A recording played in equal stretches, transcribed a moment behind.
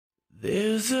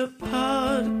There's a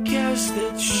podcast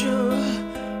that's sure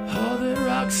all that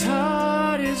rock's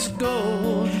hard is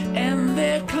gold, and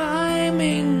they're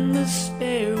climbing the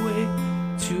stairway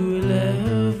to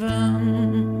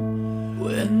 11.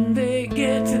 When they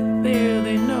get there,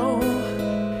 they know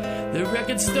the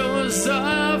record stores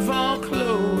are all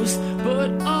closed,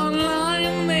 but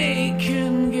online they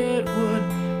can get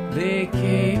what they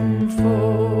came for.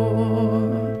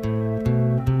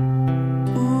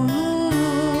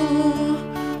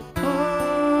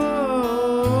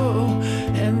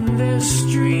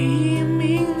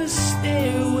 Streaming the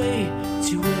Stairway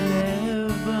to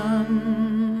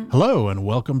 11. Hello, and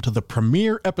welcome to the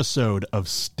premiere episode of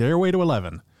Stairway to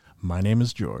 11. My name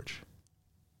is George.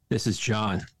 This is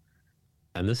John.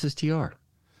 And this is TR.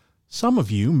 Some of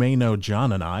you may know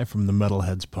John and I from the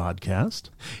Metalheads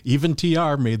Podcast. Even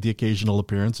TR made the occasional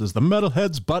appearance as the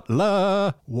Metalheads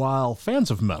Butler. While fans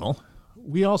of metal,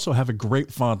 we also have a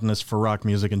great fondness for rock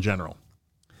music in general.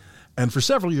 And for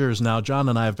several years now, John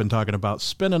and I have been talking about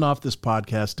spinning off this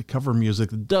podcast to cover music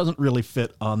that doesn't really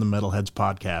fit on the Metalheads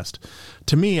Podcast.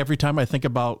 To me, every time I think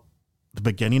about the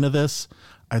beginning of this,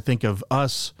 I think of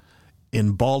us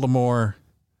in Baltimore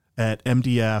at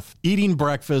MDF eating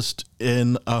breakfast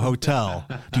in a hotel.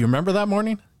 Do you remember that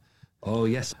morning? Oh,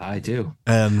 yes, I do.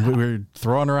 And we were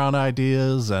throwing around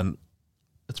ideas, and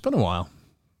it's been a while.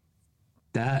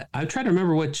 I'm trying to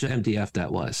remember which MDF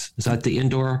that was. Is that the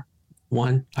indoor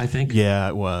one, I think? Yeah,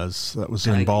 it was. That was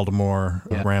in Baltimore,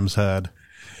 yeah. Rams Head,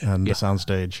 and the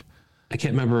soundstage. I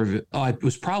can't remember. It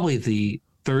was probably the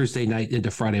Thursday night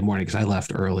into Friday morning because I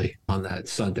left early on that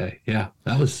Sunday. Yeah,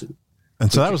 that was.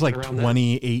 And so that was like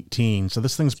 2018. So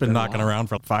this thing's been knocking around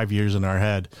for 5 years in our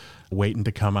head, waiting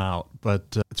to come out.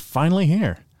 But it's finally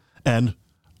here. And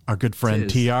our good friend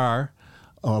TR,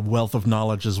 a wealth of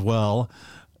knowledge as well,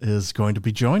 is going to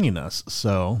be joining us.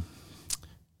 So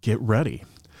get ready.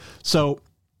 So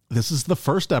this is the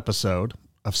first episode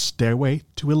of Stairway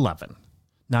to 11.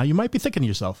 Now, you might be thinking to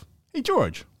yourself, hey,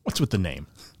 George, what's with the name?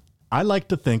 I like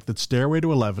to think that Stairway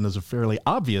to 11 is a fairly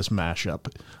obvious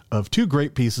mashup of two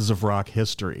great pieces of rock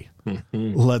history.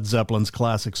 Led Zeppelin's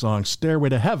classic song Stairway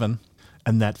to Heaven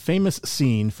and that famous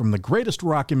scene from the greatest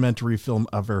rockumentary film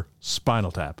ever,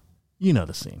 Spinal Tap. You know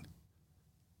the scene.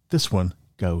 This one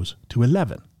goes to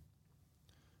 11.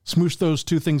 Smoosh those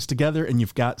two things together, and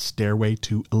you've got Stairway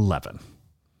to 11.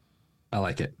 I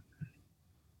like it.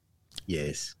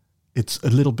 Yes. It's a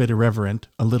little bit irreverent,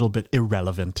 a little bit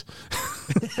irrelevant.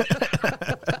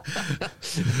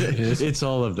 It's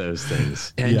all of those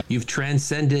things. And you've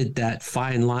transcended that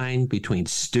fine line between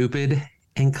stupid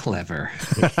and clever.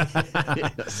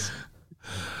 Yes.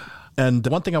 And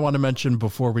one thing I want to mention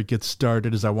before we get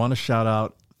started is I want to shout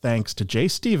out thanks to Jay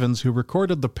Stevens, who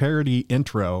recorded the parody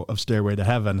intro of Stairway to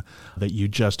Heaven that you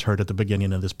just heard at the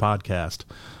beginning of this podcast.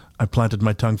 I planted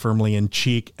my tongue firmly in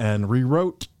cheek and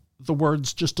rewrote the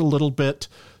words just a little bit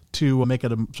to make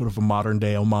it a sort of a modern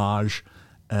day homage.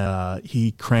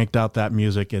 He cranked out that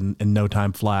music in no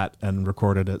time flat and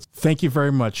recorded it. Thank you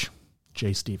very much,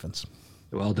 Jay Stevens.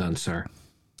 Well done, sir.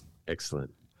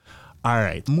 Excellent. All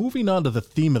right, moving on to the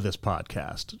theme of this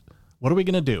podcast. What are we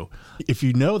going to do? If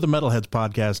you know the Metalheads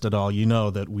Podcast at all, you know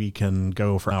that we can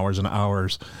go for hours and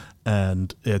hours,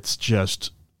 and it's just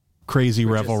crazy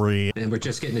revelry. And we're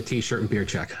just getting a T-shirt and beer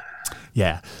check.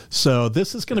 Yeah. So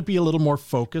this is going to be a little more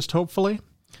focused, hopefully.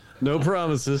 No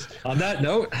promises. On that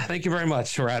note, thank you very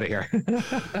much. We're out of here.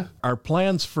 Our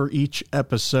plans for each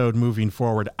episode moving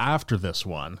forward after this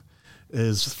one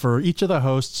is for each of the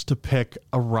hosts to pick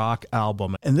a rock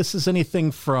album. And this is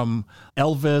anything from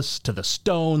Elvis to the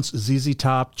Stones, ZZ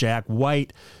Top, Jack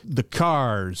White, The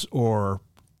Cars, or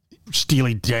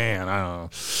Steely Dan, I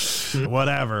don't know,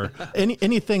 whatever.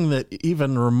 Anything that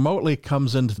even remotely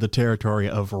comes into the territory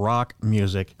of rock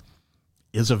music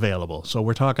is available. So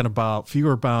we're talking about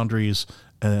fewer boundaries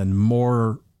and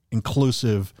more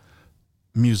inclusive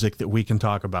music that we can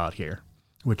talk about here,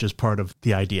 which is part of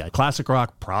the idea. Classic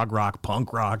rock, prog rock,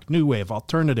 punk rock, new wave,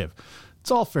 alternative. It's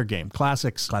all fair game.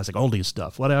 Classics, classic oldies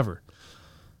stuff, whatever.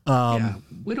 Yeah,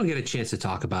 we don't get a chance to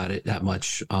talk about it that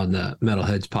much on the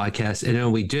Metalheads Podcast. And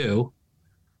when we do,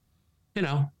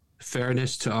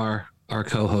 fairness to our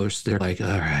co-hosts, they're like, all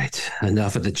right,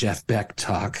 enough of the Jeff Beck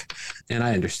talk. And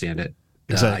I understand it.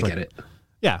 Exactly. I get it.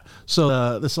 Yeah.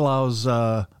 So this allows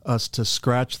us to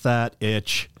scratch that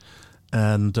itch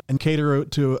and cater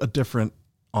to a different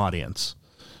audience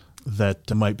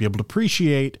that might be able to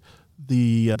appreciate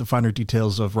the finer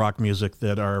details of rock music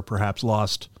that are perhaps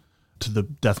lost to the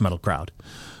death metal crowd.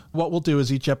 What we'll do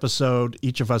is each episode,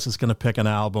 each of us is going to pick an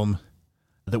album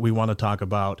that we want to talk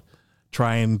about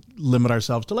try and limit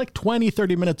ourselves to like 20,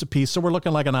 30 minutes a piece. So we're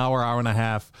looking like an hour, hour and a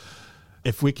half.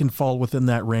 If we can fall within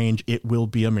that range, it will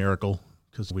be a miracle,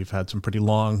 because we've had some pretty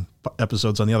long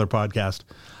episodes on the other podcast.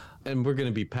 And we're going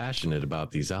to be passionate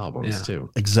about these albums too.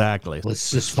 Exactly.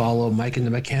 Let's just follow Mike and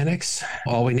the Mechanics.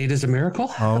 All we need is a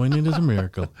miracle. All we need is a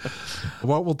miracle.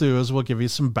 What we'll do is we'll give you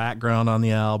some background on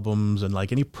the albums and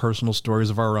like any personal stories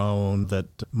of our own that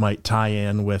might tie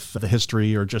in with the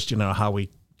history or just, how we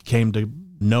came to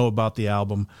know about the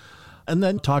album. And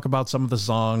then talk about some of the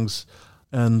songs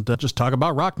and just talk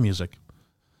about rock music.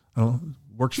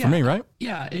 Works for me, right?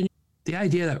 Yeah. And the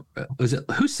idea that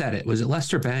who said it? Was it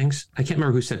Lester Bangs? I can't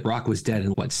remember who said rock was dead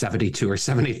in 72 or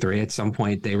 73. At some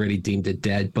point, they already deemed it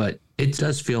dead, but it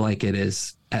does feel like it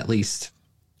is at least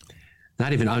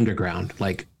not even underground,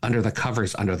 like under the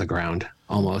covers, under the ground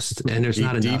almost. And there's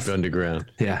not enough. Deep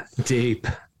underground. Yeah. Deep.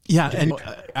 Yeah. And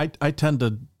I tend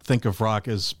to think of rock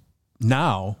as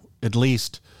now, at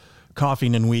least,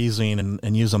 coughing and wheezing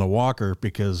and using a walker,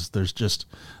 because there's just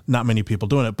not many people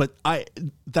doing it. But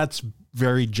that's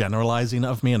very generalizing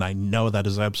of me, and I know that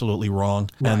is absolutely wrong.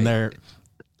 Right.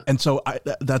 And so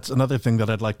that's another thing that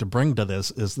I'd like to bring to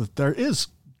this, is that there is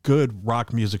good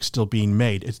rock music still being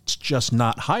made. It's just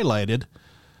not highlighted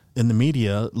in the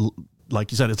media.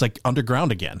 Like you said, it's like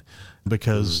underground again,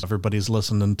 because everybody's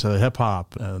listening to hip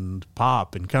hop and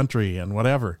pop and country and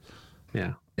whatever.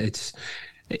 Yeah,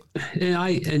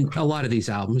 and a lot of these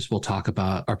albums we'll talk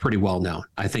about are pretty well known.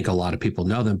 I think a lot of people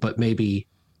know them, but maybe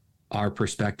our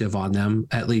perspective on them,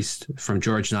 at least from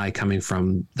George and I coming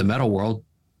from the metal world,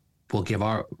 we'll give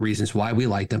our reasons why we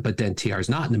like them, but then TR's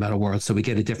not in the metal world, so we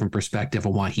get a different perspective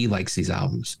on why he likes these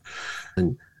albums.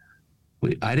 And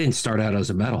I didn't start out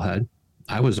as a metalhead.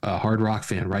 I was a hard rock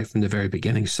fan right from the very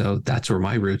beginning, so that's where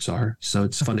my roots are. So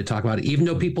it's fun to talk about it. Even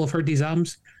though people have heard these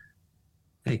albums,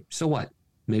 hey, so what?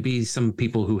 Maybe some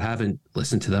people who haven't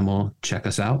listened to them will check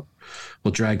us out.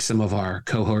 We'll drag some of our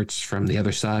cohorts from the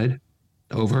other side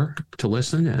over to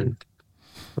listen. And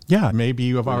yeah, maybe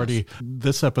you have already,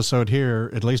 this episode here,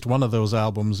 at least one of those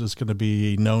albums is going to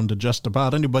be known to just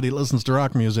about anybody who listens to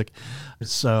rock music.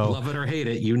 So love it or hate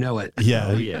it, you know it. Yeah.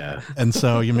 Oh, yeah. And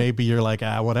so you're like,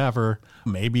 whatever.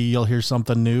 Maybe you'll hear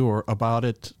something new or about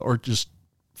it, or just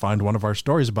find one of our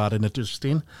stories about it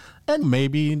interesting. And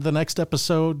maybe the next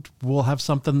episode we'll have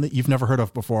something that you've never heard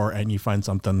of before, and you find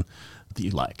something that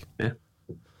you like. Yeah.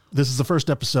 This is the first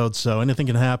episode, so anything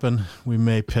can happen. We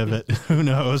may pivot. Who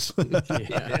knows?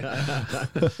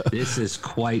 This is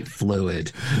quite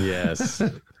fluid. Yes.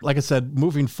 Like I said,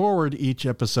 moving forward, each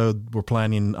episode, we're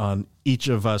planning on each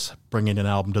of us bringing an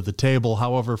album to the table.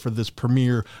 However, for this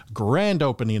premiere grand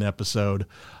opening episode,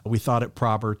 we thought it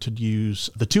proper to use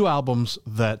the two albums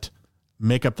that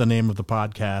make up the name of the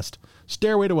podcast,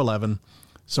 Stairway to 11.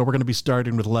 So we're going to be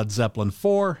starting with Led Zeppelin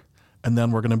 4. And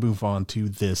then we're going to move on to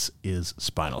This Is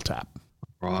Spinal Tap.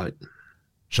 Right.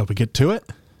 Shall we get to it?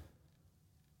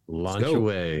 Launch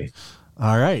away.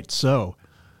 All right. So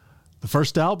the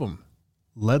first album,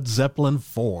 Led Zeppelin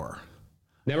 4.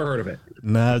 Never heard of it.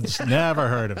 Never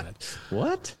heard of it.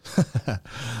 What?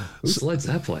 Who's Led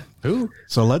Zeppelin? Who?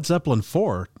 So Led Zeppelin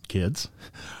 4, kids,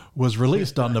 was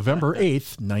released on November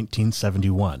 8th,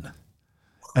 1971.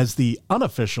 As the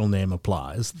unofficial name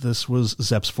applies, this was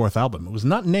Zepp's fourth album. It was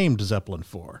not named Zeppelin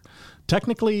 4.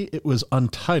 Technically, it was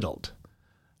untitled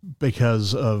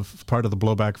because of part of the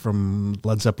blowback from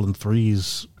Led Zeppelin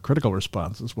 3's critical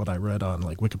response, is what I read on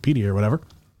like Wikipedia or whatever.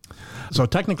 So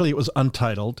technically, it was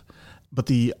untitled, but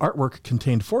the artwork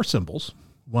contained 4 symbols,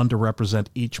 one to represent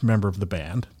each member of the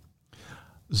band.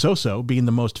 Zoso, being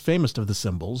the most famous of the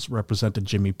symbols, represented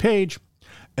Jimmy Page,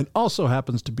 and also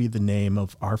happens to be the name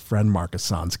of our friend Marcus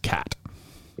San's cat.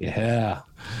 Yeah.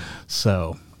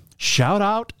 So, shout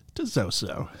out to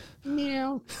Zoso.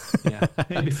 Meow. Yeah.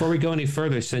 Hey, before we go any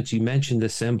further, since you mentioned the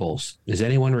symbols, does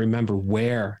anyone remember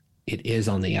where it is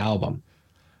on the album?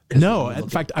 No, in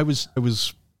fact, I was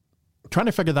trying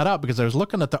to figure that out because I was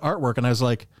looking at the artwork and I was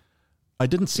like, I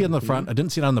didn't see it on the front, I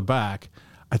didn't see it on the back.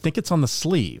 I think it's on the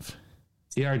sleeve.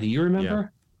 TR, do you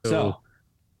remember? Yeah. So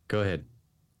go ahead.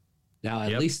 Now,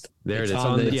 at least there it's it is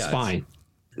on the spine.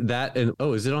 That and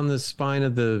is it on the spine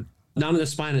of the? Not on the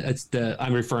spine. It's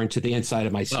I'm referring to the inside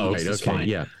of my seat. Oh, right, okay, spine.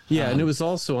 Yeah, and it was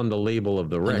also on the label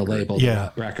of the record. On the label,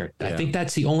 record. I think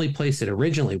that's the only place it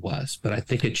originally was, but I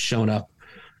think it's shown up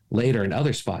later in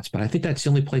other spots. But I think that's the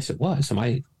only place it was. Am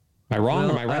I wrong?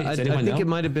 Am I right? Does anyone I think know? it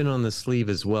might have been on the sleeve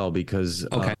as well, because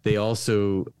they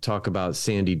also talk about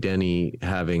Sandy Denny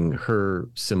having her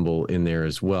symbol in there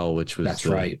as well, which was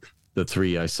right. The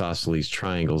 3 isosceles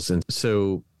triangles. And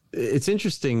so it's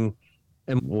interesting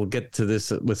And we'll get to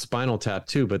this with Spinal Tap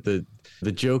too, but the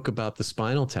joke about the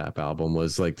Spinal Tap album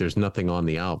was like there's nothing on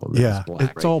the album. Yeah,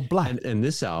 black, it's all black. And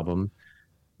this album,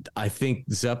 I think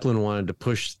Zeppelin wanted to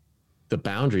push the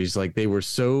boundaries. Like they were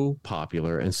so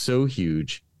popular and so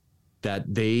huge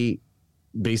that they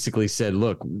basically said,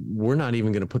 look, we're not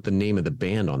even going to put the name of the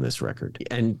band on this record.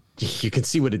 And you can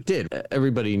see what it did.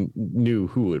 Everybody knew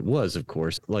who it was, of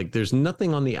course. Like there's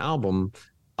nothing on the album,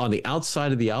 on the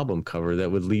outside of the album cover,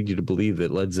 that would lead you to believe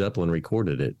that Led Zeppelin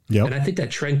recorded it. Yep. And I think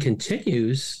that trend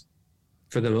continues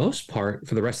for the most part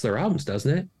for the rest of their albums,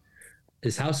 doesn't it?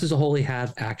 Does Houses of Holy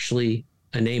have actually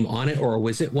a name on it, or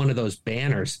was it one of those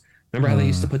banners? Remember how they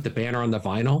used to put the banner on the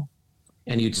vinyl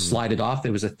and you'd slide it off?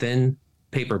 There was a thin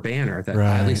paper banner that,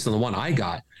 at least on the one I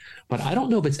got, but I don't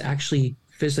know if it's actually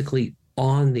physically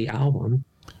on the album.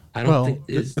 I don't think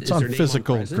it's on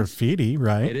physical graffiti,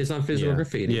 right? It is on physical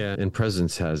graffiti. Yeah, and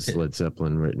Presence has Led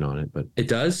Zeppelin written on it, but it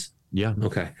does. Yeah.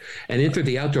 Okay. And Enter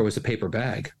the Outdoor was a paper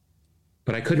bag,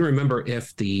 but I couldn't remember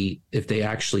if they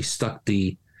actually stuck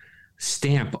the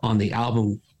stamp on the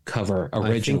album cover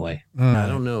originally. I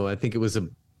don't know. I think it was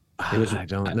I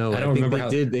don't know. I don't remember.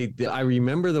 They I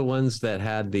remember the ones that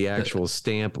had the actual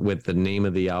stamp with the name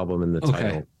of the album and the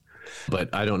title.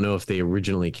 But I don't know if they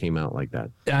originally came out like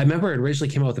that. I remember it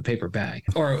originally came out with a paper bag,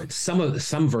 or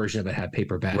some version of it had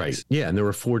paper bags. Right. Yeah, and there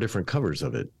were 4 different covers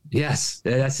of it. Yes,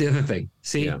 that's the other thing.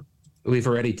 See, we've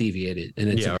already deviated, and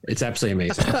it's absolutely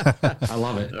amazing. I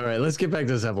love it. All right, let's get back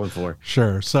to Zeppelin 4.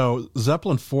 Sure. So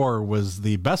Zeppelin 4 was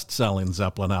the best-selling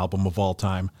Zeppelin album of all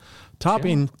time,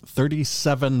 topping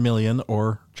 37 million,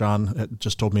 or John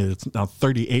just told me it's now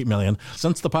 38 million.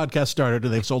 Since the podcast started,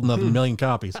 they've sold another million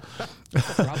copies.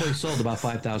 Probably sold about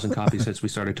 5,000 copies since we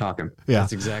started talking. Yeah.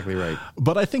 That's exactly right.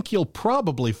 But I think you'll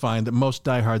probably find that most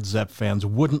diehard Zepp fans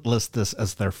wouldn't list this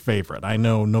as their favorite. I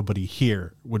know nobody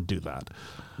here would do that.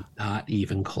 Not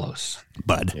even close.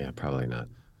 Bud. Yeah, probably not.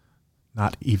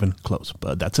 Not even close,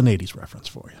 Bud. That's an 80s reference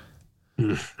for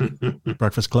you.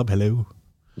 Breakfast Club, hello.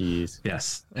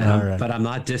 Yes. But I'm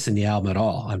not dissing the album at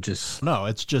all. I'm just... No,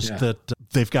 it's just that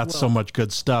they've got so much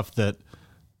good stuff that,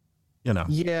 you know.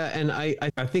 Yeah, and I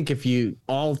think if you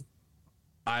all...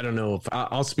 I don't know if...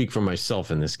 I'll speak for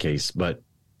myself in this case, but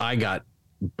I got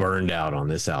burned out on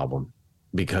this album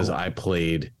because I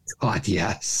played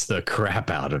the crap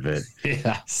out of it.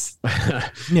 Yes.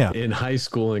 Yeah. In high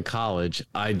school and college,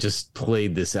 I just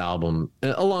played this album,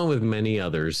 along with many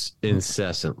others,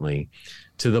 incessantly,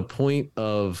 to the point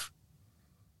of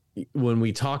when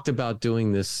we talked about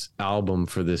doing this album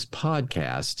for this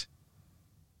podcast,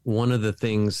 one of the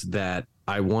things that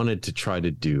I wanted to try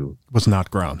to do was not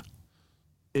grown.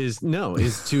 Is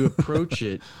to approach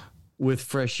it with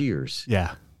fresh ears.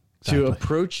 Yeah. Exactly. To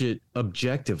approach it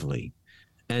objectively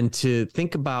and to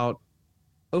think about,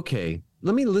 okay,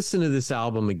 let me listen to this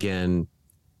album again,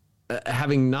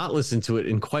 having not listened to it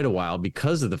in quite a while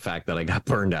because of the fact that I got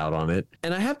burned out on it.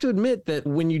 And I have to admit that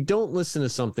when you don't listen to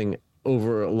something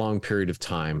over a long period of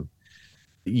time,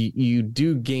 you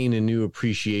do gain a new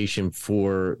appreciation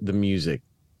for the music.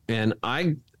 And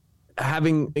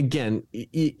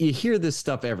you hear this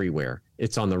stuff everywhere.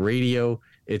 It's on the radio,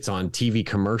 it's on TV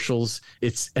commercials,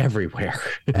 it's everywhere.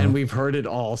 And we've heard it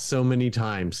all so many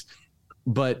times.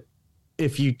 But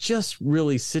if you just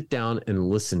really sit down and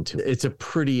listen to it, it's a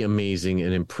pretty amazing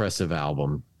and impressive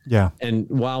album. Yeah. And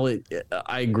while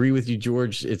I agree with you,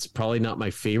 George, it's probably not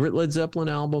my favorite Led Zeppelin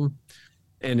album.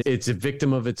 And it's a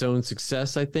victim of its own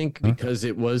success, I think, because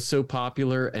it was so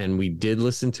popular and we did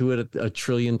listen to it a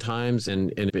trillion times,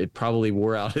 and it probably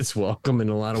wore out its welcome in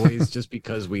a lot of ways just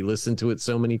because we listened to it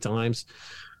so many times.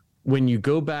 When you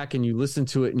go back and you listen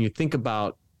to it and you think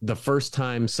about the first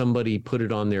time somebody put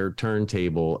it on their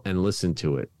turntable and listened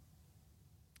to it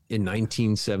in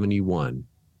 1971,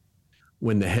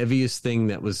 when the heaviest thing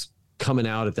that was coming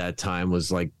out at that time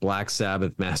was like Black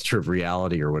Sabbath, Master of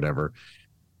Reality or whatever,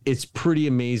 it's pretty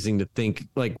amazing to think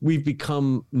like we've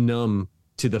become numb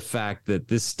to the fact that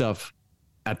this stuff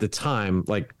at the time,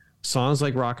 like songs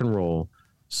like Rock and Roll,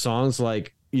 songs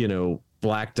like,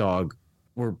 Black Dog,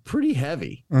 were pretty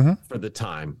heavy for the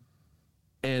time.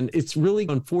 And it's really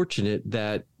unfortunate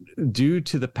that due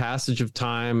to the passage of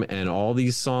time and all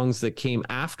these songs that came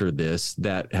after this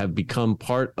that have become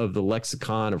part of the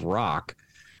lexicon of rock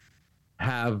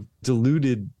have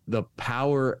diluted the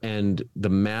power and the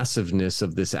massiveness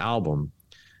of this album.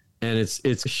 And it's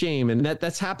a shame. And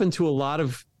that's happened to a lot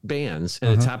of bands,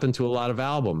 and it's happened to a lot of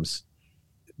albums.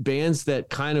 Bands that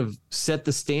kind of set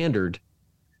the standard,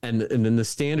 and then the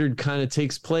standard kind of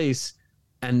takes place,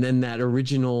 and then that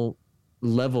original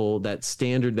level,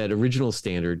 that original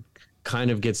standard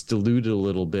kind of gets diluted a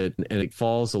little bit, and it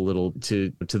falls a little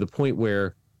to the point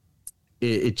where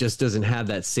it just doesn't have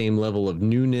that same level of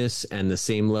newness and the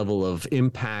same level of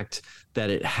impact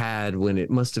that it had when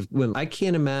I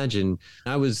can't imagine.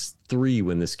 I was 3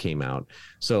 when this came out.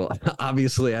 So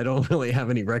obviously I don't really have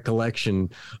any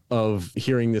recollection of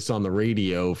hearing this on the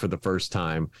radio for the first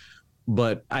time,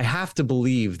 but I have to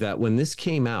believe that when this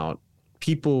came out,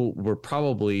 people were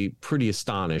probably pretty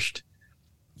astonished.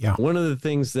 Yeah. One of the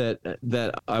things that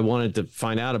I wanted to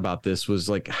find out about this was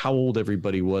like how old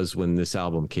everybody was when this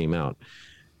album came out.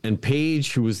 And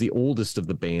Page, who was the oldest of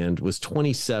the band, was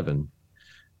 27.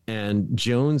 And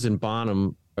Jones and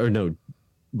Bonham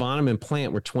and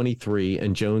Plant were 23,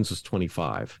 and Jones was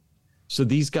 25. So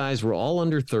these guys were all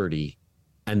under 30,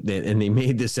 and they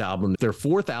made this album, their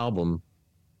 4th album.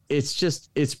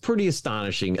 It's pretty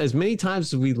astonishing. As many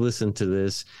times as we listened to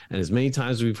this, and as many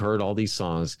times as we've heard all these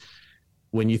songs,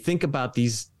 when you think about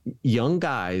these young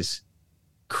guys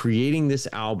creating this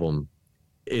album,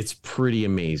 it's pretty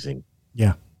amazing.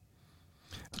 Yeah.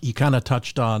 You kind of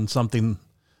touched on something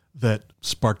that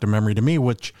sparked a memory to me,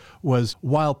 which was,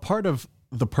 while part of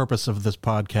the purpose of this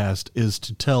podcast is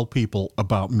to tell people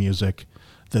about music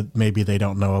that maybe they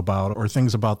don't know about, or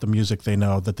things about the music they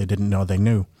know that they didn't know they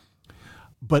knew.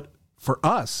 But for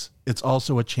us, it's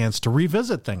also a chance to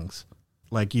revisit things,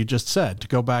 like you just said, to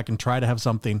go back and try to have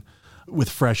something with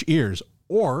fresh ears.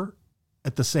 Or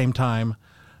at the same time,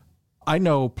 I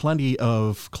know plenty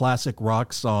of classic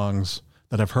rock songs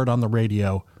that I've heard on the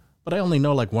radio, but I only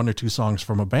know like 1 or 2 songs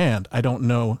from a band. I don't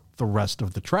know the rest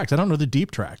of the tracks. I don't know the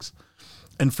deep tracks.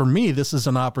 And for me, this is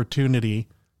an opportunity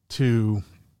to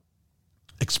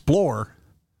explore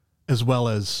as well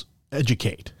as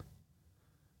educate.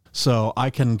 So I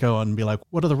can go and be like,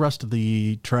 what do the rest of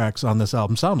the tracks on this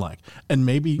album sound like? And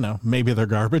maybe, maybe they're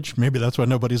garbage. Maybe that's why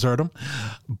nobody's heard them.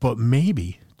 But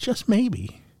maybe, just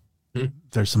maybe,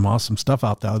 there's some awesome stuff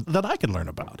out there that I can learn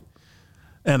about.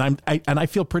 And I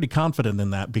feel pretty confident in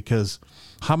that, because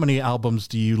how many albums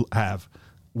do you have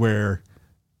where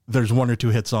there's 1 or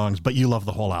 2 hit songs, but you love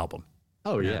the whole album?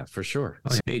 Oh yeah, for sure.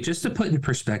 Okay, just to put in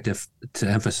perspective, to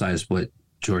emphasize what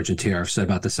George and TR have said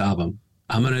about this album,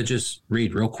 I'm going to just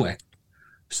read real quick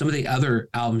some of the other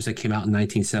albums that came out in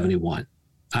 1971.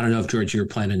 I don't know if, George, you were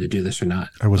planning to do this or not.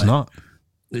 I was not.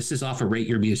 This is off of Rate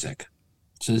Your Music.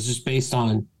 So this is based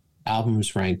on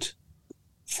albums ranked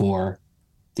for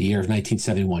the year of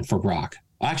 1971 for rock.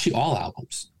 Actually, all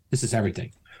albums. This is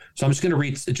everything. So I'm just going to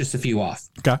read just a few off.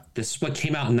 Okay. This is what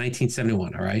came out in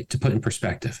 1971, all right, to put in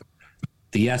perspective.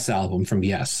 The Yes album from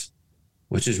Yes,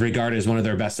 which is regarded as one of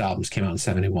their best albums, came out in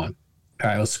 71. All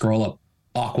right, let's scroll up.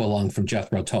 Aqualung from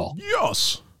Jethro Tull.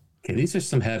 Yes. Okay, these are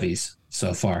some heavies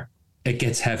so far. It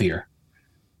Gets Heavier.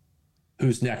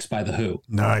 Who's Next by The Who.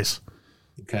 Nice.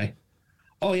 Okay.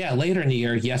 Oh, yeah, later in the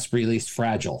year, Yes released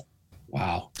Fragile.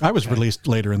 Wow. I was released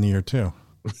later in the year, too.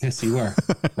 Yes, you were.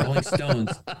 Rolling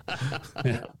Stones.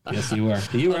 Yeah, yes, you were.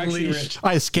 You were Unleashed.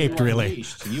 I escaped, really.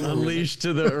 Unleashed. You were Unleashed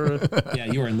to the earth. Yeah,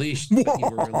 you were unleashed. But you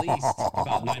were released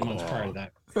about 9 months prior to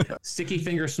that. Sticky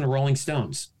Fingers from the Rolling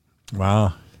Stones.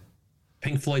 Wow.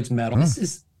 Pink Floyd's Metal. This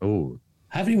is... Oh,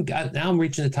 I haven't even got... Now I'm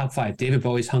reaching the top 5. David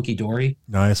Bowie's Hunky Dory.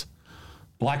 Nice.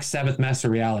 Black Sabbath, Master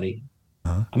Reality.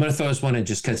 I'm going to throw this one in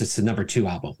just because it's the number 2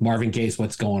 album. Marvin Gaye's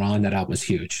What's Going On. That album was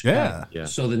huge. Yeah. yeah.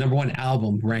 So the number 1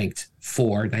 album ranked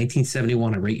for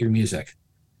 1971 on Rate Your Music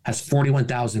has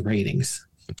 41,000 ratings.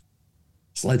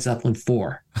 It's Led Zeppelin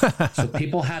 4. So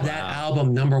people have that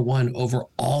album number 1 over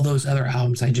all those other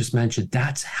albums I just mentioned.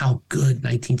 That's how good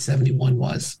 1971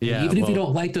 was. Yeah. And even if you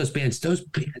don't like those bands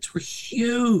were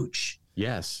huge.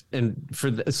 Yes. And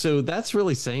so that's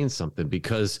really saying something,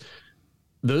 because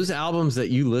those albums that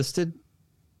you listed,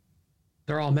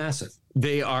 they're all massive.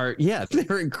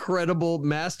 they're incredible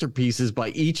masterpieces by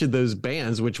each of those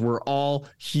bands, which were all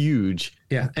huge.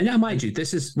 Yeah. And now, mind you,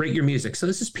 this is Rate Your Music. So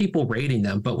this is people rating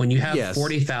them. But when you have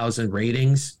 40,000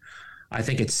 ratings, I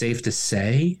think it's safe to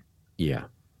say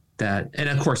that, and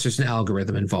of course, there's an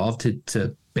algorithm involved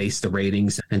to base the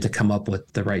ratings and to come up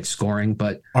with the right scoring.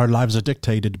 But our lives are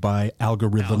dictated by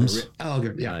algorithms.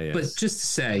 Yes. But just to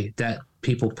say that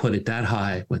people put it that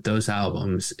high with those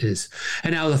albums is,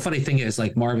 and now the funny thing is,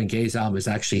 like, Marvin Gaye's album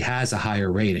actually has a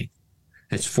higher rating.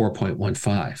 It's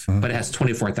 4.15, but it has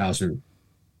 24,000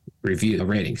 review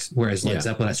ratings, whereas Led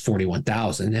Zeppelin has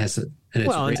 41,000.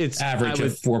 It's average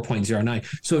of 4.09.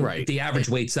 So the average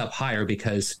weights up higher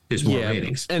because there's more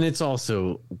ratings. And it's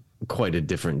also quite a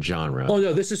different genre. Oh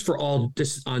no, this is for all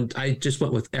this on. I just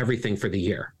went with everything for the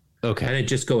year. Okay. I didn't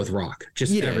just go with rock,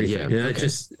 just everything. Yeah,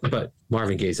 but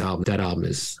Marvin Gaye's album, that album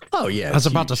is. Oh yeah, I was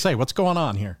about to say, what's going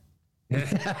on here?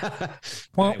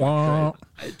 Anyway,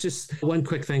 just one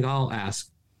quick thing I'll ask.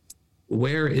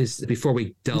 Where is, before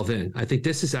we delve in, I think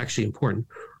this is actually important.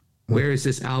 Where is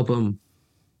this album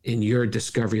in your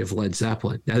discovery of Led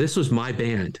Zeppelin? Now, this was my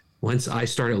band. Once I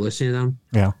started listening to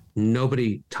them,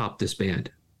 nobody topped this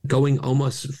band. Going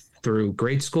almost through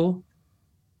grade school,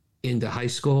 into high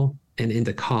school, and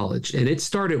into college. And it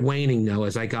started waning, though,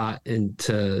 as I got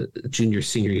into junior,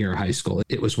 senior year of high school.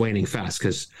 It was waning fast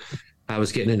because I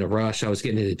was getting into Rush. I was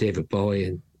getting into David Bowie,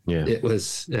 and I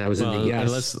was into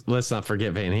Yes. Let's not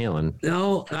forget Van Halen.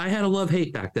 No, I had a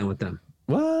love-hate back then with them.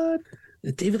 What?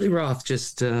 David Lee Roth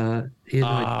just dude,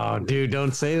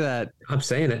 don't say that. I'm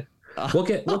saying it. We'll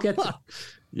get to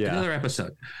another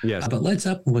episode. Yes. But Led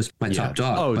Zeppelin was my top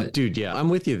dog. Oh, dude, yeah. I'm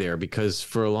with you there because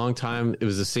for a long time it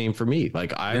was the same for me.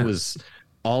 Like I was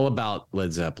all about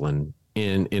Led Zeppelin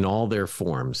in all their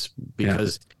forms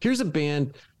because here's a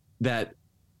band that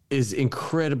is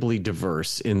incredibly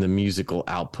diverse in the musical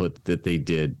output that they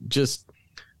did, just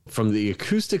from the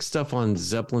acoustic stuff on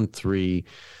Zeppelin 3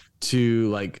 to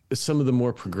like some of the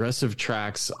more progressive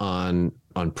tracks on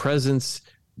Presence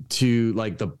to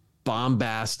like the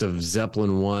bombast of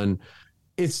Zeppelin 1.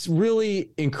 It's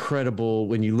really incredible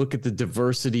when you look at the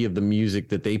diversity of the music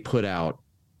that they put out,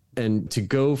 and to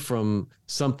go from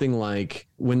something like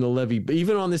When the Levee,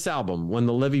 even on this album, When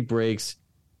the Levee Breaks,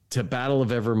 to Battle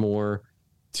of Evermore,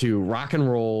 to Rock and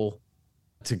Roll,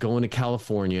 to Going to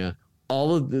California,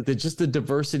 all of the just the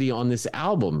diversity on this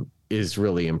album is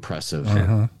really impressive.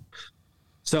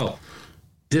 So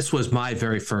this was my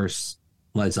very first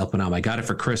Led Zeppelin album. I got it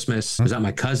for Christmas. I was at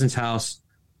my cousin's house.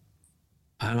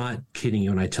 I'm not kidding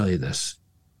you when I tell you this.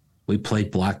 We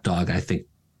played Black Dog, I think,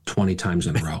 20 times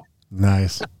in a row.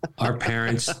 Nice. Our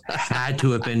parents had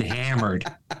to have been hammered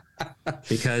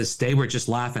because they were just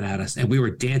laughing at us and we were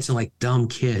dancing like dumb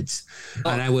kids.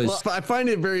 And I find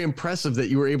it very impressive that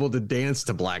you were able to dance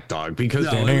to Black Dog because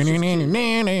that's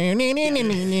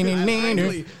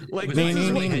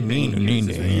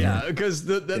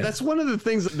one of the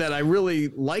things that I really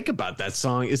like about that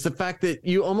song is the fact that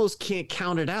you almost can't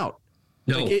count it out.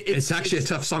 No, like it's actually a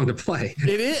tough song to play.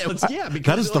 It is. Because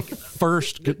that is the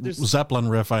first Zeppelin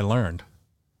riff I learned.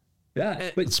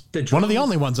 Yeah, but it's one of the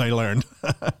only ones I learned.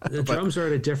 The drums are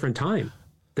at a different time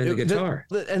than the guitar.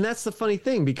 And that's the funny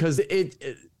thing, because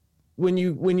when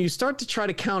you start to try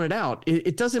to count it out,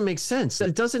 it doesn't make sense.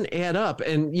 It doesn't add up.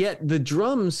 And yet the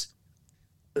drums,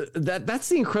 that's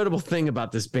the incredible thing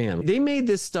about this band. They made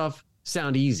this stuff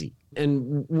sound easy.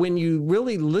 And when you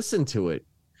really listen to it,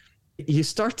 you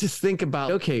start to think about,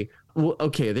 okay,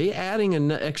 are they adding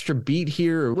an extra beat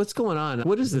here? Or what's going on?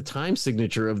 What is the time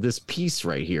signature of this piece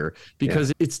right here?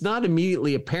 Because it's not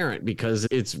immediately apparent because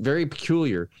it's very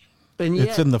peculiar. And yet,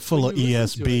 it's in the full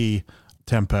ESB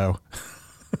tempo.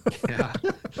 Yeah.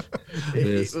 It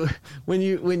is. When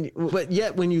you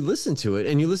listen to it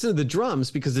and you listen to the drums,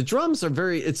 because the drums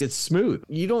are it's smooth.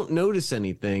 You don't notice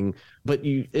anything, but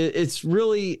it's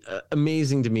really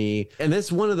amazing to me. And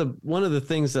that's one of the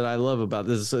things that I love about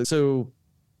this. So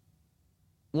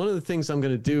one of the things I'm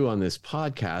going to do on this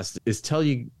podcast is tell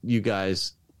you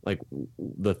guys like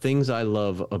the things I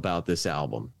love about this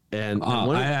album. And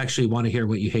I actually want to hear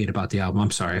what you hate about the album. I'm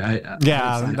sorry. We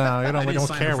don't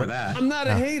care for that. I'm not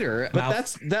a hater,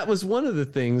 but that was one of the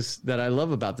things that I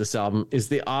love about this album is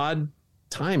the odd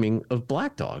timing of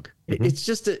Black Dog. Mm-hmm. It's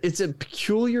just it's a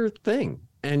peculiar thing,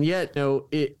 and yet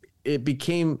it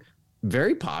became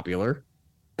very popular,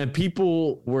 and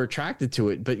people were attracted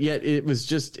to it. But yet it was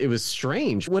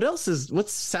strange. What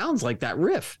sounds like that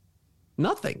riff?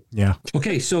 Nothing. Yeah.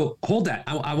 Okay, so hold that.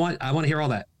 I want to hear all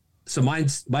that. So my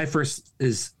first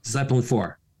is Zeppelin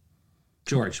 4.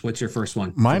 George, what's your first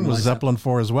one? Mine was Zeppelin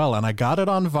 4 as well, and I got it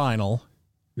on vinyl.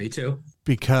 Me too.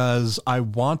 Because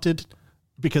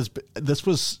this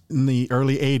was in the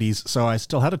early 80s, so I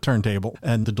still had a turntable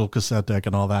and the dual cassette deck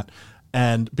and all that.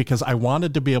 And because I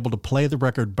wanted to be able to play the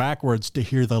record backwards to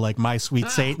hear the My Sweet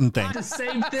Satan thing. The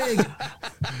same thing.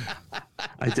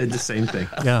 I did the same thing.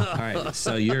 Yeah. All right,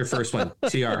 so your first one,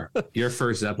 TR, your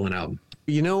first Zeppelin album.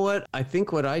 You know what? I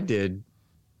think what I did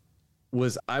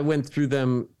was I went through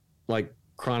them like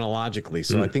chronologically.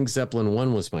 So I think Zeppelin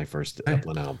 1 was my first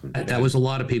Zeppelin album. That was a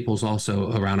lot of people's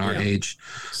also around our age.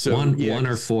 So one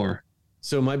or 4.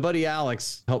 So my buddy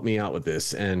Alex helped me out with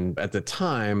this. And at the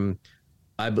time,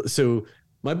 my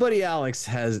buddy Alex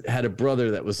had a brother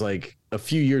that was like a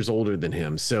few years older than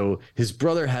him. So his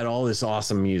brother had all this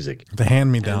awesome music. The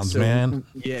hand-me-downs, man.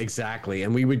 Yeah, exactly.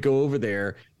 And we would go over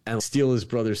there and steal his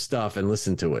brother's stuff and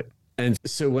listen to it. And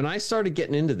so when I started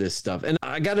getting into this stuff, and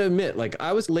I got to admit, like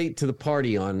I was late to the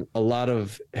party on a lot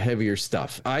of heavier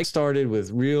stuff. I started with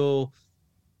real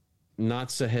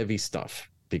not so heavy stuff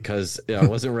because I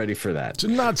wasn't ready for that. It's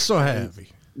not so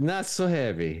heavy. Not so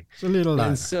heavy. It's a little lighter.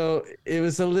 And so it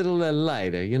was a little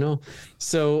lighter, you know?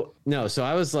 So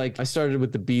I was like, I started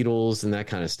with the Beatles and that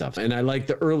kind of stuff. And I like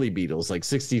the early Beatles, like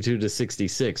 62 to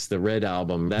 66, the Red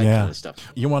Album, that kind of stuff.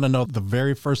 You want to know the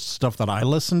very first stuff that I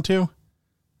listened to?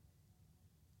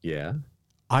 Yeah.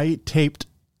 I taped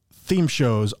theme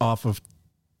shows off of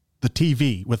the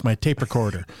TV with my tape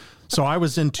recorder. So I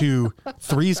was into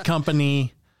Three's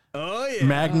Company,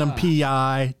 Magnum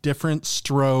PI, Different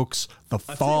Strokes, The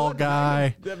Fall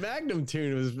Guy. The Magnum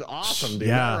tune was awesome, dude.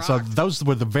 Yeah, so those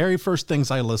were the very first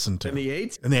things I listened to. In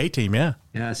the A-Team, yeah.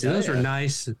 Yeah, see, those are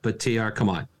nice, but TR, come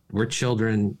on. We're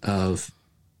children of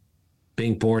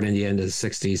being born in the end of the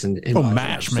 60s and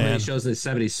MASH, so many man. shows in the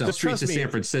 70s. So Streets of San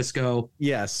Francisco,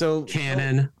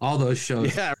 Cannon, all those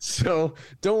shows. Yeah, so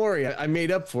don't worry, I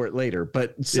made up for it later.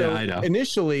 But so I know.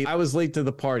 Initially, I was late to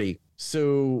the party.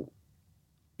 So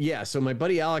my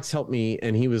buddy Alex helped me,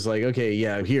 and he was like, okay,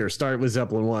 here, start with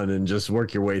Zeppelin 1 and just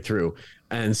work your way through.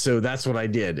 And so that's what I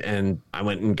did. And I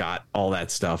went and got all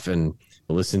that stuff and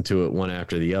listened to it one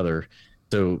after the other.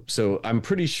 So I'm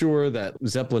pretty sure that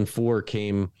Zeppelin 4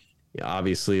 came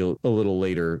obviously a little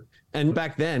later. And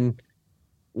back then,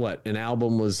 an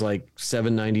album was like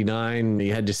 $7.99.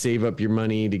 You had to save up your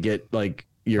money to get like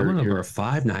your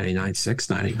 $5.99,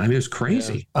 $6.99. I mean, it was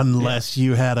crazy. Unless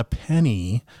you had a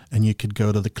penny and you could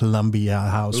go to the Columbia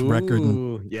House record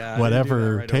and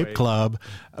whatever tape club,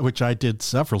 which I did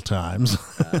several times.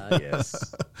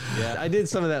 Yes. Yeah, I did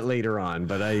some of that later on,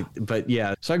 but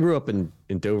yeah. So I grew up in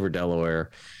Dover,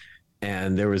 Delaware,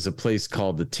 and there was a place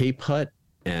called the Tape Hut,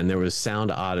 and there was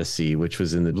Sound Odyssey, which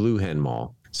was in the Blue Hen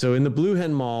Mall. So in the Blue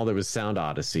Hen Mall, there was Sound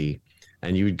Odyssey,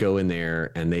 and you would go in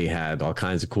there and they had all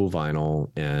kinds of cool vinyl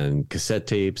and cassette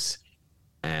tapes,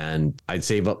 and I'd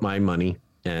save up my money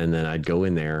and then I'd go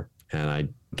in there and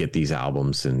I'd get these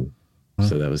albums. And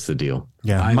so that was the deal.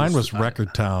 Yeah. Mine was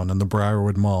Record Town in the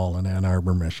Briarwood Mall in Ann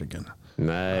Arbor, Michigan.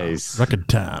 Nice. Record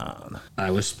Town.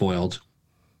 I was spoiled.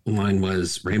 Mine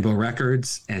was Rainbow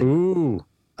Records and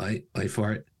wait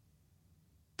for it.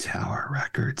 Tower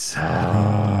Records.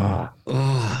 Oh,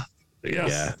 yes.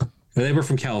 Yeah. They were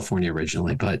from California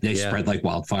originally, but they spread like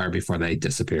wildfire before they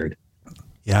disappeared.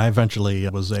 Yeah, I eventually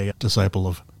was a disciple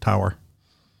of Tower.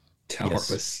 Tower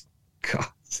was, God,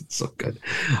 it's so good.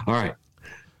 All right.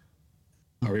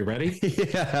 Are we ready?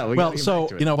 Yeah. Well, so,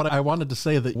 you know, what I wanted to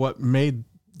say that what made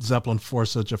Zeppelin 4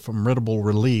 such a formidable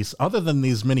release, other than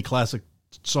these many classic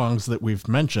songs that we've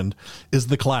mentioned, is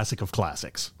the classic of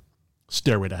classics,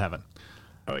 Stairway to Heaven.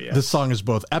 Oh, yeah. This song is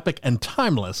both epic and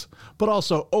timeless, but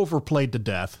also overplayed to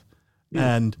death.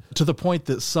 And to the point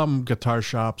that some guitar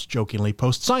shops jokingly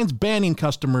post signs banning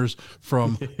customers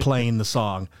from playing the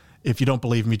song. If you don't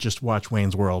believe me, just watch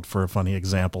Wayne's World for a funny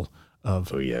example of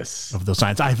those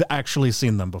signs. I've actually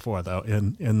seen them before, though,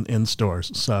 in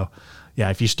stores. So, yeah,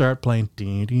 if you start playing,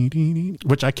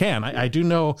 which I can, I do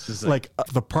know like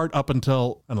the part up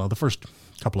until, I don't know, the first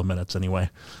couple of minutes anyway.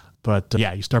 But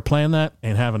yeah, you start playing that,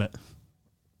 ain't having it.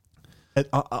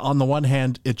 On the one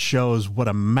hand, it shows what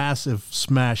a massive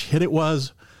smash hit it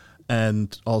was,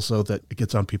 and also that it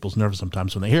gets on people's nerves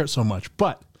sometimes when they hear it so much.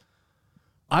 But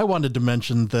I wanted to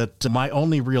mention that my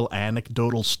only real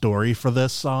anecdotal story for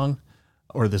this song,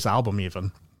 or this album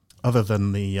even, other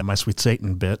than the My Sweet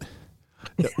Satan bit,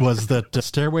 was that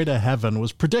Stairway to Heaven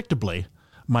was predictably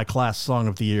my class song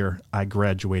of the year. I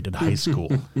graduated high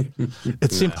school.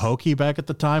 It seemed hokey back at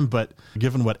the time, but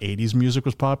given what 80s music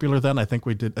was popular then, I think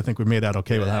we made out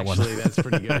okay with that one. Actually, that's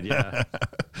pretty good. Yeah.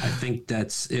 I think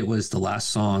it was the last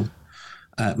song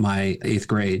at my 8th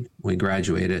grade when we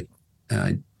graduated.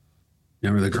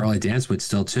 Remember the girl I danced with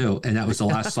still too. And that was the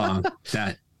last song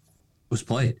that was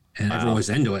played, and everyone was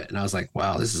into it. And I was like,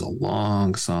 wow, this is a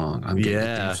long song. I'm getting to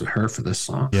dance with her for this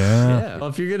song. Yeah. Well,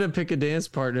 if you're going to pick a dance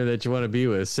partner that you want to be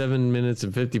with, 7 minutes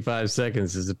and 55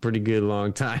 seconds is a pretty good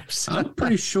long time. So. I'm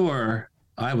pretty sure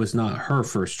I was not her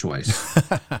first choice,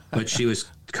 but she was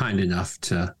kind enough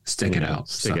to stick it out.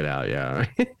 It out. Yeah.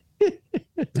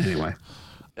 Anyway,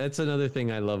 that's another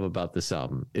thing I love about this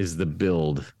album is the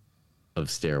build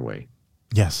of Stairway.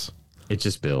 Yes. It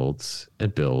just builds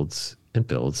and builds and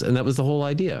builds. And that was the whole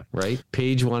idea, right?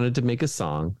 Page wanted to make a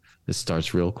song that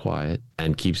starts real quiet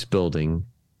and keeps building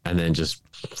and then just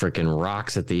freaking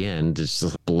rocks at the end. It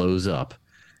just blows up.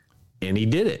 And he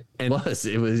did it. And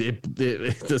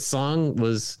the song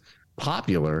was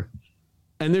popular.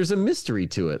 And there's a mystery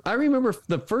to it. I remember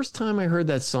the first time I heard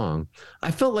that song,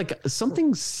 I felt like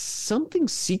something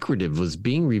secretive was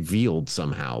being revealed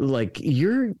somehow. Like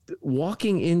you're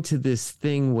walking into this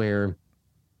thing where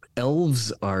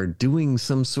elves are doing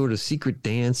some sort of secret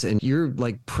dance and you're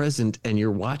like present and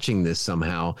you're watching this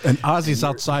somehow. And Ozzy's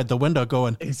outside the window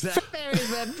going, exactly, there's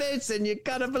that bitch and you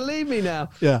gotta believe me now.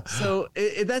 Yeah. So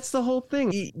that's the whole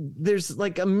thing. There's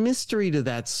like a mystery to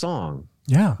that song.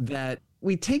 Yeah. That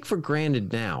we take for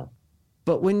granted now.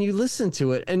 But when you listen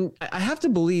to it, and I have to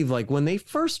believe, like when they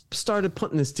first started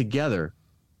putting this together,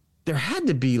 there had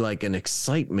to be like an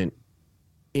excitement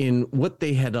in what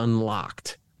they had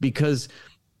unlocked, because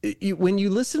when you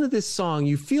listen to this song,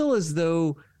 you feel as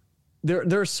though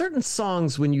there are certain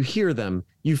songs when you hear them,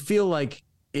 you feel like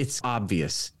it's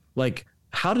obvious. Like,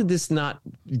 how did this not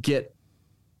get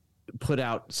put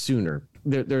out sooner?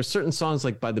 There are certain songs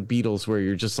like by the Beatles where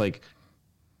you're just like,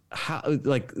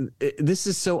 this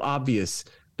is so obvious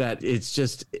that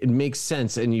it makes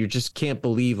sense, and you just can't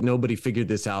believe nobody figured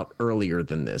this out earlier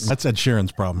than this. That's Ed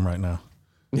Sheeran's problem right now.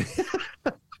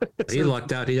 He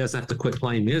lucked out. He doesn't have to quit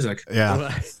playing music.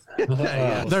 Yeah.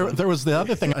 There was the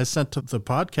other thing I sent to the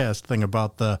podcast thing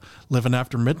about the Living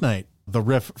After Midnight. The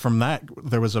riff from that,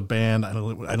 there was a band, I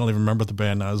don't even remember the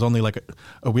band now. It was only like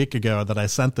a week ago that I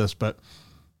sent this, but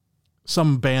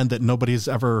some band that nobody's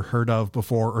ever heard of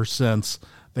before or since.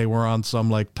 They were on some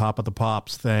like Top of the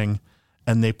Pops thing,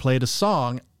 and they played a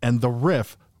song, and the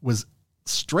riff was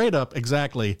straight up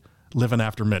exactly Living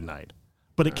After Midnight.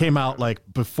 But it came out like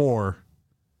before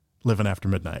Living After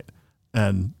Midnight.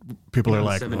 And people are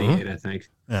like, 78, I think.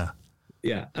 Yeah.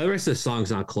 Yeah. The rest of the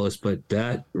song's not close, but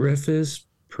that riff is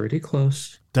pretty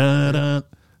close. Dun dun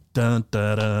dun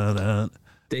dun dun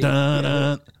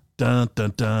dun dun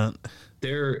dun dun.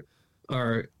 There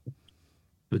are,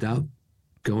 without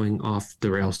going off the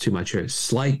rails too much here,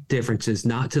 slight differences,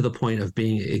 not to the point of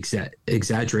being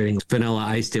exaggerating. Vanilla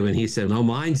Ice did when he said, "No,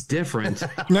 mine's different."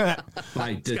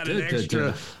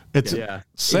 It's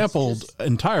sampled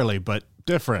entirely, but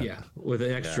different. Yeah, with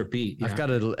an extra beat. Yeah. I've got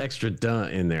an extra dun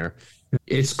in there.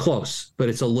 It's close, but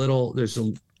it's a little. There's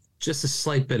just a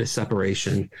slight bit of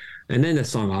separation, and then the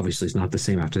song obviously is not the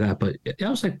same after that. But I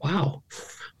was like, wow.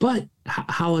 But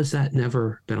how has that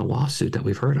never been a lawsuit that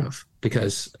we've heard of?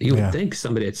 Because you would think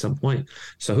somebody at some point.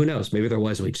 So who knows? Maybe there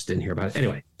was. We just didn't hear about it.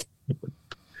 Anyway.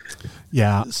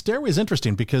 Yeah. Stairway is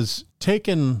interesting because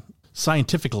taken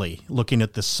scientifically, looking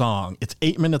at this song, it's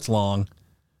 8 minutes long.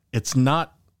 It's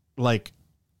not like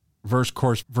verse,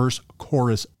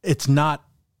 chorus. It's not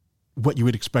what you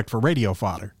would expect for radio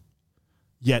fodder.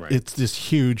 Yet it's this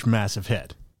huge, massive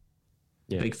hit.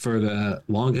 Yeah. Like for the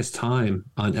longest time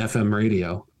on FM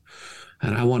radio,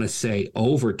 and I want to say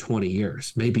over 20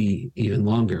 years, maybe even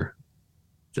longer.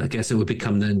 I guess it would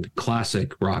become then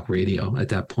classic rock radio at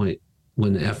that point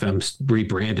when the FM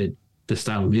rebranded the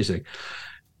style of music.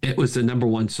 It was the number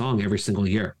one song every single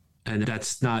year. And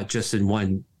that's not just in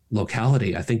one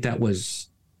locality. I think that was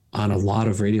on a lot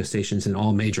of radio stations in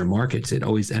all major markets. It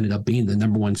always ended up being the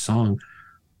number one song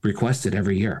requested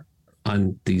every year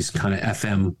on these kind of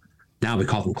FM. Now we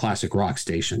call them classic rock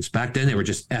stations. Back then they were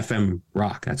just FM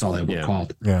rock. That's all they were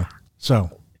called. Yeah. So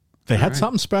they had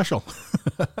something special.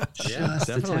 Just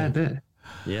a tad bit.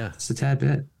 Yeah. Just a tad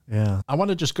bit. Yeah. I want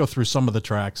to just go through some of the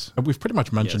tracks. We've pretty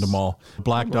much mentioned them all.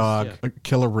 Black Dog, a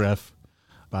killer riff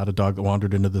about a dog that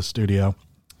wandered into the studio.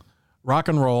 Rock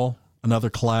and Roll,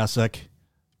 another classic.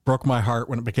 Broke my heart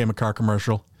when it became a car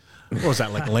commercial. What was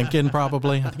that, like Lincoln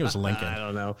probably? I think it was Lincoln. I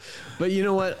don't know. But you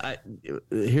know what?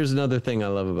 Here's another thing I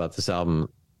love about this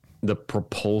album. The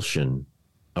propulsion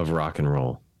of Rock and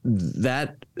Roll.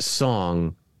 That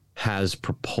song has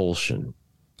propulsion.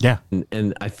 Yeah.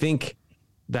 And I think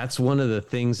that's one of the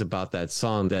things about that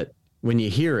song that when you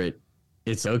hear it,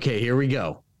 it's okay, here we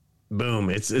go. Boom.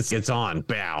 It's on.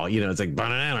 Bow. You know, it's like, you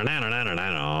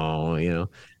know,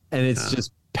 and it's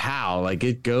just pow, like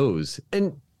it goes.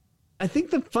 And I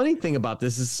think the funny thing about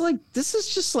this is like, this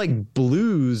is just like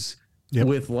blues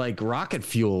with like rocket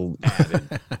fuel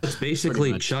added. It's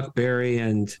basically Chuck Berry,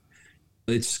 and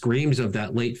it screams of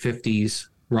that late 50s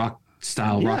rock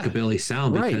style rockabilly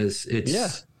sound because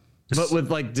it's but with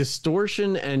like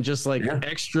distortion and just like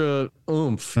extra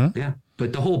oomph. Yeah.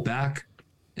 But the whole back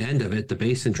end of it, the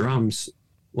bass and drums,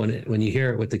 when you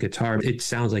hear it with the guitar, it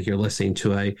sounds like you're listening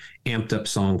to a amped up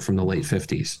song from the late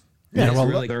 50s. Yeah, well,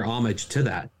 really their homage to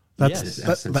that.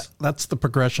 That's the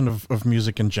progression of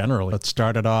music in general. It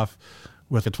started off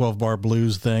with a 12-bar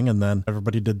blues thing, and then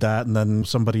everybody did that, and then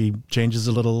somebody changes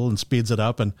a little and speeds it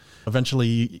up, and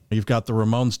eventually you've got the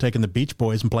Ramones taking the Beach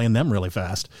Boys and playing them really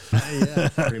fast. Yeah,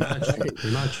 pretty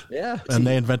much. Yeah. And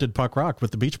they invented punk rock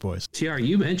with the Beach Boys. TR,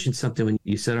 you mentioned something when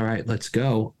you said, all right, let's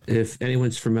go. If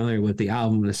anyone's familiar with the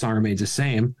album, the song remains the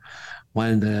same.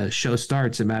 When the show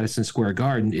starts at Madison Square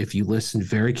Garden, if you listen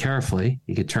very carefully,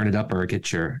 you can turn it up or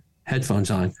get your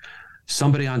headphones on.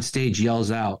 somebody on stage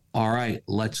yells out, "All right,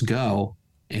 let's go,"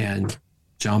 and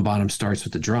John Bonham starts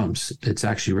with the drums. It's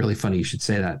actually really funny you should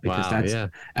say that, because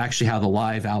that's actually how the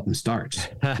live album starts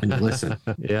when you listen.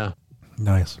 Yeah.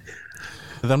 Nice.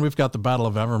 Then we've got the Battle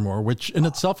of Evermore, which in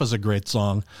itself is a great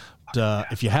song.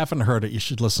 If you haven't heard it, you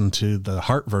should listen to the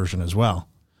Heart version as well.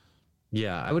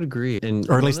 Yeah, I would agree. And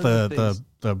or at least the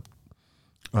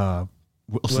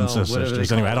Wilson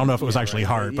sisters. Anyway, I don't know if it was actually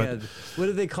Heart, but what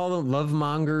do they call them? Love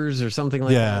mongers or something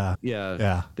like that?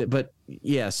 Yeah. But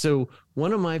yeah, so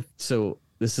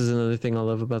this is another thing I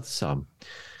love about the song.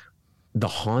 The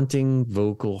haunting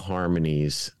vocal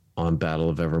harmonies on Battle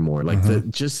of Evermore. Like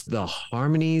the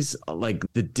harmonies, like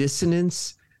the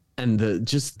dissonance and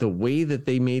the way that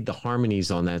they made the harmonies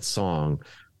on that song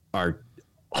are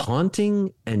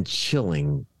haunting and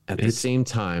chilling at the same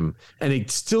time. And it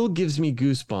still gives me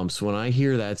goosebumps when I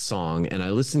hear that song and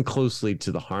I listen closely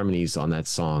to the harmonies on that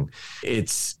song.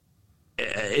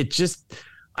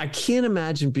 I can't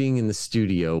imagine being in the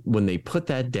studio when they put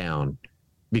that down,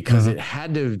 because it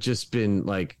had to have just been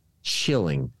like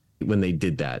chilling when they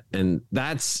did that. And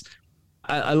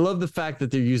I love the fact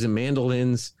that they're using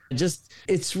mandolins.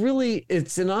 It's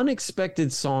an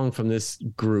unexpected song from this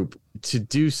group to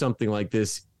do something like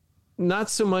this. Not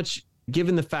so much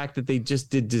given the fact that they just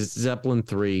did Zeppelin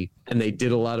 3 and they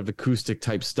did a lot of acoustic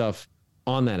type stuff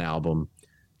on that album.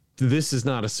 This is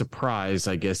not a surprise,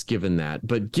 I guess, given that.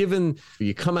 But given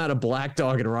you come out of Black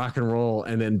Dog and rock and roll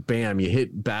and then bam, you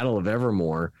hit Battle of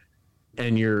Evermore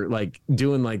and you're like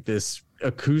doing like this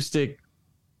acoustic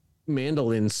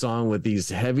mandolin song with these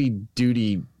heavy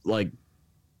duty, like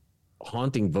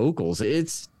haunting vocals.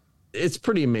 It's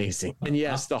pretty amazing. And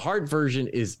yes, the Heart version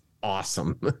is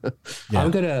awesome. I'm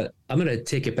gonna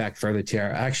take it back further,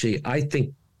 Tiara. Actually, I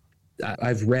think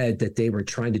I've read that they were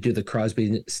trying to do the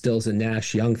Crosby, Stills, and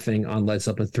Nash Young thing on Led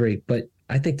Zeppelin 3, but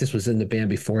I think this was in the band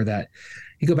before that.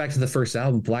 You go back to the first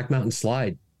album, Black Mountain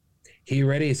Slide. He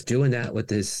already is doing that with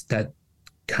that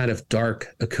kind of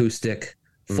dark acoustic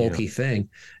folky thing.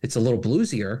 It's a little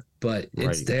bluesier, but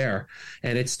it's there,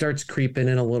 and it starts creeping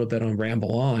in a little bit on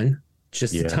Ramble On,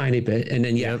 just a tiny bit, and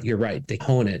then you're right, they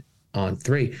hone it on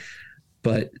 3.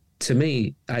 But to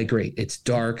me, I agree, it's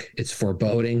dark, it's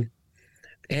foreboding,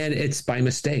 and it's by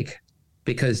mistake,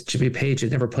 because Jimmy Page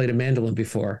had never played a mandolin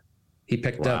before. He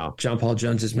picked up John Paul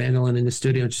Jones's mandolin in the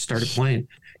studio and just started playing,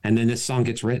 and then this song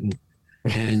gets written.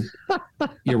 And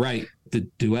you're right, the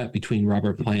duet between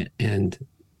Robert Plant and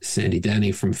Sandy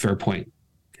Denny from Fairpoint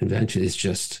Convention is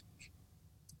it's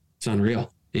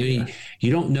unreal. You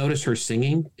don't notice her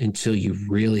singing until you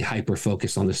really hyper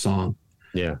focus on the song.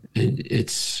 Yeah. And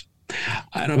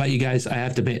I don't know about you guys.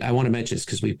 I want to mention this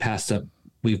because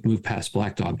we've moved past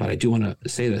Black Dog, but I do want to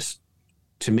say this.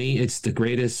 To me, it's the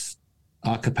greatest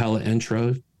a cappella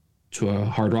intro to a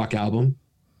hard rock album.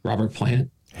 Robert Plant.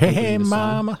 Hey,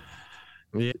 mama.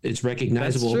 It's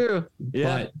recognizable. That's true.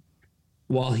 Yeah. But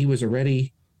while he was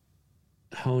already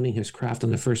honing his craft on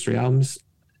the first 3 albums,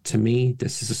 to me,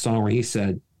 this is a song where he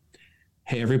said,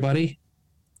 "Hey, everybody,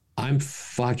 I'm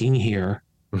fucking here.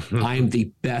 I'm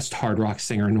the best hard rock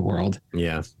singer in the world.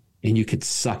 Yeah. And you could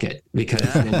suck it,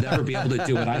 because you'll never be able to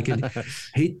do what I could."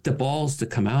 Hate the balls to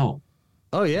come out.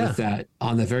 Oh, yeah. With that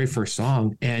on the very first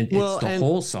song. And it's the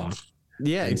whole song.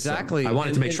 Yeah, and exactly. So I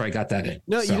wanted to make sure I got that in.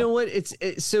 No, you know what?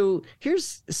 So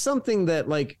here's something that,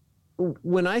 like,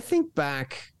 when I think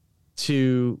back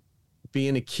to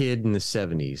being a kid in the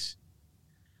 70s,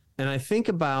 and I think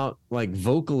about like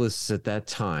vocalists at that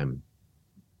time,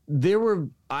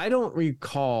 I don't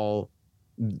recall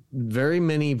very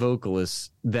many vocalists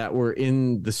that were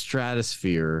in the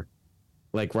stratosphere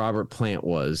like Robert Plant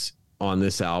was on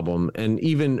this album, and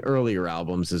even earlier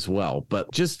albums as well.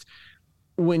 But just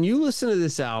when you listen to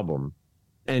this album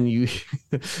and you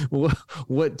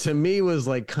what to me was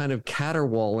like kind of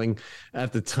caterwauling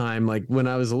at the time, like when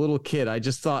I was a little kid, I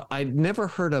just thought I'd never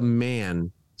heard a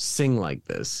man sing like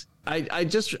this.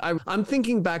 I'm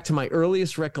thinking back to my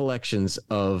earliest recollections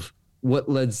of what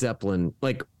Led Zeppelin,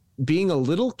 like being a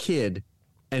little kid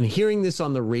and hearing this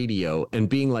on the radio and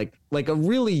being like a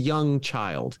really young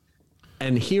child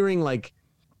and hearing like,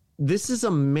 this is a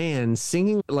man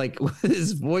singing like with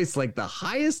his voice, like the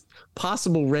highest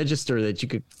possible register that you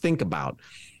could think about.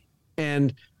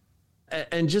 And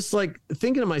just like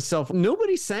thinking to myself,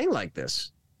 nobody sang like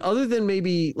this other than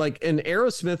maybe like, and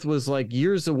Aerosmith was like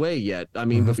years away yet. I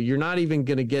mean, you're not even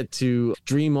going to get to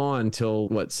Dream On till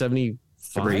what,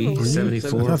 75, 74,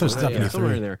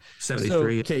 somewhere in there. 73.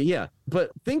 So, okay. Yeah.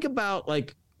 But think about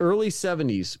like early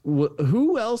 70s.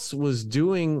 Who else was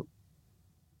doing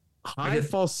high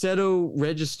falsetto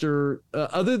register,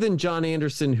 other than John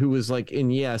Anderson, who was like in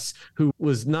Yes, who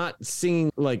was not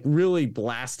singing like really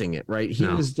blasting it, right?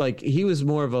 He was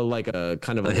more of a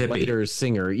kind of a lighter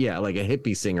singer, like a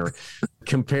hippie singer,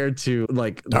 compared to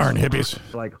like darn hippies,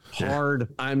 like hard.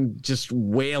 I'm just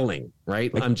wailing,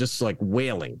 right? I'm just like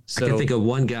wailing. So I can think of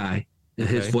one guy.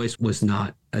 His voice was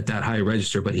not at that high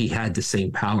register, but he had the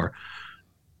same power.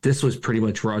 This was pretty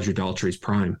much Roger Daltrey's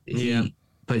prime.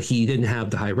 But he didn't have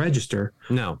the high register.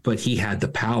 No. But he had the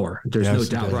power. There's no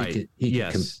doubt he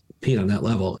could compete on that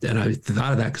level. And I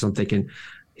thought of that because I'm thinking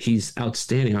he's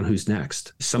outstanding on Who's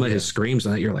Next. Some of his screams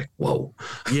on it, you're like, whoa.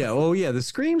 Yeah. Oh, yeah. The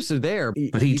screams are there.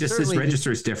 But his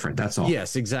register is different. That's all.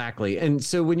 Yes, exactly. And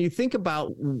so when you think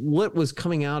about what was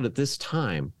coming out at this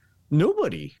time,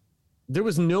 there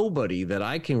was nobody that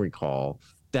I can recall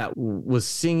that was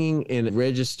singing in a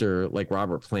register like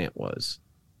Robert Plant was.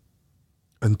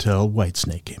 Until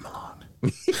Whitesnake came along.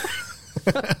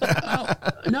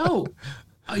 No.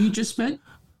 You just meant,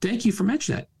 thank you for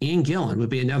mentioning that. Ian Gillan would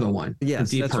be another one. Yes,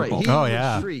 Deep that's Purple.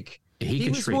 right. Shriek. He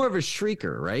was shriek. more of a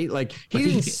shrieker, right? Like he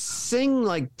didn't sing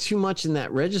like too much in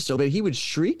that register, but he would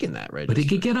shriek in that register. But he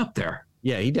could get up there.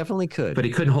 Yeah, he definitely could. But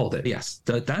he couldn't hold it. Yes.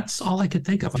 That's all I could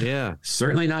think of. Yeah.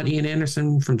 Certainly not Ian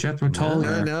Anderson from Jethro Tull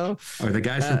or the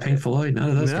guys from Pink Floyd. None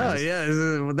of those guys. Yeah,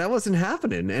 that wasn't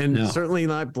happening. And certainly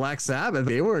not Black Sabbath.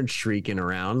 They weren't shrieking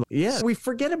around. Yeah, we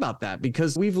forget about that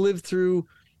because we've lived through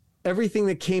everything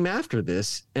that came after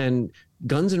this, and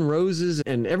Guns N' Roses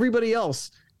and everybody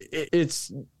else.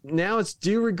 It's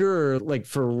de rigueur, like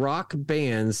for rock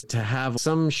bands to have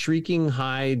some shrieking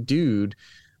high dude.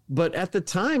 But at the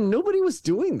time, nobody was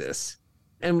doing this.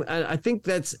 And I think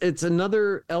it's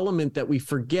another element that we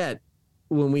forget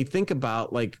when we think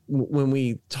about, like, when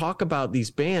we talk about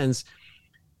these bands.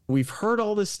 We've heard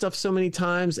all this stuff so many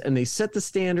times, and they set the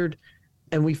standard,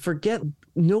 and we forget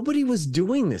nobody was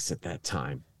doing this at that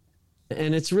time.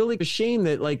 And it's really a shame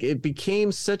that, like, it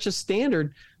became such a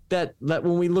standard that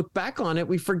when we look back on it,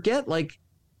 we forget, like,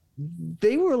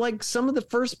 they were, like, some of the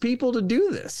first people to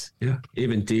do this. Yeah,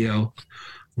 even Dio,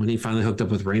 when he finally hooked up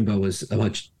with Rainbow, was a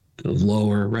much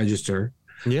lower register.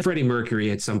 Yeah. Freddie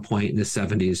Mercury at some point in the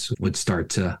 70s would start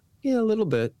to a little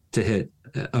bit to hit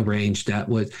a range that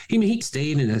was, he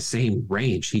stayed in the same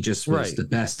range. He just was the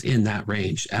best in that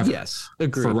range ever. Yes,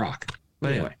 agreed. For rock.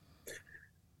 But anyway.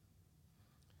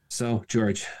 So,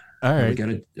 George, all right.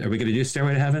 Are we gonna do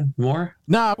Stairway to Heaven more?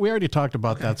 No, we already talked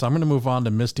about that. So I'm going to move on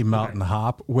to Misty Mountain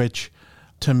Hop, which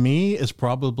to me is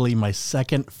probably my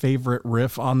second favorite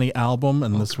riff on the album.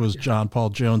 And this was John Paul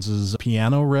Jones's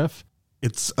piano riff.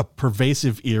 It's a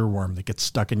pervasive earworm that gets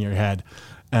stuck in your head.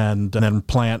 And then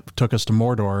Plant took us to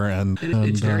Mordor, and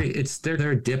it's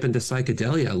their dip into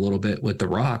psychedelia a little bit with the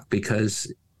rock,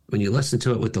 because when you listen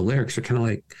to it with the lyrics, you're kind of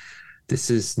like, this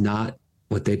is not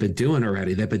what they've been doing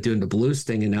already. They've been doing the blues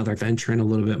thing, and now they're venturing a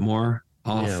little bit more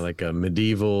off. Yeah, like a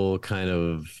medieval kind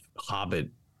of Hobbit.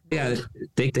 Yeah,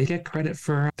 they get credit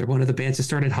for, they're one of the bands that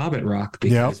started Hobbit rock,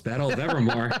 because Battle of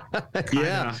Evermore.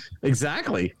 Yeah,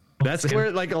 exactly. That's where,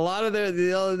 like, a lot of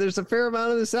there's a fair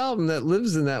amount of this album that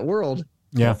lives in that world.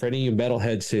 Yeah. For any of you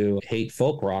metalheads who hate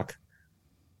folk rock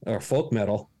or folk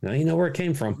metal, now you know where it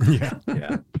came from.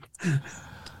 Yeah.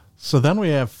 So then we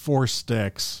have Four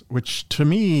Sticks, which to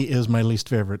me is my least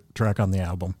favorite track on the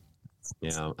album.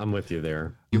 Yeah, I'm with you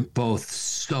there. You're both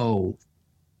so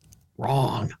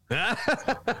wrong.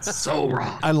 So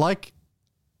wrong. I like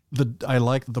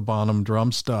the Bonham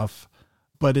drum stuff,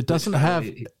 but it doesn't have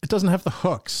the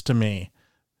hooks to me.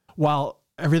 While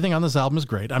everything on this album is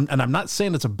great, and I'm not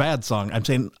saying it's a bad song. I'm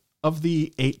saying of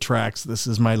the 8 tracks, this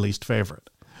is my least favorite.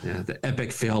 Yeah, the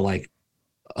epic fail like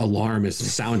alarm is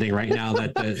sounding right now.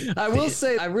 I will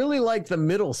say I really like the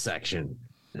middle section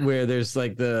where there's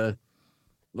like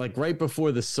right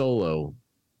before the solo.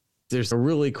 There's a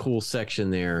really cool section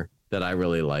there that I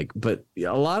really like, but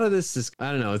a lot of this is,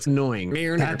 I don't know, it's annoying.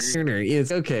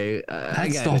 It's okay.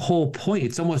 That's the whole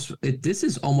point. This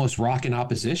is almost rock in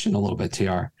opposition a little bit,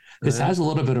 TR. This has a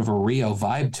little bit of a Rio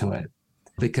vibe to it,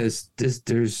 because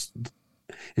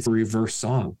it's a reverse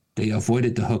song. They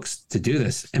avoided the hooks to do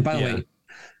this. And by the way,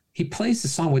 he plays the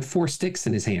song with 4 sticks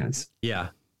in his hands. Yeah.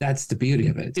 That's the beauty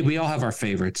of it. We all have our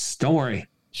favorites. Don't worry.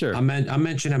 Sure. I'm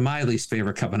mentioning my least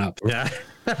favorite coming up. Yeah.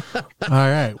 All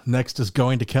right. Next is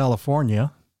Going to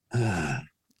California.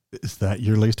 Is that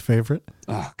your least favorite?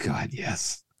 Oh, God,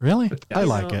 yes. Really? I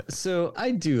like it. So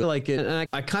I do like it. And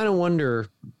I kind of wonder,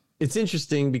 it's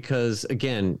interesting because,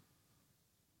 again,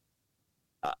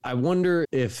 I wonder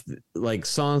if like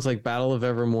songs like Battle of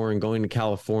Evermore and Going to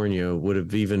California would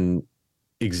have even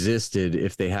existed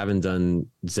if they haven't done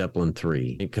Zeppelin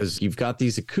 3, because you've got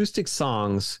these acoustic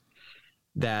songs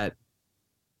that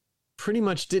pretty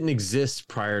much didn't exist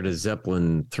prior to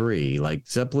Zeppelin 3. Like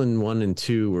Zeppelin 1 and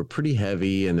 2 were pretty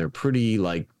heavy, and they're pretty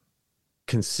like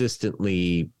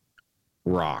consistently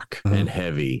rock and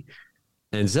heavy.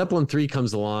 And Zeppelin 3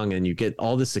 comes along and you get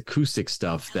all this acoustic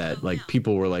stuff that like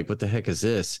people were like, what the heck is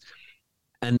this?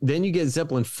 And then you get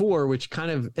Zeppelin 4, which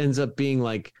kind of ends up being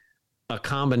like a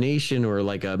combination or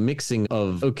like a mixing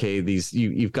of, okay, these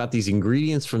you've got these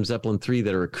ingredients from Zeppelin 3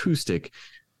 that are acoustic.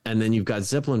 And then you've got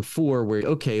Zeppelin 4 where,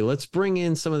 okay, let's bring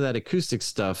in some of that acoustic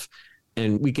stuff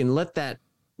and we can let that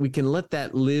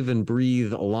live and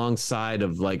breathe alongside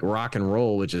of like rock and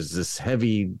roll, which is this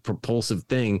heavy propulsive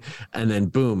thing. And then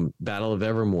boom, Battle of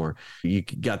Evermore. You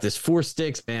got this 4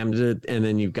 sticks, bam, and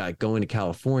then you've got Going to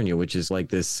California, which is like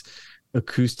this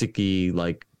acoustic-y,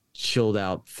 like chilled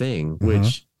out thing,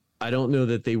 which I don't know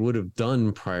that they would have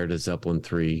done prior to Zeppelin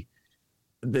 3.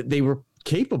 They were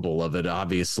capable of it,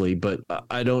 obviously, but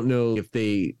I don't know if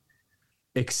they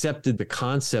accepted the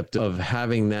concept of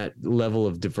having that level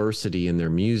of diversity in their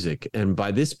music. And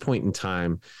by this point in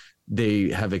time, they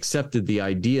have accepted the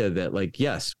idea that like,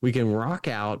 yes, we can rock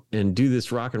out and do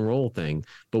this rock and roll thing,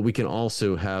 but we can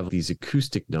also have these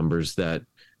acoustic numbers that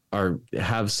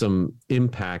have some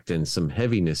impact and some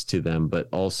heaviness to them, but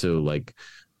also like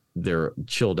they're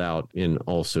chilled out and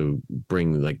also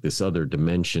bring like this other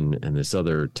dimension and this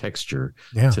other texture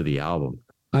to the album.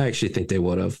 I actually think they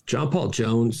would have. John Paul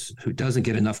Jones, who doesn't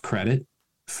get enough credit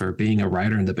for being a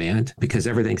writer in the band because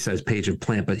everything says Page and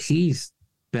Plant, but he's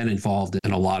been involved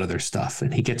in a lot of their stuff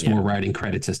and he gets more writing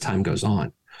credits as time goes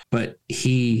on. But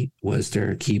he was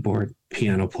their keyboard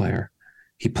piano player.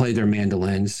 He played their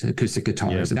mandolins, acoustic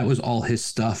guitars. And that was all his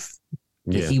stuff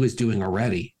that he was doing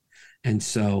already. And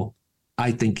so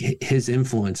I think his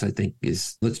influence,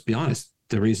 is, let's be honest,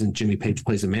 the reason Jimmy Page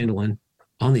plays a mandolin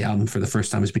on the album for the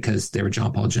first time is because they were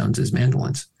John Paul Jones's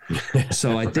mandolins.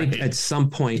 So I think at some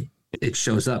point it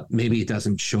shows up. Maybe it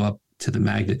doesn't show up to the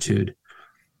magnitude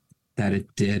that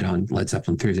it did on Led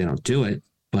Zeppelin 3. They don't do it.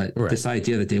 But this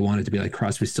idea that they wanted to be like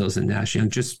Crosby, Stills, and Nash Young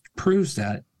just proves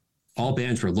that all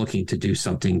bands were looking to do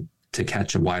something to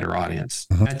catch a wider audience.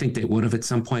 I think they would have at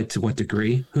some point. To what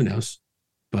degree? Who knows?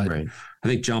 But I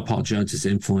think John Paul Jones's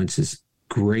influence is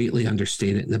greatly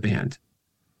understated in the band.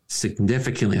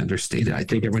 Significantly understated. I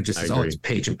think everyone just says, oh, it's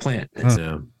Page and Plant.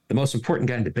 The most important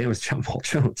guy in the band was John Paul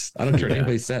Jones. I don't care what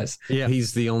anybody says. Yeah,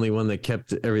 he's the only one that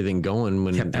kept everything going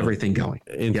when everything going.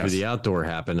 Into the Outdoor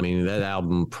happened. I mean, that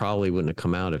album probably wouldn't have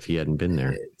come out if he hadn't been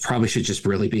there. It probably should just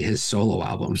really be his solo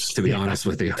albums, to be honest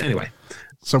with you. Anyway,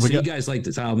 so you guys like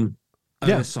this album?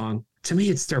 This song. To me,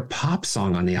 it's their pop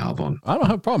song on the album. I don't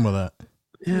have a problem with that.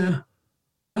 Yeah.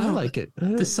 I like it.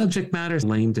 The subject matter is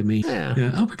lame to me.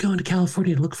 Yeah. Oh, we're going to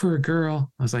California to look for a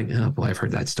girl. I was like, oh boy, I've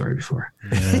heard that story before.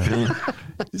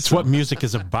 It's what music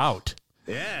is about.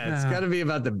 Yeah, it's got to be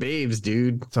about the babes,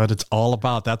 dude. That's what it's all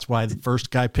about. That's why the first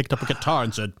guy picked up a guitar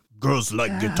and said, girls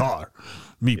like guitar.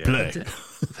 Me play.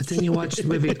 But then you watch the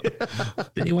movie.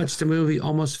 Then you watch the movie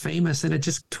Almost Famous, and it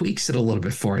just tweaks it a little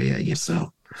bit for you.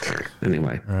 So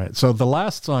anyway. All right. So the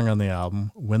last song on the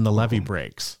album, When the Levee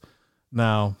Breaks.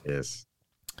 Now,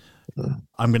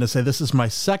 I'm going to say this is my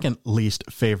second least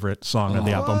favorite song on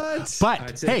the album.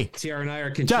 But hey, TR and I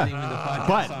are continuing the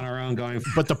podcast on our own going.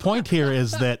 But the point here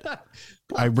is that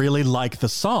I really like the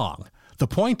song. The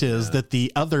point is that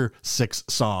the other 6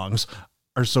 songs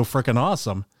are so freaking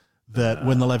awesome that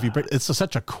When the Levee Breaks, it's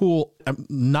such a cool, I'm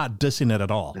not dissing it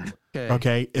at all.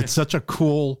 Okay. It's such a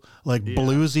cool, like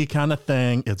bluesy kind of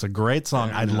thing. It's a great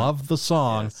song. I love the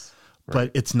song,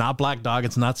 but it's not Black Dog.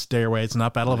 It's not Stairway. It's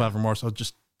not Battle of Evermore. So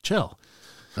just chill.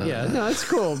 Yeah, no, it's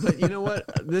cool. But you know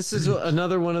what? This is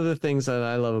another one of the things that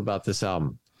I love about this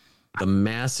album. The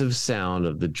massive sound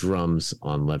of the drums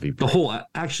on Levee Breaks.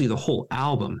 The whole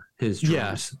album, his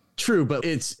drums. Yeah, true, but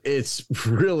it's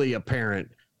really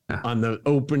apparent on the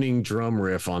opening drum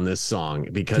riff on this song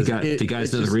because do you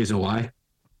guys know the reason why?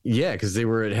 Yeah, because they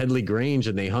were at Headley Grange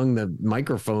and they hung the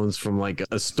microphones from like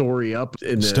a story up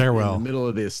in the stairwell, in the middle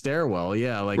of the stairwell.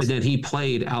 Yeah, like and then he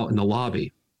played out in the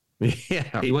lobby.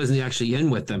 Yeah, he wasn't actually in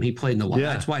with them. He played in the lobby.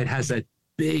 That's why it has that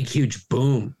big, huge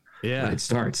boom. Yeah, when it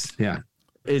starts. Yeah,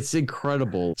 it's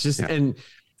incredible. And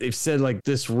they've said like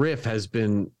this riff has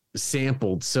been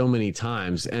sampled so many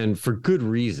times and for good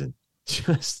reason.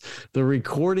 Just the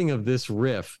recording of this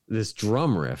riff, this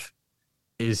drum riff,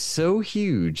 is so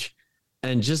huge.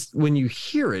 And just when you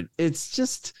hear it, it's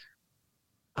just,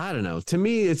 I don't know. To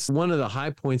me, it's one of the high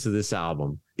points of this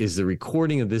album is the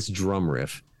recording of this drum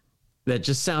riff that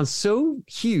just sounds so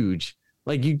huge.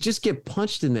 Like you just get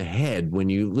punched in the head when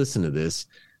you listen to this.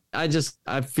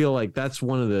 I feel like that's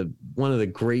one of the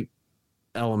great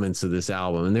elements of this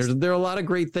album, and there are a lot of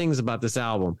great things about this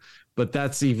album, but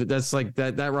that's like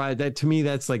that to me,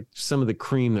 that's like some of the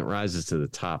cream that rises to the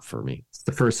top for me. It's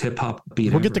the first hip hop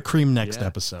beat. We'll get the cream next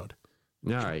episode.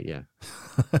 All right, yeah.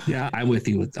 Yeah, I'm with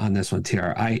you on this one,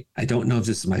 TR. I don't know if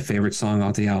this is my favorite song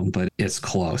off the album, but it's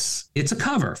close. It's a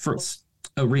cover for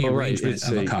a rearrangement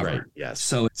of a cover. Right, yes.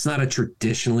 So it's not a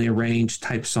traditionally arranged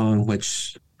type song,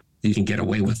 which you can get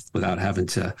away with without having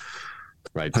to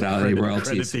put out any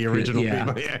royalties. The original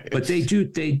people. But they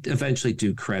eventually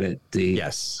do credit the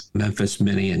Memphis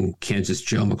Minnie and Kansas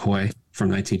Joe McCoy from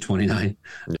 1929.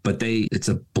 But it's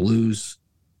a blues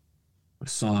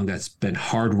song that's been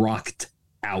hard rocked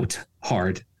out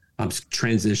hard. I'm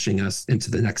transitioning us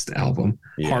into the next album.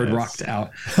 Hard rocked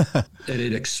out. And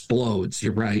it explodes.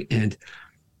 You're right. And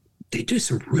they do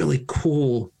some really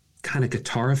cool kind of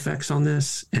guitar effects on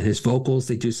this, and his vocals,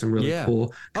 they do some really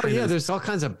cool. There's all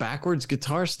kinds of backwards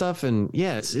guitar stuff, and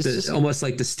it's just almost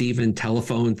like the Steven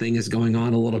telephone thing is going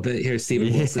on a little bit here.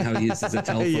 Steven Wilson, how he uses the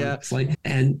telephone. It's like,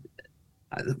 and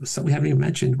so we haven't even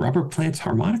mentioned Robert Plant's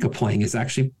harmonica playing is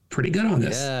actually pretty good on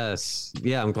this. Yes.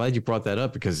 Yeah, I'm glad you brought that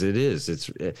up because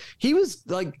he was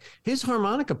like, his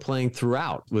harmonica playing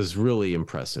throughout was really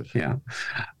impressive. Yeah.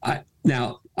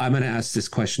 Now I'm going to ask this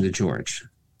question to George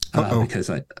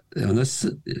because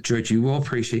George, you will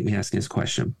appreciate me asking this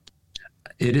question.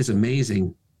 It is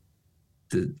amazing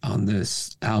on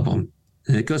this album,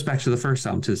 and it goes back to the first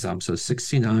album, to this album. So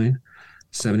 69,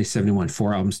 70, 71,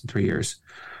 4 albums in 3 years.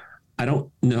 I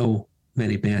don't know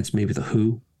many bands, maybe The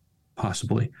Who,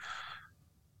 possibly,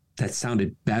 that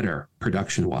sounded better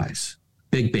production-wise.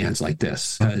 Big bands like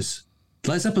this. Because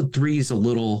Led Zeppelin 3 is a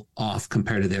little off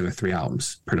compared to the other 3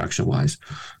 albums, production-wise.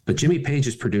 But Jimmy Page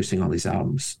is producing all these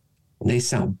albums. And they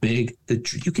sound big.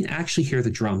 You can actually hear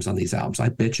the drums on these albums. I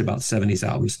bitch about 70s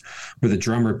albums where the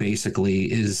drummer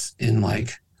basically is in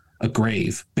like a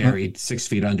grave, buried 6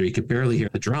 feet under. You could barely hear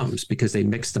the drums because they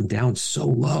mix them down so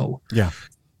low. Yeah.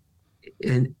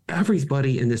 And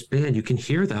everybody in this band, you can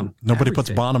hear them. Nobody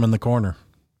puts Bonham in the corner.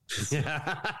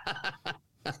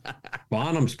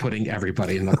 Bonham's putting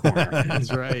everybody in the corner.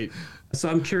 That's right. So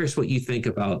I'm curious what you think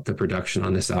about the production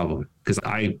on this album, because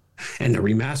and the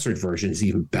remastered version is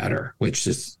even better, which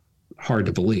is hard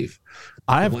to believe.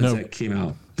 That came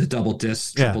out, the double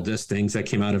disc, triple disc things that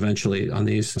came out eventually on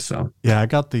these. So I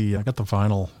got the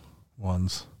vinyl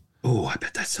ones. Oh, I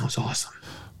bet that sounds awesome.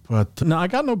 But no, I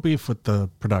got no beef with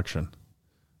the production.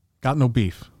 Got no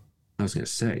beef. I was going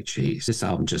to say, geez, this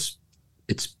album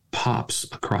it's pops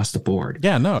across the board.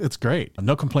 Yeah, no, it's great.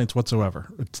 No complaints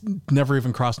whatsoever. It's never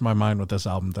even crossed my mind with this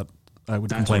album that I would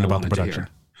complain about the production.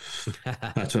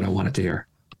 That's what I wanted to hear.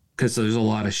 Because there's a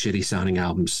lot of shitty sounding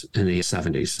albums in the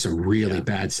 70s. Some really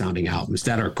bad sounding albums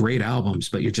that are great albums,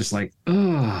 but you're just like,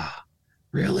 oh,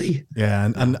 really? Yeah,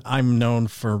 and I'm known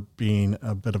for being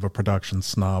a bit of a production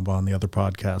snob on the other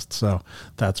podcast, so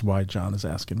that's why John is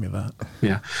asking me that.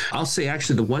 Yeah. I'll say,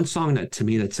 actually, the one song that, to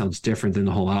me, that sounds different than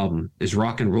the whole album is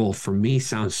Rock and Roll. For me,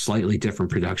 sounds slightly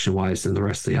different production-wise than the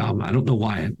rest of the album. I don't know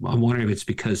why. I'm wondering if it's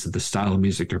because of the style of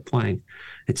music they're playing.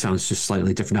 It sounds just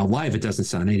slightly different. Now, live, it doesn't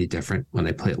sound any different when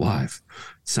they play it live.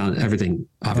 Everything,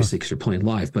 obviously, because they're playing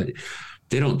live, but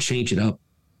they don't change it up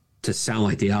to sound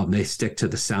like the album. They stick to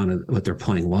the sound of what they're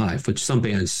playing live, which some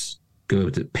bands go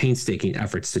to painstaking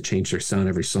efforts to change their sound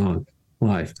every song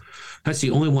live. That's the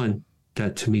only one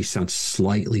that to me sounds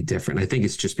slightly different. I think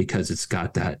it's just because it's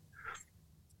got that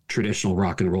traditional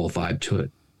rock and roll vibe to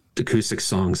it. The acoustic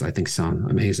songs, I think,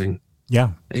 sound amazing.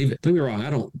 Yeah. Don't get me wrong,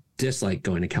 I don't dislike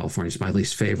Going to California. It's my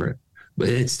least favorite, but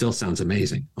it still sounds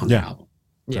amazing on the album.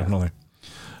 Yeah, definitely.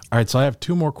 All right, so I have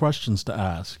 2 more questions to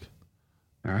ask.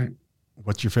 All right.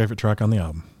 What's your favorite track on the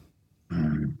album?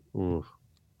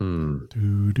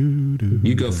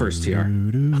 You go first, TR.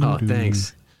 Oh,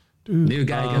 thanks. New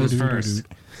guy goes first.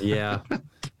 Yeah.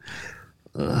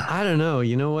 I don't know.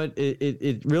 You know what?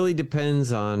 It really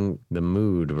depends on the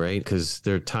mood, right? Because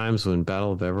there are times when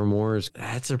Battle of Evermore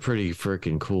that's a pretty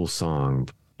freaking cool song.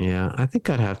 Yeah, I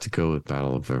think I'd have to go with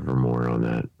Battle of Evermore on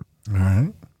that. All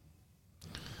right.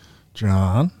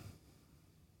 John?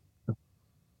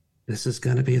 This is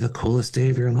going to be the coolest day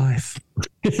of your life.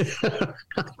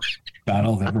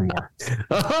 Battle of Evermore.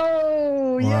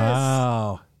 Oh, yes.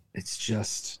 Wow. It's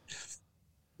just,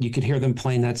 you could hear them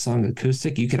playing that song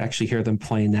acoustic. You could actually hear them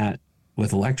playing that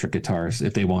with electric guitars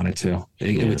if they wanted to.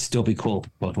 It would still be cool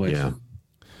both ways. Yeah.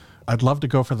 I'd love to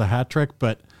go for the hat trick,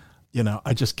 but,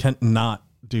 I just can't not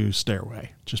do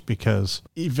Stairway just because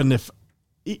even if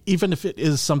it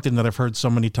is something that I've heard so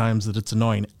many times that it's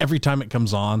annoying, every time it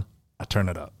comes on, I turn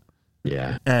it up.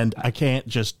 Yeah. And I can't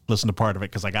just listen to part of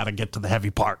it because I got to get to the heavy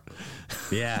part.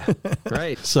 Yeah.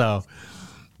 Right. So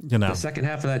The second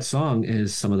half of that song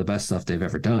is some of the best stuff they've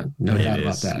ever done. No doubt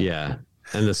about that. Yeah.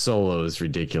 And the solo is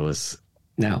ridiculous.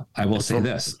 Now, I will say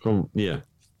this.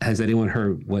 Has anyone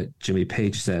heard what Jimmy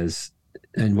Page says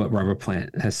and what Robert Plant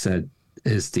has said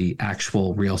is the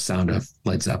actual real sound of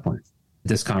Led Zeppelin?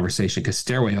 This conversation, because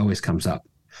Stairway always comes up.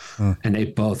 And they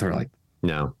both are like,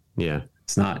 no, yeah.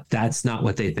 That's not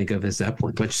what they think of as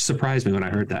Zeppelin, which surprised me when I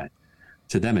heard that.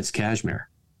 To them, it's Kashmir.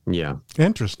 Yeah.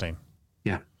 Interesting.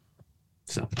 Yeah.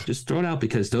 So just throw it out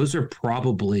because those are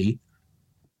probably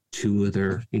two of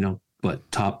their,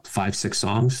 top 5-6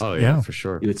 songs. Oh, yeah, for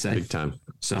sure. You would say. Big time.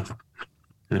 So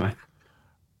anyway.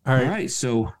 All right.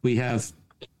 So we have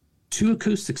 2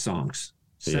 acoustic songs,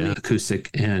 semi-acoustic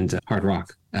and hard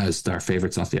rock as our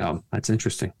favorites off the album. That's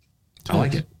interesting. I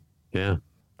like it. Yeah.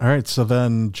 All right. So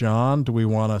then, John, do we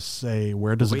want to say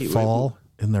where does it fall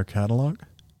in their catalog?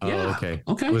 Oh, yeah.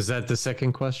 Okay. Was that the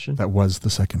second question? That was the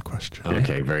second question.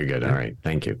 Okay. Very good. All right.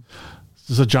 Thank you.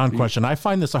 This is a John question. I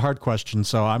find this a hard question,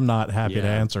 so I'm not happy to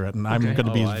answer it, and I'm going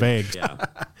to be vague.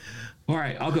 All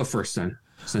right. I'll go first then,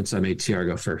 since I made TR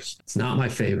go first. It's not my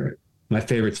favorite. My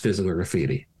favorite's Physical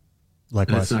Graffiti.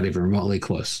 Likewise. It's not even remotely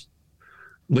close.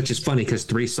 Which is funny because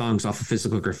 3 songs off of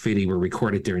Physical Graffiti were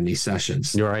recorded during these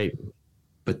sessions. You're right.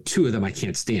 But 2 of them I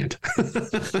can't stand,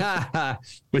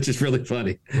 which is really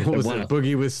funny. What was it,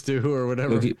 Boogie with Stu or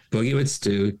whatever? Boogie with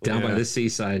Stu, Down by the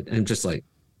Seaside. And just like,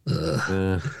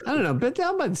 I don't know, but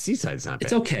Down by the Seaside's not bad.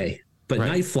 It's okay. But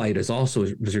Night Flight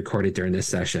was recorded during this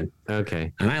session.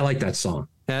 Okay. And I like that song.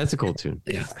 Yeah, that's a cool tune.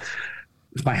 Yeah.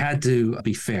 If I had to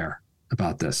be fair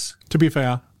about this. To be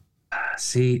fair.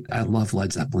 See, I love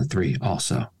Led Zeppelin 3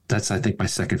 also. That's, I think, my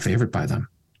second favorite by them.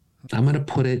 I'm going to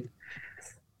put it.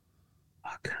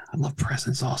 Fuck, I love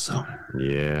Presence also.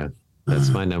 Yeah, that's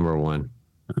my number 1.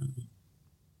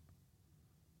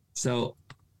 So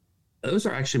those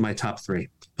are actually my top 3,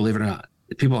 believe it or not.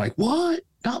 People are like, what?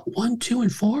 Not 1, 2,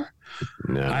 and 4?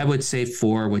 No. I would say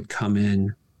 4 would come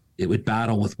in. It would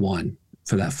battle with 1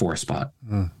 for that 4 spot.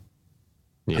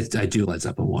 Yeah. I do Led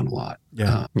Zeppelin 1 a lot.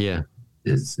 Yeah. Yeah.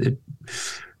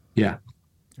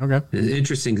 Okay. It's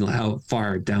interesting how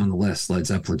far down the list Led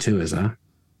Zeppelin 2 is, huh?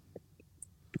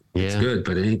 Yeah. It's good,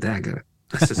 but it ain't that good.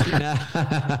 That's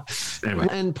just anyway.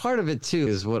 And part of it too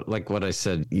is what I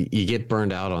said, you get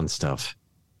burned out on stuff.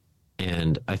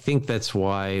 And I think that's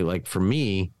why, like, for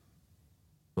me,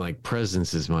 like,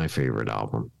 Presence is my favorite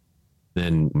album.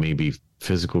 Then maybe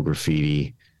Physical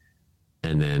Graffiti.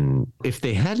 And then if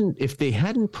they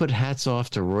hadn't put Hats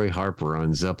Off to Roy Harper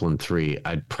on Zeppelin 3,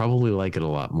 I'd probably like it a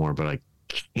lot more, but I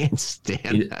can't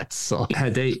stand that song. TR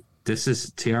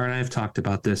and I have talked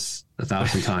about this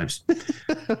 1,000 times.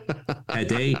 Had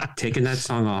they taken that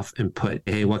song off and put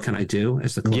Hey, What Can I Do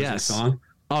as the closing song?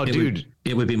 Oh, dude.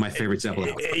 It would be my favorite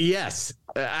Zeppelin. Yes.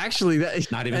 Actually,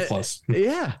 that not even close.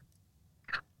 Yeah.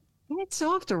 Hats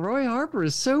Off to Roy Harper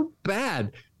is so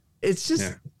bad. It's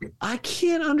just, I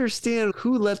can't understand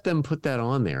who let them put that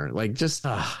on there. Like, just,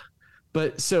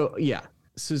 but so, yeah.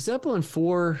 So Zeppelin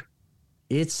 4,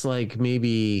 it's like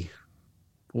maybe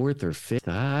 4th or 5th.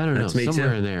 I don't know.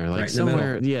 Somewhere in there. Like,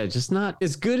 somewhere, just not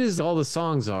as good as all the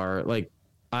songs are. Like,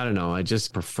 I don't know. I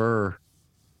just prefer,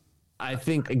 I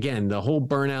think, again, the whole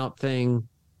burnout thing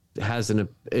has an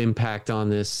impact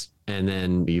on this. And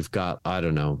then you've got, I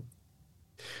don't know.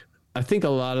 I think a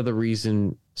lot of the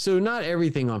reason, so not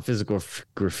everything on Physical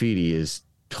Graffiti is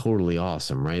totally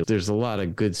awesome, right? There's a lot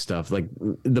of good stuff. Like,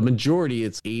 the majority,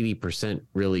 it's 80%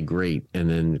 really great. And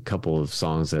then a couple of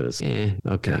songs that is,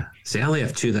 okay. Yeah. See, I only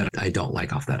have 2 that I don't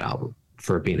like off that album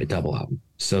for being a double album.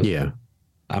 So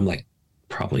I'm like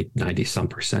probably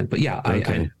 90-some%. But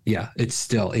yeah, it's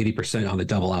still 80% on the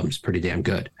double album is pretty damn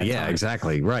good. Yeah,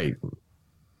 exactly. Right.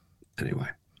 Anyway.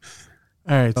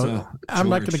 All right, so I'm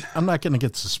not gonna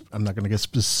get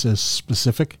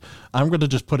specific. I'm gonna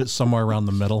just put it somewhere around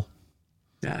the middle.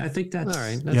 Yeah, I think that's all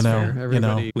right. That's fair.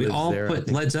 Everybody we all there,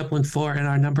 put Led Zeppelin 4 in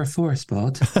our number 4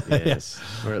 spot. Yes,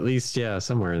 or at least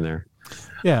somewhere in there.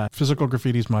 Yeah, Physical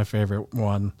Graffiti is my favorite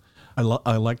one. I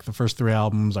like the first 3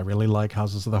 albums. I really like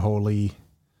Houses of the Holy,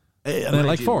 and I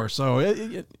like 4.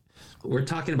 So we're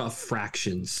talking about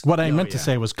fractions. What I meant to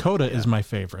say was Coda is my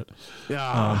favorite.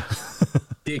 Yeah.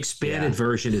 The expanded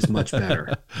version is much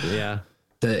better. Yeah.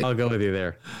 I'll go with you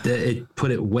there. It put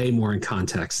it way more in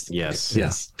context. Yes.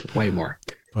 Way more.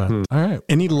 But, all right.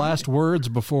 Any last words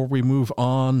before we move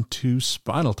on to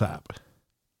Spinal Tap?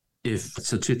 2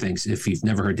 things. If you've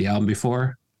never heard the album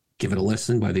before, give it a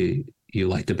listen, whether you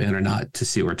like the band or not, to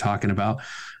see what we're talking about.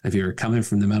 If you're coming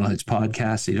from the Metalheads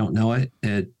podcast, you don't know it,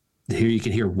 here you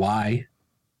can hear why,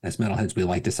 as Metalheads, we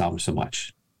like this album so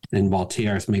much. And while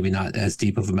TR is maybe not as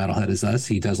deep of a metalhead as us,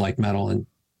 he does like metal, and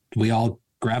we all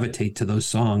gravitate to those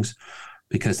songs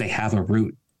because they have a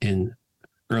root in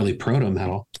early proto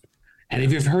metal. And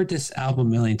if you've heard this album a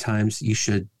million times, you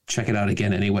should check it out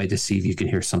again anyway to see if you can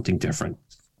hear something different.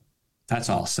 That's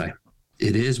all I'll say.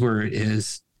 It is where it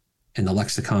is in the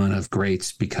lexicon of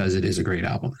greats because it is a great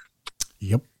album.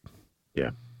 Yep. Yeah.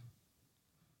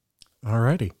 All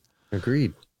righty.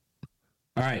 Agreed.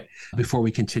 All right. Before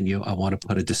we continue, I want to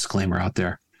put a disclaimer out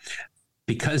there.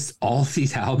 Because all of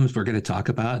these albums we're going to talk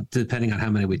about, depending on how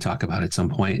many we talk about at some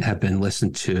point, have been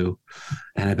listened to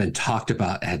and have been talked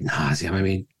about ad nauseum. I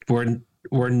mean,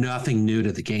 we're nothing new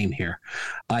to the game here.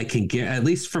 I can get, at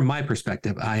least from my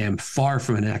perspective, I am far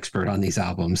from an expert on these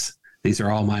albums. These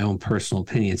are all my own personal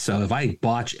opinions. So if I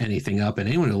botch anything up, and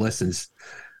anyone who listens,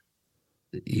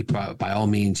 by all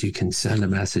means, you can send a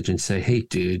message and say, "Hey,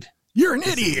 dude, you're an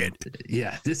idiot."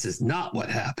 Yeah, this is not what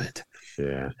happened.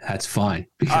 Yeah, that's fine.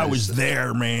 I was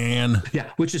there, man. Yeah,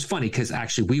 which is funny because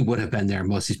actually we would have been there.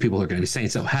 Most of these people are going to be saying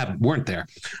so weren't there,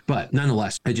 but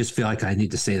nonetheless, I just feel like I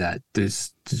need to say that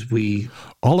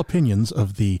all opinions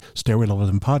of the Stairway to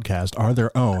Heaven podcast are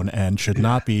their own and should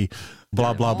not be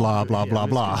blah blah blah blah blah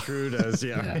blah.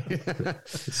 Yeah.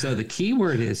 So the key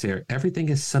word is here: everything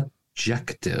is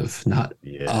subjective, not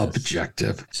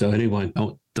objective. So anyone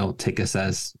don't take us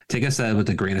with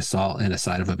a grain of salt and a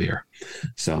side of a beer.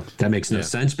 So that makes no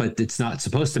sense, but it's not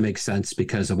supposed to make sense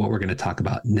because of what we're going to talk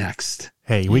about next.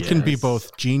 Hey, we can be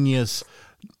both genius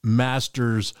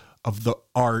masters of the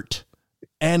art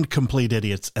and complete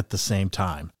idiots at the same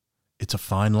time. It's a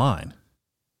fine line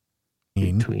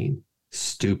between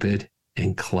stupid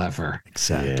and clever.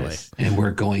 Exactly. Yes. And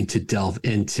we're going to delve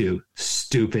into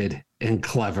stupid and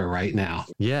clever right now.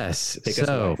 Yes.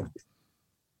 So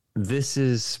this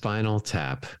is Spinal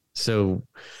Tap. So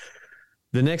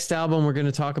the next album we're going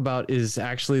to talk about is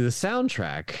actually the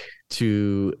soundtrack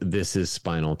to This Is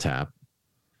Spinal Tap,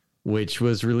 which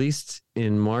was released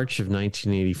in March of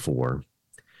 1984.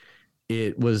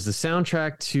 It was the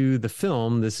soundtrack to the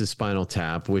film This Is Spinal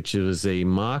Tap, which was a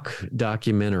mock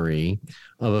documentary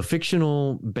of a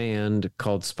fictional band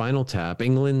called Spinal Tap,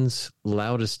 England's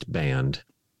loudest band.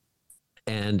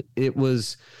 And it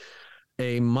was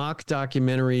a mock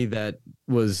documentary that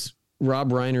was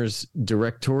Rob Reiner's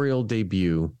directorial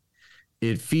debut.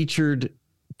 It featured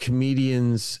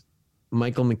comedians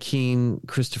Michael McKean,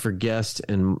 Christopher Guest,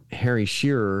 and Harry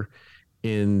Shearer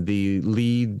in the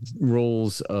lead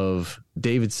roles of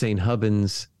David St.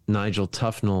 Hubbins, Nigel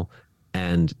Tufnell,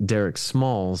 and Derek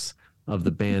Smalls of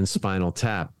the band Spinal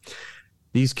Tap.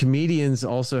 These comedians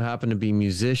also happen to be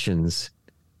musicians.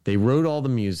 They wrote all the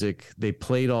music. They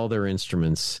played all their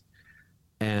instruments.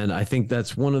 And I think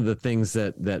that's one of the things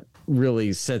that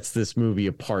really sets this movie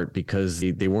apart because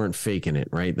they weren't faking it,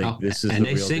 right? This is and the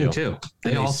they real sing deal. too.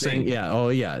 They all sing. Yeah. Oh,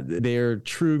 yeah. They're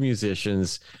true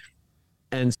musicians.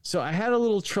 And so I had a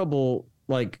little trouble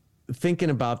thinking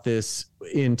about this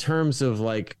in terms of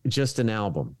just an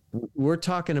album. We're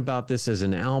talking about this as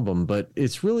an album, but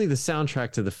it's really the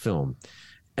soundtrack to the film.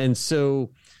 And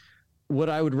so what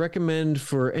I would recommend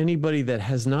for anybody that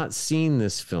has not seen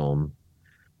this film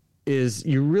is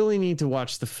you really need to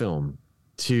watch the film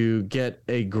to get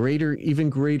a even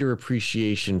greater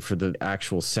appreciation for the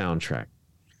actual soundtrack.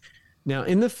 Now,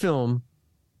 in the film,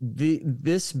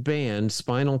 this band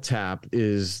Spinal Tap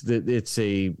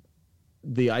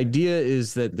the idea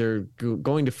is that they're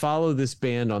going to follow this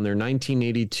band on their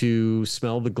 1982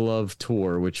 Smell the Glove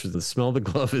tour, which was the Smell the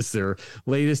Glove is their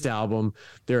latest album.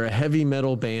 They're a heavy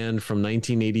metal band from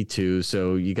 1982.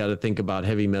 So you got to think about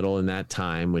heavy metal in that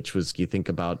time, which was, you think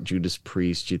about Judas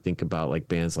Priest, you think about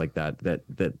bands like that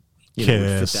you know,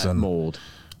 would fit that mold.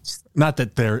 Not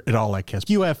that they're at all like Kiss.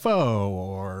 UFO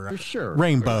or for sure.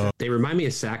 Rainbow. They remind me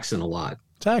of Saxon a lot.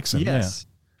 Saxon, yes. Yeah.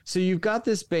 So you've got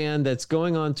this band that's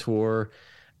going on tour,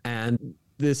 and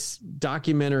this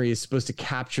documentary is supposed to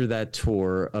capture that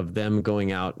tour of them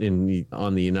going out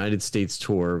on the United States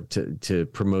tour to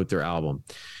promote their album.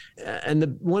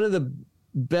 And one of the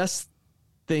best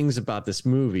things about this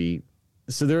movie,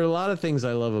 so there are a lot of things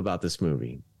I love about this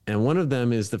movie, and one of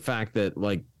them is the fact that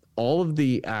all of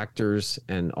the actors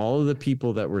and all of the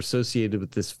people that were associated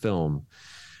with this film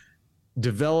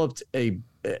developed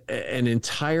an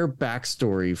entire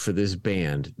backstory for this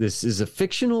band. This is a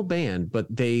fictional band, but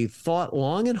they thought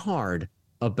long and hard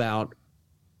about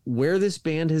where this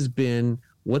band has been,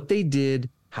 what they did,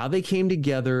 how they came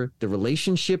together, the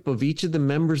relationship of each of the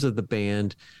members of the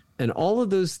band, and all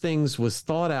of those things was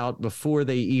thought out before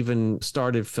they even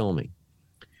started filming.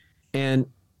 And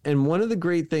one of the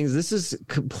great things, this is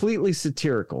completely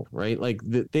satirical, right?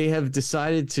 They have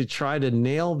decided to try to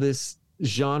nail this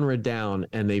genre down,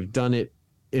 and they've done it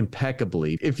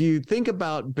impeccably. If you think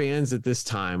about bands at this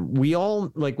time, we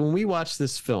all, like, when we watch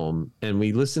this film and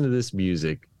we listen to this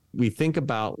music,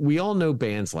 we all know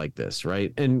bands like this,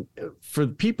 right? And for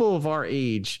people of our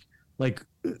age, like,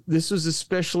 this was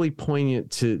especially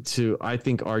poignant to I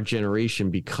think our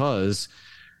generation, because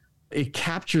it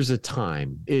captures a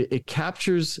time. It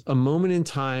captures a moment in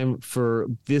time for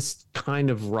this kind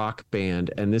of rock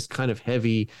band and this kind of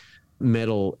heavy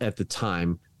metal at the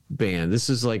time band. This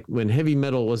is like when heavy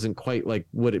metal wasn't quite like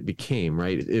what it became,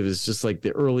 right? It was just like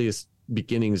the earliest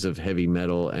beginnings of heavy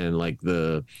metal, and like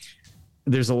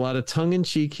there's a lot of tongue in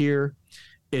cheek here.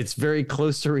 It's very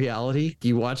close to reality.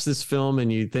 You watch this film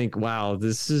and you think, wow,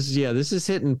 this is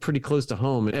hitting pretty close to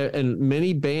home. And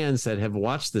many bands that have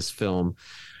watched this film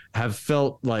have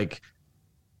felt like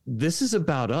this is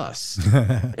about us.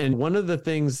 And one of the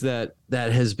things that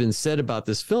has been said about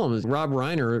this film is Rob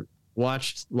Reiner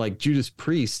watched like Judas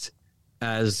Priest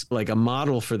as like a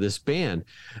model for this band.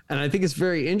 And I think it's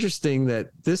very interesting that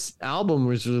this album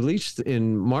was released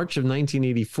in March of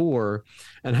 1984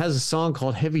 and has a song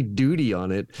called Heavy Duty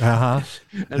on it. And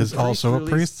it's also a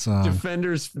Priest song.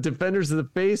 Defenders of the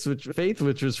Faith,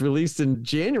 which was released in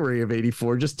January of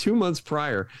 84, just 2 months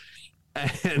prior.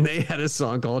 And they had a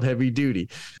song called Heavy Duty.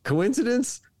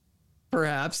 Coincidence?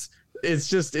 Perhaps.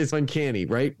 It's uncanny,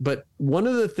 right? But one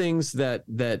of the things that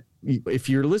if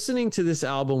you're listening to this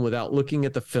album without looking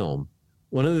at the film,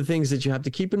 one of the things that you have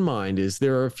to keep in mind is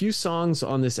there are a few songs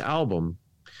on this album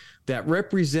that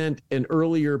represent an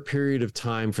earlier period of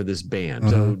time for this band.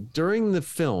 So during the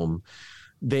film,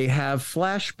 they have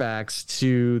flashbacks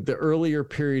to the earlier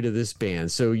period of this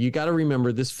band. So you got to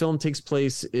remember, this film takes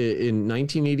place in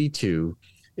 1982.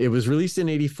 It was released in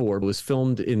 84, but was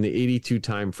filmed in the 82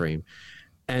 timeframe.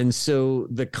 And so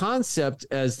the concept,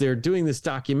 as they're doing this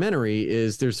documentary,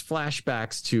 is there's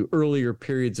flashbacks to earlier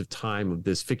periods of time of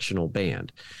this fictional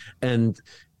band. And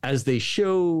as they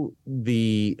show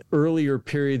the earlier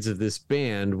periods of this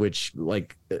band, which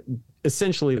like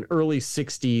essentially an early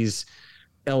 60s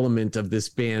element of this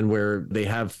band, where they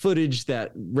have footage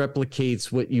that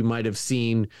replicates what you might have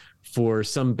seen for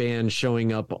some band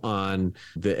showing up on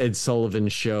the Ed Sullivan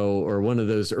Show or one of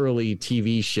those early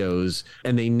TV shows,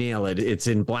 and they nail it. It's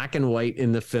in black and white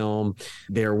in the film.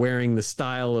 They're wearing the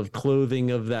style of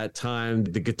clothing of that time,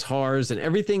 the guitars and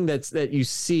everything that you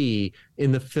see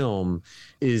in the film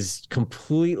is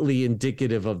completely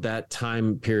indicative of that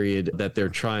time period that they're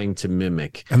trying to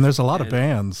mimic. And there's a lot of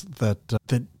bands that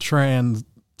transcended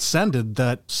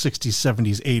that 60s,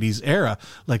 70s, 80s era.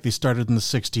 Like they started in the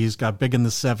 60s, got big in the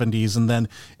 70s, and then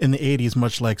in the 80s,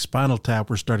 much like Spinal Tap,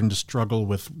 were starting to struggle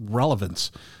with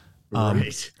relevance.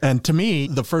 Right. And to me,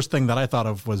 the first thing that I thought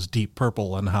of was Deep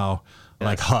Purple and how,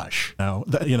 like, Hush.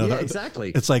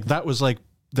 Exactly. It's like that was like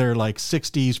their like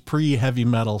 60s pre-heavy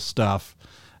metal stuff.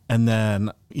 And then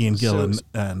Ian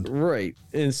Gillan right.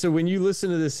 And so when you listen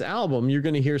to this album, you're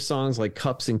going to hear songs like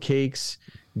Cups and Cakes,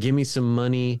 Give Me Some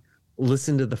Money,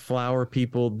 Listen to the Flower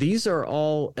People. These are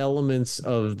all elements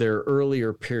of their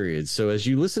earlier periods. So as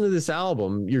you listen to this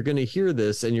album, you're going to hear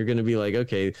this and you're going to be like,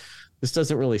 okay, this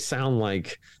doesn't really sound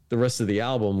like the rest of the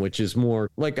album, which is more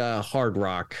like a hard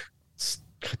rock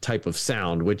type of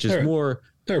sound, which is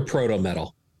they're proto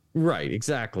metal. Right,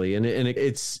 exactly. And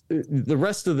it's the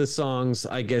rest of the songs,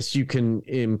 I guess you can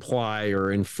imply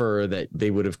or infer that they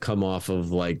would have come off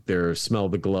of like their Smell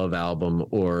the Glove album,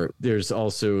 or there's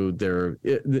also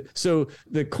so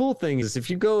the cool thing is if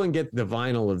you go and get the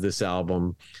vinyl of this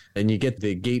album and you get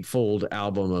the gatefold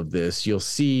album of this, you'll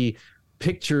see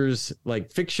pictures, like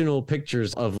fictional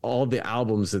pictures of all the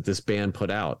albums that this band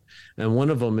put out. And one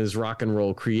of them is Rock and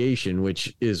Roll Creation,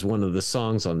 which is one of the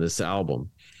songs on this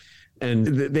album. And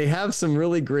they have some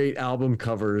really great album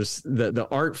covers. The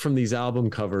art from these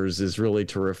album covers is really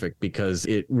terrific because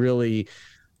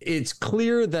it's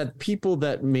clear that people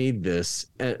that made this,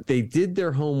 they did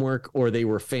their homework or they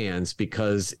were fans,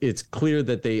 because it's clear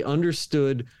that they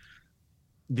understood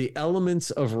the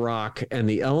elements of rock and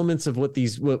the elements of what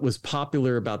was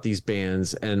popular about these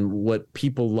bands and what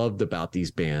people loved about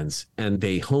these bands. And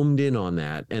they homed in on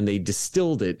that and they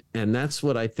distilled it. And that's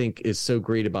what I think is so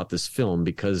great about this film,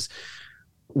 because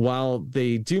while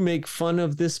they do make fun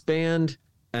of this band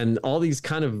and all these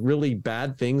kind of really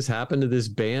bad things happen to this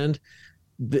band,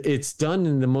 it's done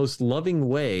in the most loving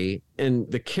way, and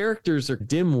the characters are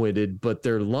dim-witted, but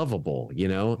they're lovable,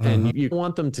 and you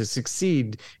want them to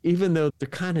succeed, even though they're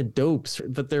kind of dopes,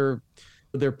 but they're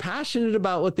passionate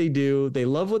about what they do. They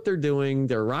love what they're doing.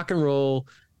 They're rock and roll,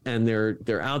 and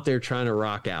they're out there trying to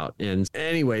rock out. And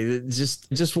anyway,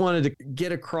 just wanted to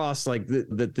get across like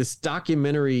that this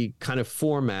documentary kind of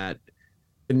format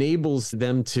enables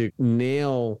them to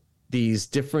nail these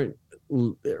different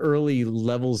early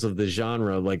levels of the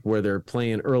genre, like where they're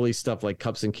playing early stuff like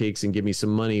Cups and Cakes and Give Me Some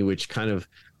Money, which kind of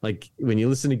like when you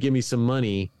listen to Give Me Some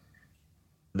Money,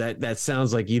 that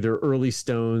sounds like either early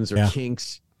Stones or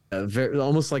Kinks,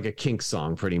 almost like a Kinks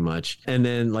song pretty much. And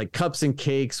then like Cups and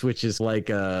Cakes, which is like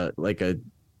a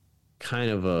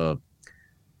kind of a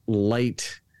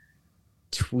light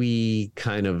twee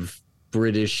kind of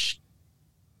British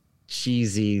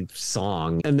cheesy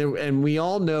song. And we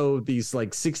all know these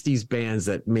like 60s bands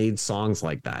that made songs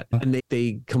like that, and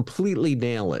they completely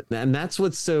nail it. And that's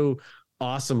what's so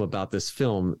awesome about this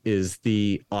film is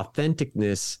the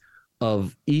authenticness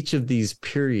of each of these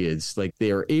periods. Like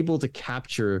they are able to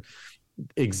capture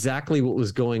exactly what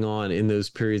was going on in those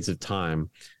periods of time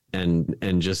and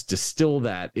just distill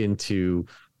that into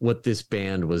what this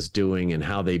band was doing and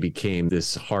how they became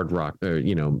this hard rock or,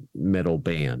 metal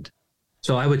band.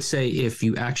 So I would say if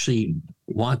you actually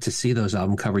want to see those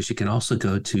album covers, you can also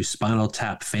go to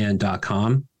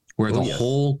spinaltapfan.com where the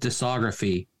whole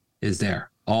discography is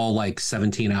there. All like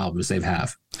 17 albums they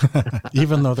have.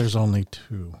 Even though there's only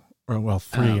 2. Or, well,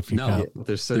 3 if you count.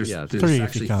 There's 3 actually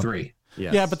if you count. 3.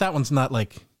 Yes. Yeah, but that one's not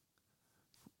like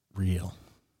real.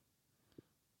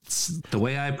 The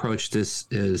way I approach this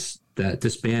is that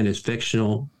this band is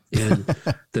fictional, and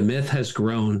the myth has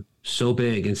grown so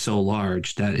big and so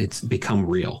large that it's become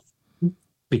real.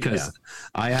 Because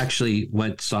I actually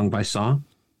went song by song,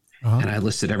 and I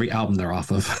listed every album they're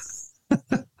off of.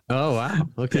 Oh, wow.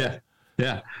 Okay.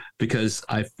 Yeah. Because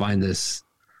I find this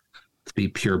to be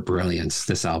pure brilliance,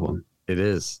 this album. It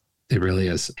is. It really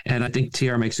is. And I think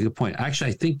TR makes a good point.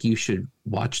 Actually, I think you should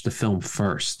watch the film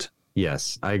first.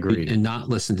 Yes, I agree. And not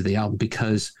listen to the album,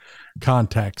 because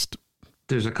context.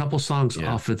 There's a couple songs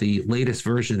off of the latest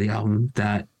version of the album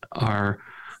that are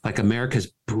like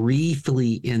America's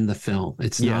briefly in the film.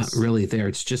 It's not really there.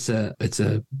 It's just it's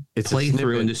a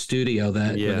playthrough in the studio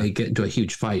that where they get into a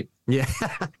huge fight. Yeah.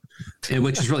 And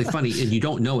which is really funny. And you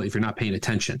don't know it if you're not paying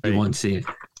attention. You won't see it.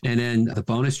 And then the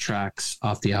bonus tracks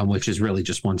off the album, which is really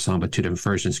just one song, but 2 different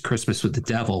versions. Christmas with the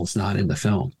Devil is not in the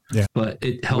film. Yeah. But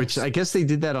it helps. Which I guess they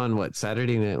did that on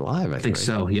Saturday Night Live. I think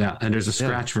so. Yeah. And there's a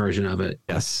scratch version of it.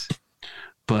 Yes.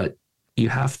 But you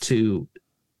have to,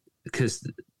 because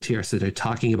TR said they're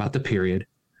talking about the period,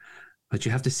 but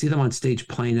you have to see them on stage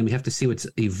playing them. You have to see what's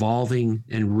evolving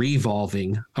and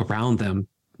revolving around them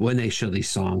when they show these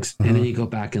songs. And then you go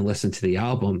back and listen to the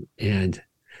album and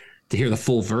to hear the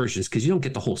full versions, because you don't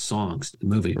get the whole songs, the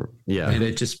movie. Yeah. And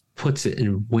it just puts it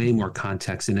in way more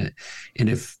context in it. And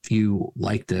if you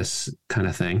like this kind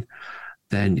of thing,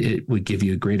 then it would give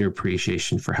you a greater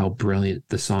appreciation for how brilliant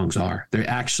the songs are. They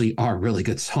actually are really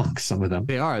good songs, some of them.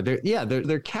 They are.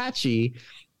 They're catchy,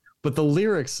 but the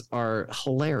lyrics are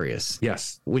hilarious.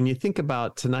 Yes. When you think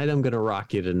about Tonight I'm Gonna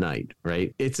Rock You Tonight,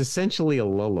 right? It's essentially a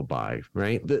lullaby,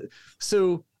 right?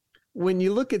 So when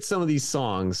you look at some of these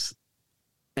songs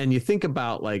and you think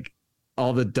about like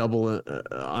all the double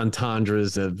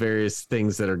entendres of various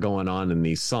things that are going on in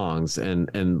these songs,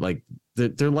 and like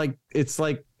they're like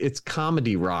it's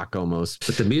comedy rock almost,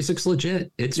 but the music's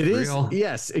legit. It real.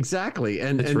 Yes, exactly.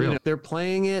 And real. They're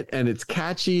playing it and it's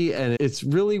catchy and it's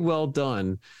really well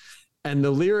done. And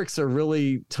the lyrics are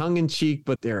really tongue in cheek,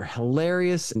 but they're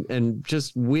hilarious and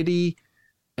just witty.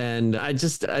 And I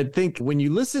think when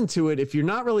you listen to it, if you're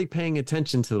not really paying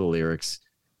attention to the lyrics,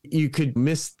 you could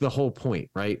miss the whole point,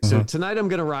 right? Mm-hmm. So Tonight I'm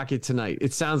Gonna Rock You Tonight.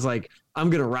 It sounds like I'm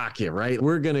going to rock you, right?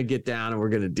 We're going to get down and we're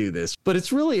going to do this. But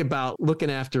it's really about looking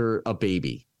after a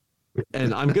baby.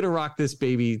 And I'm going to rock this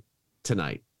baby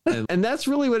tonight. And that's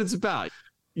really what it's about.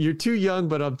 You're too young,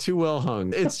 but I'm too well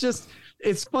hung.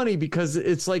 It's funny because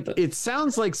it's like, it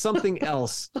sounds like something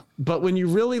else, but when you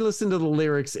really listen to the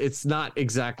lyrics, it's not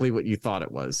exactly what you thought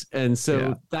it was. And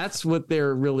so that's what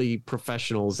they're really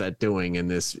professionals at doing in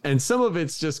this. And some of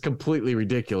it's just completely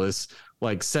ridiculous,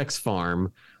 like Sex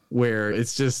Farm, where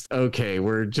it's just, okay,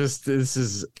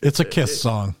 it's a Kiss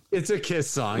song. It's a Kiss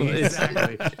song.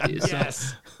 Exactly.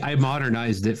 Yes. I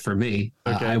modernized it for me.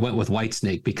 Okay. I went with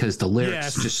Whitesnake because the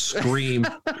lyrics just scream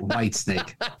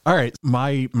Whitesnake. All right.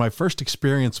 My first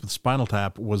experience with Spinal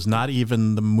Tap was not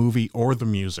even the movie or the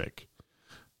music.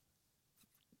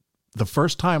 The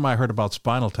first time I heard about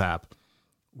Spinal Tap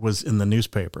was in the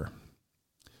newspaper,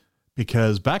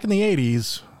 because back in the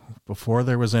 80s, before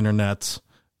there was internets,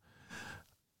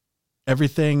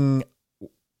 everything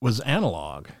was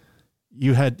analog.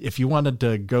 You had, if you wanted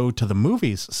to go to the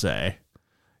movies, say,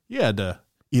 you had to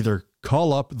either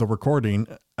call up the recording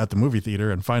at the movie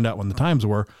theater and find out when the times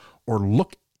were, or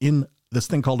look in this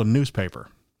thing called a newspaper.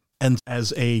 And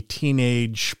as a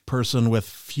teenage person with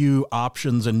few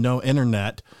options and no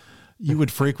internet, you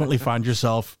would frequently find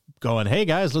yourself going, hey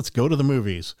guys, let's go to the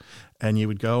movies. And you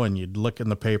would go and you'd look in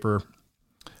the paper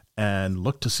and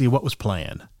look to see what was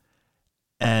playing.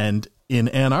 And in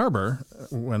Ann Arbor,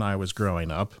 when I was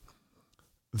growing up,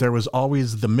 there was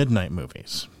always the midnight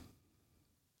movies.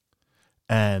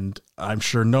 And I'm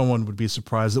sure no one would be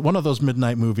surprised that one of those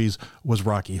midnight movies was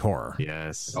Rocky Horror.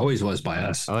 Yes. Always was by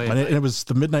us. Oh, yeah. And it was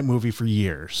the midnight movie for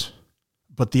years.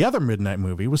 But the other midnight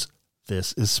movie was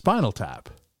This Is Spinal Tap.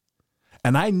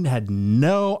 And I had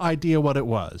no idea what it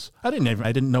was. I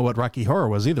didn't know what Rocky Horror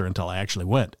was either until I actually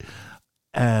went.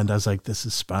 And I was like, this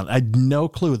is Spinal. I had no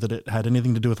clue that it had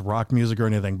anything to do with rock music or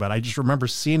anything, but I just remember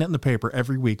seeing it in the paper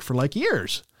every week for like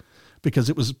years because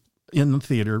it was in the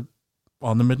theater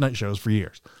on the midnight shows for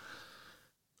years.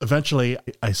 Eventually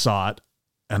I saw it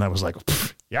and I was like,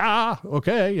 yeah,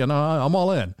 okay. I'm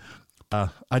all in.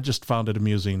 I just found it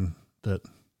amusing that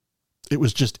it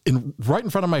was just right in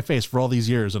front of my face for all these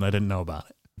years and I didn't know about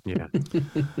it. Yeah.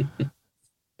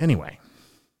 Anyway.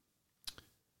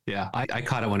 Yeah. I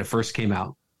caught it when it first came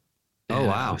out. Oh,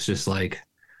 wow. I was just like,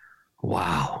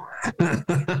 wow,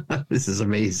 this is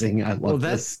amazing. I love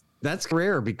this. That's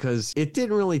rare because it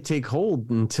didn't really take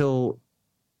hold until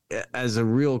as a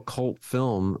real cult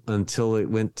film until it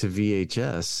went to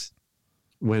VHS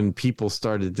when people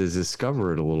started to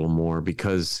discover it a little more,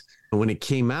 because when it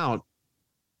came out,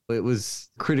 it was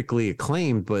critically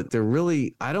acclaimed, but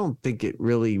I don't think it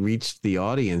really reached the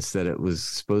audience that it was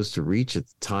supposed to reach at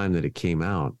the time that it came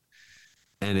out.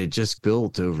 And it just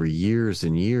built over years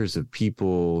and years of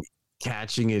people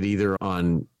catching it either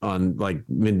on like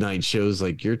midnight shows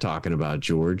like you're talking about,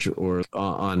 George, or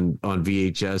on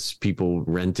VHS, people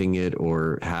renting it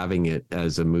or having it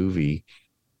as a movie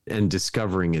and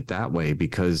discovering it that way.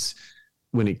 Because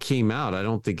when it came out, I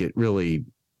don't think it really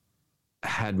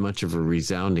had much of a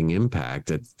resounding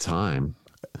impact at the time,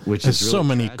 which is really so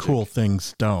many tragic. Cool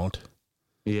things don't.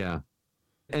 Yeah.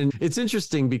 And it's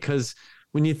interesting because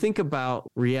when you think about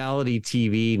reality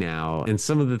TV now and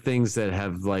some of the things that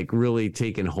have like really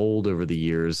taken hold over the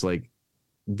years, like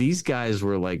these guys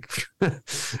were like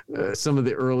some of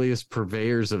the earliest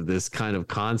purveyors of this kind of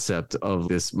concept, of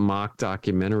this mock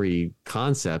documentary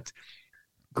concept.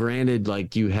 Granted,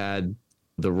 like you had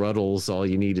the Ruddles, All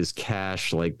You Need Is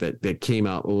Cash, like that came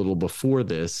out a little before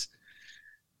this,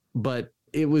 but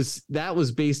that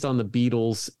was based on the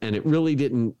Beatles, and it really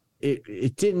didn't.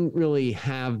 It didn't really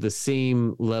have the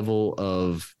same level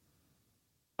of,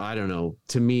 I don't know,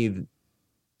 to me,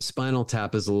 Spinal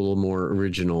Tap is a little more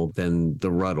original than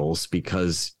the Ruddles,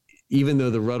 because even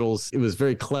though the Ruddles, it was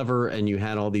very clever and you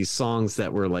had all these songs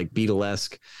that were like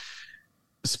Beatlesque,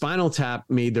 Spinal Tap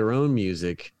made their own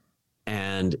music,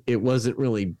 and it wasn't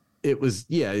really,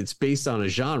 it's based on a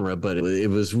genre, but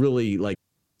it was really like,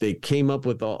 they came up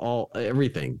with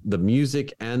everything, the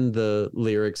music and the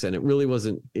lyrics, and it really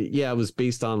wasn't. It was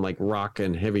based on like rock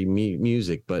and heavy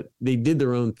music, but they did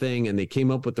their own thing and they came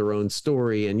up with their own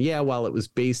story. And while it was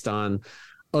based on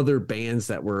other bands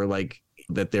that were like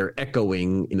that they're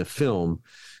echoing in the film,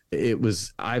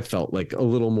 I felt like a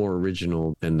little more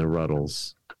original than the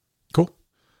Ruddles. Cool.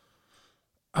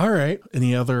 All right.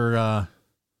 Any other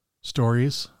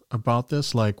stories about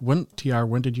this? Like when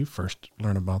did you first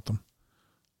learn about them?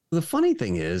 The funny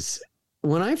thing is,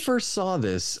 when I first saw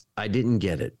this, I didn't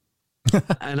get it.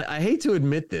 And I hate to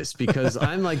admit this because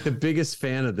I'm like the biggest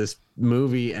fan of this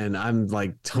movie and I'm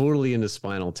like totally into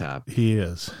Spinal Tap. He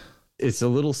is. It's a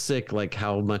little sick, like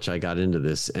how much I got into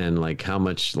this and like how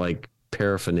much like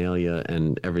paraphernalia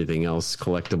and everything else,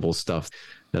 collectible stuff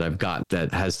that I've got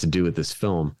that has to do with this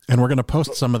film. And we're going to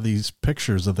post some of these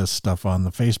pictures of this stuff on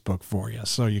the Facebook for you,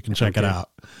 so you can check it out.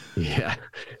 Yeah.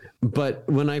 But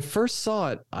when I first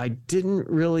saw it, I didn't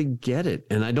really get it.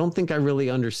 And I don't think I really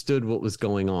understood what was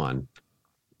going on.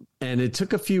 And it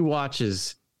took a few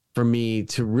watches for me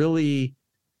to really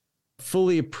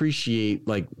fully appreciate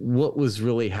like what was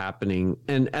really happening.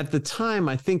 And at the time,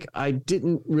 I think I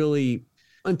didn't really,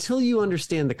 until you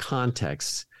understand the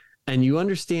context and you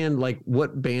understand like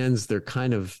what bands they're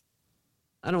kind of,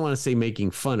 I don't want to say making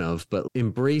fun of, but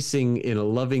embracing in a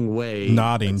loving way.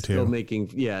 Nodding to.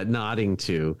 Nodding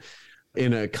to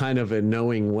in a kind of a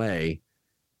knowing way.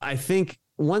 I think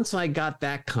once I got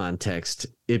that context,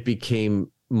 it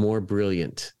became more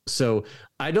brilliant. So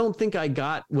I don't think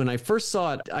when I first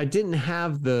saw it, I didn't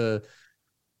have the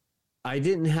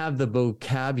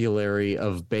vocabulary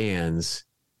of bands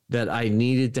that I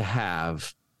needed to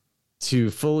have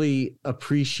to fully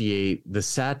appreciate the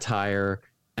satire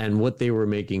and what they were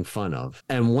making fun of.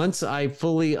 And once I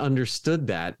fully understood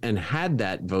that and had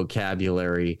that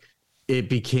vocabulary, it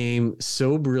became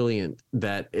so brilliant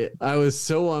that I was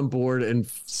so on board and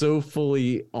so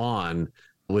fully on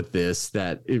with this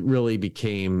that it really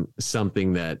became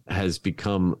something that has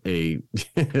become a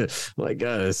like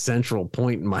a central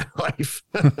point in my life.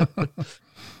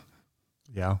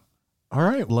 Yeah. All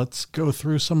right, let's go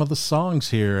through some of the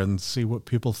songs here and see what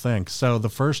people think. So the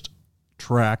first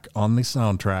track on the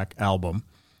soundtrack album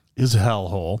is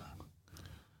Hellhole.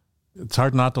 It's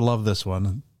hard not to love this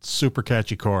one. Super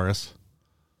catchy chorus.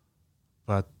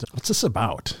 But what's this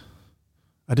about?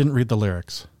 I didn't read the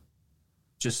lyrics.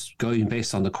 Just going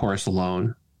based on the chorus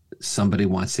alone, somebody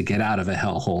wants to get out of a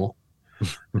hellhole,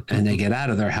 and they get out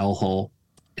of their hellhole,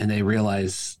 and they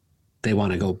realize they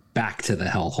want to go back to the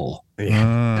hellhole.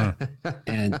 Yeah.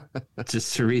 And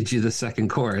just to read you the second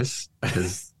chorus,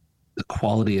 because the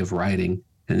quality of writing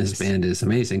in this band is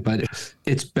amazing, but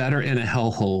it's better in a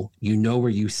hellhole. You know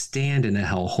where you stand in a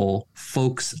hellhole.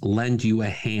 Folks lend you a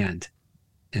hand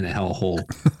in a hellhole.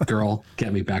 Girl,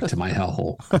 get me back to my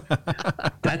hellhole.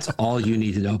 That's all you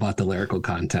need to know about the lyrical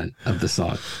content of the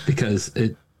song, because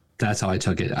that's how I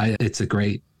took it. It's a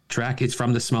great track. It's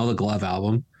from the Smell the Glove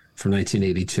album from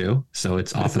 1982. So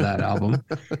it's off of that album.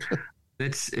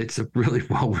 It's a really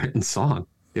well-written song.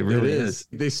 It really is.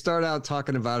 They start out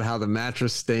talking about how the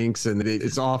mattress stinks and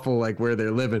it's awful, like where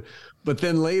they're living. But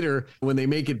then later, when they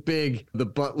make it big, the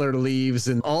butler leaves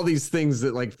and all these things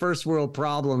that like first world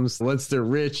problems once they're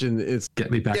rich, and it's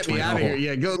get me out of here.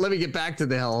 Yeah, go. Let me get back to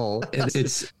the hellhole.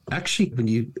 It's actually, when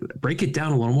you break it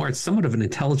down a little more, it's somewhat of an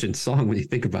intelligent song when you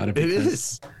think about it. It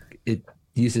is. It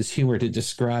uses humor to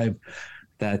describe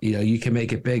that, you know, you can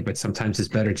make it big, but sometimes it's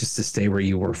better just to stay where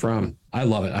you were from. I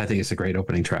love it. I think it's a great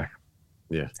opening track.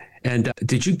 Yeah. And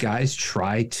did you guys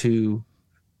try to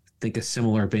think of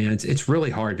similar bands? It's really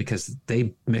hard because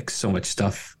they mix so much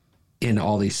stuff in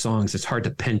all these songs. It's hard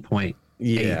to pinpoint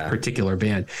a particular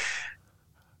band.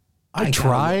 I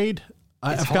tried.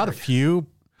 I've got a few.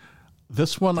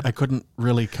 This one, I couldn't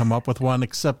really come up with one,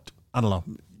 except, I don't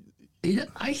know.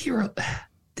 I hear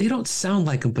they don't sound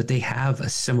like them, but they have a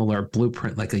similar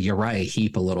blueprint, like a Uriah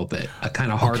Heep a little bit, a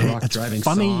kind of hard rock driving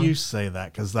song. It's funny you say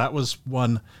that, because that was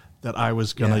one that I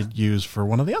was going to use for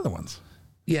one of the other ones.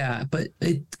 Yeah, but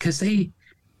because they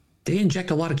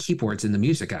inject a lot of keyboards in the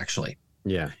music, actually.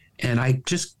 Yeah. And I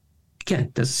just,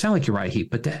 again, doesn't sound like Uriah Heep,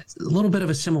 but that's a little bit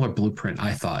of a similar blueprint,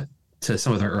 I thought, to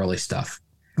some of their early stuff.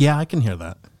 Yeah, I can hear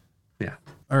that. Yeah.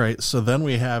 All right, so then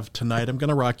we have Tonight I'm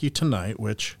Gonna Rock You Tonight,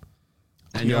 which...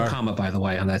 And no comma, by the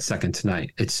way, on that second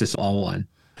Tonight. It's just all one.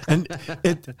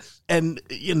 And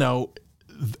you know,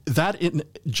 that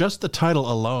just the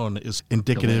title alone is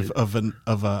indicative of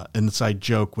a inside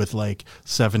joke with like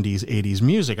 70s, 80s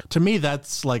music. To me,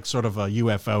 that's like sort of a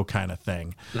UFO kind of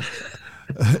thing.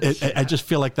 I just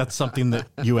feel like that's something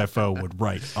that UFO would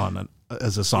write on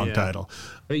as a song title.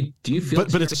 Hey, do you feel?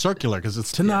 But it's circular because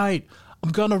it's Tonight.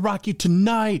 I'm gonna rock you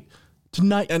tonight,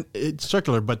 and it's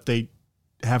circular. But they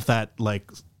have that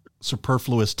like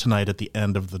superfluous tonight at the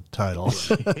end of the title.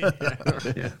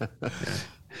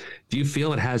 Do you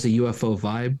feel it has a UFO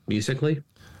vibe musically?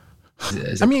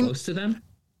 Is it close to them?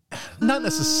 Not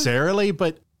necessarily,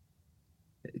 but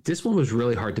this one was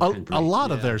really hard to pinpoint. A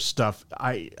lot of their stuff,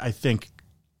 I think,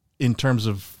 in terms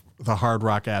of the hard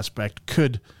rock aspect,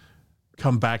 could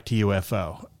come back to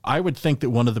UFO. I would think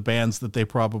that one of the bands that they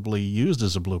probably used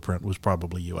as a blueprint was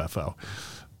probably UFO.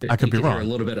 I could be wrong.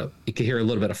 You could hear a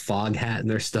little bit of Foghat in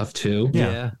their stuff too.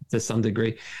 Yeah, to some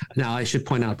degree. Now I should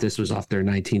point out this was off their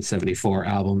 1974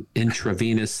 album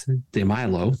Intravenous de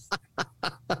Milo.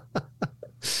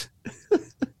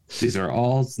 These are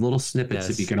all little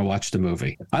snippets if you're going to watch the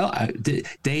movie.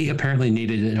 They apparently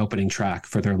needed an opening track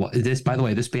for their this. By the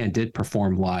way, this band did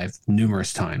perform live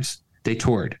numerous times. They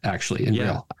toured actually in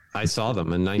real. I saw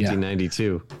them in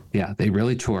 1992. Yeah, they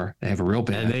really tour. They have a real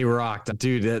band. And they rocked.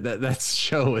 Dude, that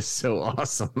show is so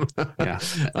awesome. Yeah.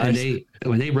 And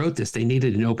when they wrote this, they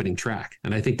needed an opening track.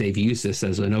 And I think they've used this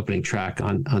as an opening track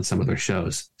on some of their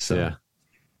shows. So yeah.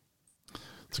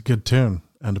 It's a good tune.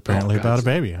 And apparently about a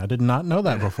baby. I did not know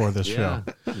that before this show.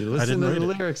 You listen to the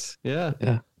lyrics. Yeah.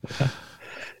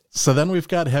 So then we've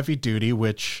got Heavy Duty,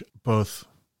 which both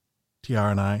TR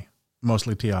and I,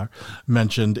 mostly TR,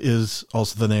 mentioned is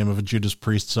also the name of a Judas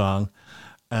Priest song.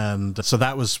 And so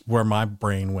that was where my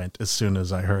brain went as soon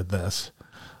as I heard this,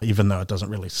 even though it doesn't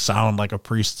really sound like a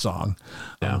Priest song.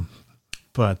 Yeah.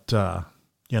 But,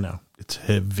 it's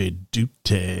Heavy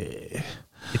Duty.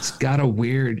 It's got a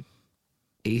weird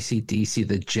AC/DC,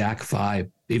 the Jack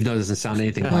vibe, even though it doesn't sound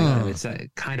anything like that. It's a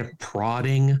kind of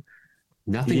prodding.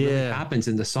 Nothing really happens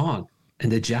in the song.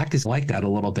 And the Jack is like that a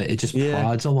little bit. It just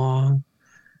prods along.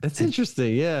 That's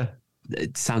interesting. Yeah.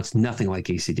 it sounds nothing like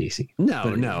AC/DC.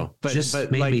 No, but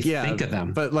made like, me think of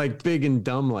them. But like big and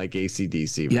dumb like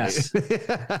AC/DC. Right? Yes.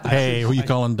 Hey, who you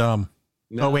calling dumb?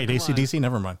 No, oh wait, come AC/DC.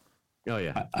 Never mind. Oh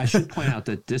yeah. I should point out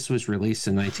that this was released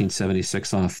in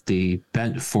 1976 off the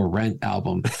Bent for Rent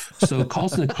album. So it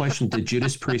calls into question, did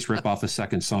Judas Priest rip off a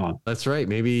second song? That's right.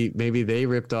 Maybe they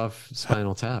ripped off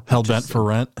Spinal Tap. Hell Bent for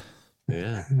Rent.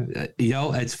 Yeah.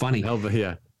 It's funny.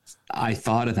 Yeah. I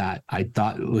thought of that. I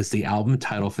thought it was the album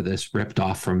title for this ripped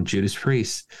off from Judas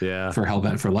Priest for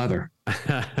Hellbent for Leather.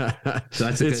 So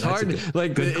it's hard.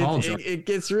 Like it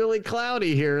gets really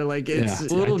cloudy here. Like it's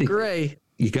a little gray.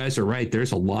 You guys are right.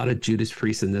 There's a lot of Judas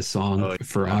Priest in this song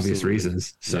for obvious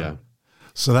reasons.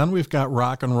 So then we've got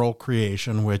Rock and Roll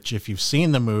Creation, which if you've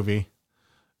seen the movie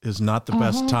is not the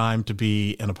best time to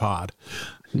be in a pod.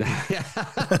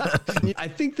 I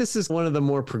think this is one of the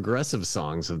more progressive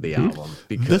songs of the album.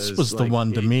 Because this was the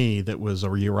one to me that was a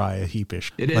Uriah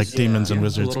Heepish, like Demons and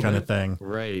Wizards kind of thing.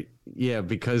 Right. Yeah,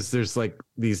 because there's like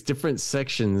these different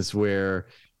sections where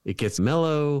it gets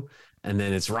mellow and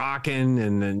then it's rocking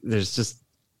and then there's just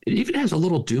it even has a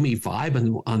little doomy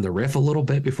vibe on the riff a little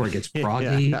bit before it gets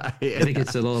proggy. And it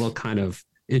gets a little kind of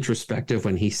introspective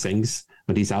when he sings,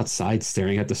 when he's outside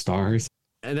staring at the stars.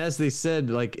 And as they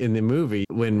said, like in the movie,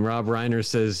 when Rob Reiner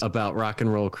says about Rock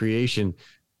and Roll Creation,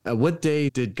 what day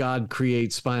did God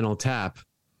create Spinal Tap?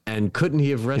 And couldn't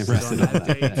he have rested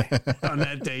on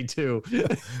that day too?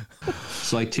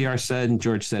 So like TR said and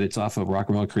George said, it's off of Rock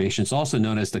and Roll Creation. It's also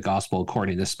known as the Gospel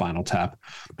According to Spinal Tap,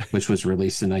 which was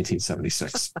released in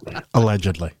 1976.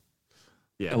 Allegedly.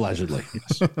 Yeah. Allegedly.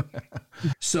 Yes.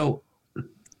 So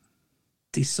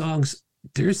these songs,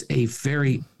 there's a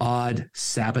very odd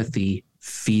Sabbathy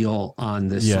feel on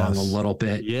this song a little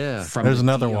bit. Yeah. There's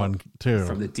another one too.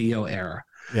 From the Dio era.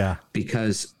 Yeah.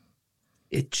 Because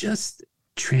it just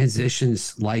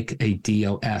transitions like a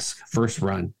Dio-esque first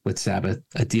run with Sabbath,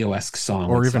 a Dio-esque song.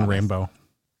 Or even Sabbath. Rainbow.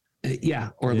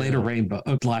 Later Rainbow.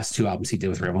 The last two albums he did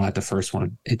with Rainbow, not the first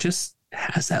one. It just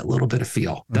has that little bit of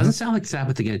feel. Doesn't sound like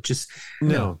Sabbath again. It just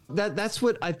That's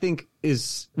what I think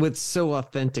is what's so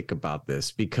authentic about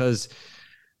this, because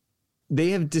they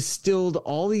have distilled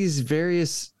all these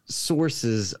various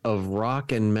sources of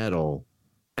rock and metal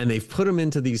and they've put them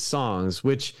into these songs,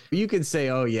 which you could say,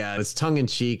 oh yeah, it's tongue in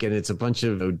cheek and it's a bunch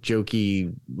of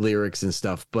jokey lyrics and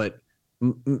stuff. But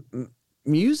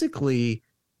musically,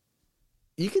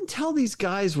 you can tell these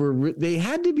guys they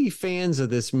had to be fans of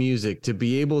this music to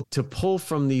be able to pull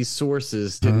from these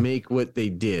sources to make what they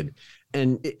did.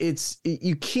 And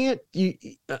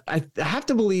I have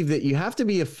to believe that you have to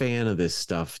be a fan of this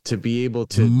stuff to be able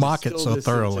to mock it so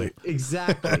thoroughly.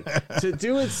 Exactly. To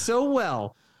do it so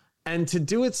well and to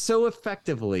do it so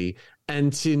effectively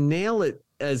and to nail it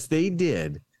as they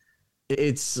did.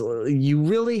 You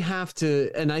really have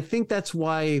to. And I think that's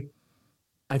why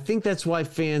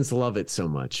fans love it so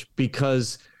much,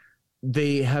 because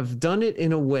they have done it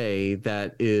in a way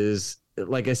that is,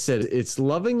 like I said, it's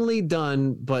lovingly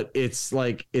done, but it's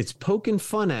like it's poking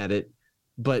fun at it,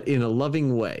 but in a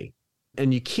loving way.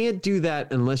 And you can't do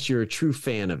that unless you're a true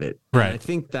fan of it. Right. And I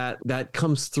think that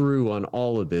comes through on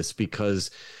all of this,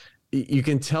 because you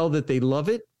can tell that they love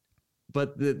it,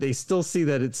 but they still see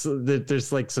that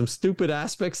there's like some stupid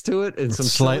aspects to it and some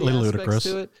slightly ludicrous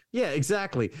to it. Yeah,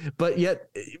 exactly. But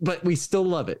we still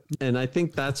love it. And I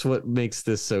think that's what makes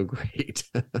this so great.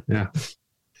 Yeah.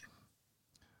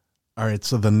 All right.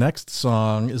 So the next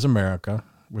song is America,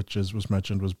 which was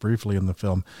mentioned, was briefly in the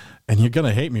film. And you're going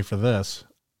to hate me for this.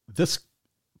 This,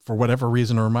 for whatever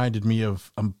reason, reminded me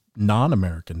of a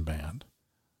non-American band,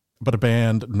 but a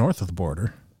band north of the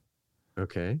border.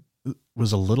 Okay.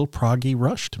 Was a little proggy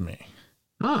Rush to me.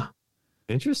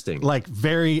 Interesting. Like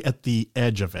very at the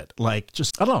edge of it. Like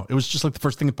just, I don't know. It was just like the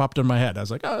first thing that popped in my head. I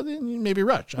was like, oh, maybe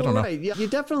Rush. I don't know. Right. Yeah. You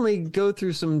definitely go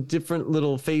through some different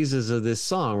little phases of this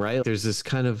song, right? There's this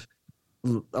kind of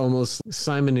almost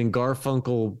Simon and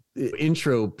Garfunkel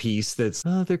intro piece that's,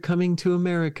 oh, they're coming to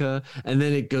America. And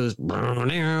then it goes,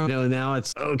 now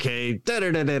it's okay.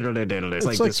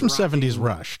 It's like some 70s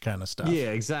Rush kind of stuff. Yeah,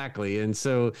 exactly. And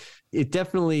so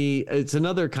it's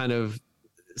another kind of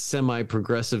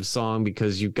semi-progressive song,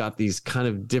 because you've got these kind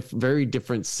of very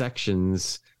different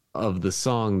sections of the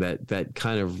song that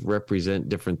kind of represent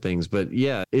different things. But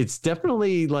yeah, it's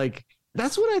definitely like,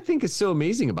 that's what I think is so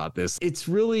amazing about this. It's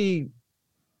really,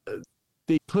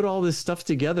 they put all this stuff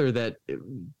together that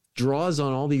draws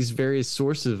on all these various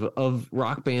sources of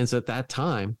rock bands at that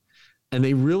time. And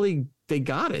they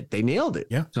got it. They nailed it.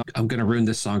 Yeah. So I'm going to ruin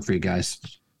this song for you guys.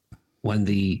 When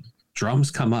the drums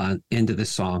come on into this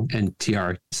song, and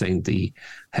TR saying the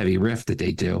heavy riff that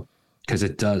they do, because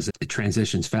it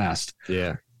transitions fast.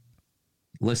 Yeah.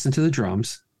 listen to the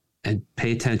drums and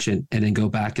pay attention, and then go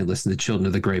back and listen to Children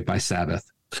of the Grave by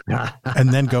Sabbath. And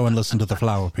then go and listen to the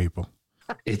Flower People.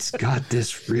 It's got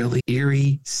this really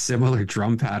eerie, similar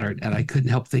drum pattern. And I couldn't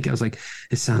help thinking, I was like,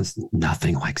 it sounds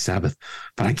nothing like Sabbath,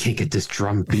 but I can't get this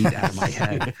drum beat out of my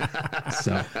head.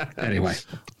 So anyway,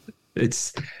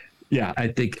 I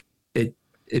think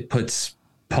it puts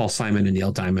Paul Simon and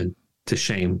Neil Diamond to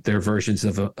shame. Their versions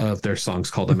of their songs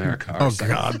called America. Oh,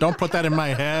 God, don't put that in my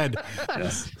head.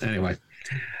 Yes. Anyway.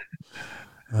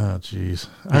 Oh, geez.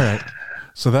 All right.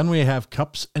 So then we have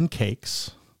Cups and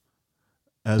Cakes.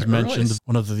 As mentioned,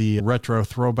 one of the retro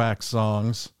throwback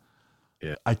songs.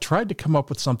 Yeah. I tried to come up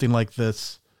with something like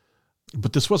this,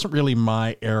 but this wasn't really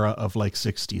my era of like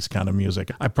 60s kind of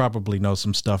music. I probably know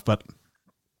some stuff, but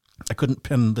I couldn't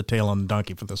pin the tail on the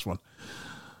donkey for this one.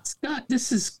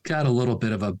 This has got a little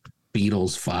bit of a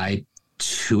Beatles vibe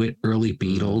to it, early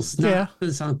Beatles. Yeah.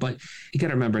 The song, but you got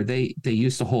to remember, they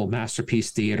used the whole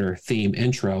Masterpiece Theater theme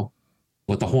intro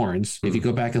with the horns. If you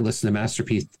go back and listen to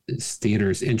Masterpiece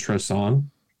Theater's intro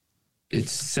song,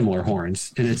 it's similar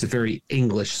horns, and it's a very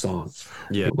English song.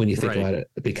 Yeah, when you think about it,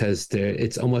 because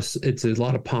it's a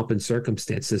lot of pomp and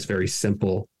circumstance. This very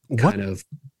simple kind of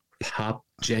pop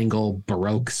jangle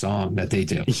Baroque song that they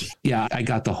do. Yeah, I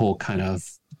got the whole kind of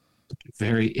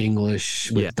very English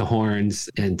with the horns,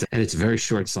 and it's a very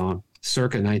short song.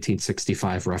 Circa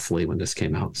 1965, roughly, when this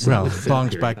came out. So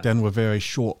songs back then were very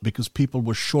short because people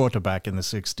were shorter back in the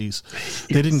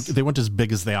 60s. They weren't as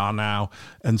big as they are now.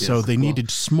 And so they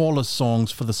needed smaller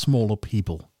songs for the smaller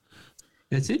people.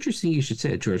 It's interesting you should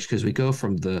say it, George, because we go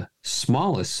from the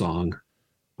smallest song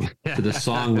to the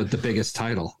song with the biggest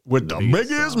title. With the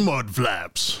biggest mud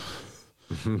flaps.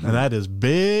 And that is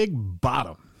Big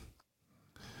Bottom.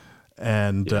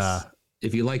 And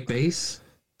if you like bass,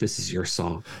 this is your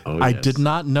song. Oh, I did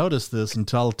not notice this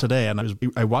until today, and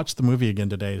I watched the movie again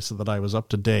today so that I was up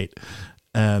to date.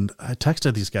 And I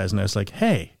texted these guys, and I was like,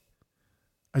 "Hey,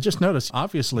 I just noticed.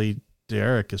 Obviously,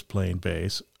 Derek is playing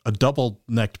bass, a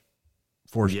double-necked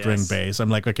four-string bass." I'm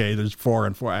like, "Okay, there's 4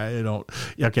 and 4. I don't.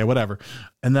 Yeah, okay, whatever."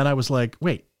 And then I was like,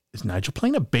 "Wait, is Nigel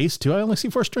playing a bass too? I only see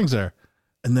 4 strings there."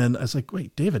 And then I was like,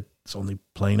 "Wait, David is only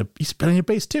he's playing a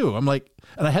bass too." I'm like,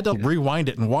 and I had to rewind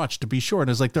it and watch to be sure.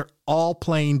 And it's like, they're all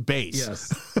playing bass.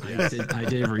 Yes. I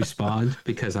did respond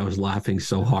because I was laughing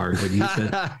so hard when you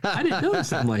said, I didn't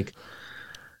notice. I'm like,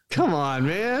 come on,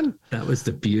 man. That was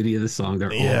the beauty of the song.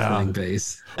 They're all playing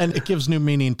bass. And it gives new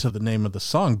meaning to the name of the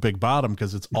song, Big Bottom,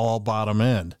 because it's all bottom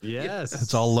end. Yes.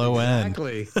 It's all low end.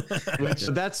 Exactly.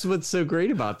 That's what's so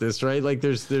great about this, right? Like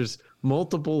there's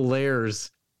multiple layers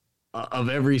of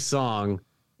every song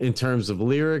in terms of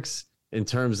lyrics, in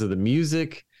terms of the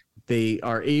music. They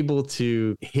are able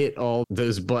to hit all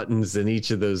those buttons in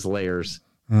each of those layers.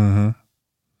 Mm-hmm.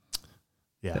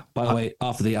 Yeah. By the way,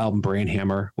 off of the album Brain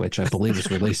Hammer, which I believe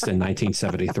was released in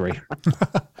 1973.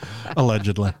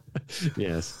 Allegedly.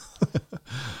 Yes.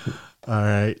 All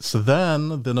right. So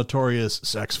then the notorious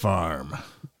Sex Farm.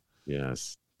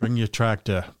 Yes. Bring your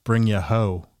tractor, bring your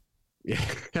hoe.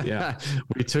 Yeah.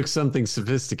 We took something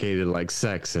sophisticated like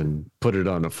sex and put it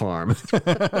on a farm.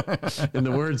 In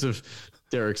the words of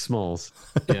Derek Smalls.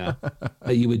 Yeah.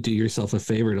 You would do yourself a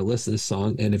favor to listen to this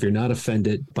song. And if you're not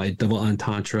offended by double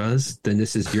entendres, then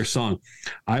this is your song.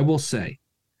 I will say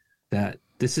that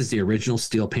this is the original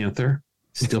Steel Panther.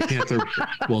 Steel Panther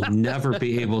will never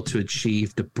be able to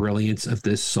achieve the brilliance of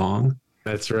this song.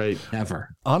 That's right.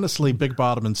 Never. Honestly, Big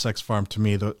Bottom and Sex Farm, to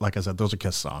me, like I said, those are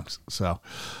Kiss songs. So,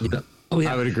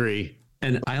 I would agree.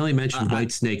 And I only mentioned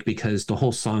White Snake because the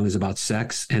whole song is about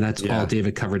sex, and that's all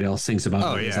David Coverdale sings about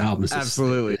on his albums.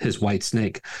 Absolutely. His White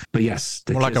Snake. But yes.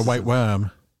 More like a white worm.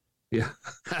 Yeah.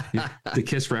 The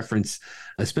Kiss reference,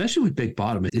 especially with Big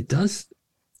Bottom, it does.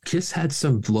 Kiss had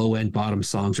some low-end bottom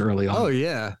songs early on. Oh,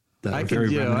 yeah. I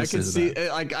can see.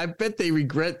 Like, I bet they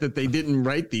regret that they didn't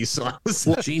write these songs.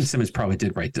 Well, Gene Simmons probably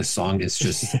did write this song. It's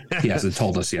just he hasn't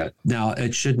told us yet. Now,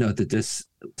 it should note that this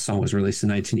song was released in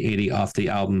 1980 off the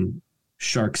album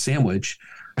Shark Sandwich,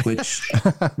 which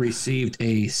received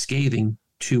a scathing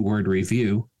 2-word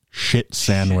review. Shit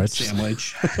sandwich.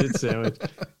 Shit sandwich.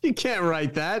 You can't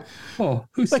write that. Oh,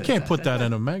 I can't put that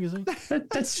in a magazine.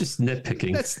 That's just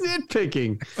nitpicking. That's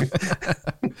nitpicking.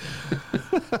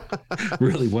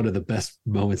 Really one of the best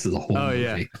moments of the whole movie.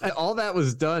 Yeah. All that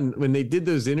was done when they did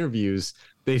those interviews.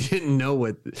 They didn't know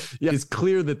what. Yeah, it's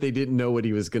clear that they didn't know what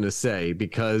he was going to say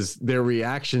because their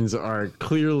reactions are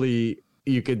clearly.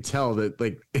 You could tell that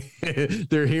like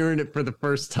they're hearing it for the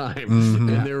first time,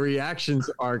 and their reactions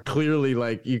are clearly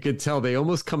like you could tell they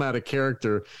almost come out of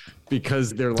character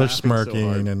because they're laughing smirking so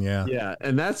hard. And yeah,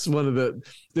 and that's one of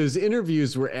those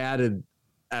interviews were added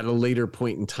at a later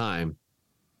point in time.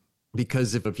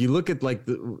 Because if you look at like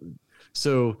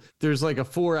so there's like a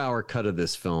 4-hour cut of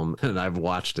this film, and I've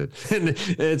watched it, and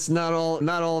it's not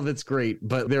all of it's great,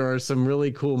 but there are some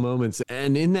really cool moments.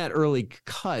 And in that early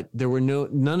cut, there were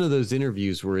none of those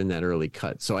interviews were in that early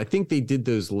cut. So I think they did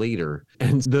those later.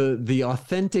 And the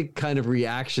authentic kind of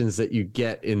reactions that you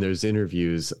get in those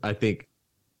interviews, I think,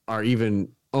 are even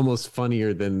almost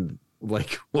funnier than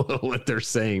like what they're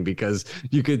saying, because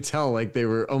you could tell like they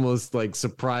were almost like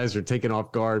surprised or taken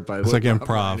off guard by it's like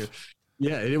improv.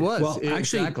 Yeah, it was. Well,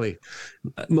 exactly.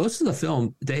 Actually, most of the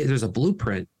film, there's a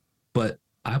blueprint, but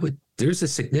there's a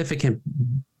significant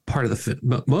part of the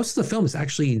film. Most of the film is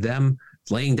actually them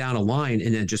laying down a line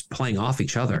and then just playing off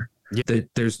each other. Yeah.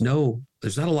 There's not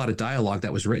a lot of dialogue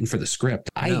that was written for the script.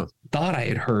 I thought I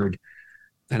had heard,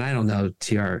 and I don't know,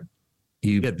 TR,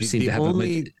 you seem to have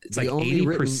it's like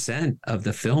 80% of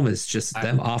the film is just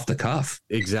them off the cuff.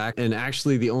 Exactly. And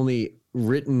actually the only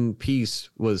written piece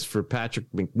was for Patrick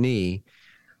McNee,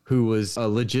 who was a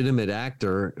legitimate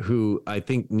actor who I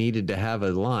think needed to have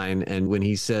a line. And when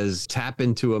he says tap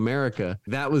into America,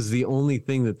 that was the only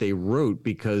thing that they wrote,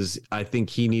 because I think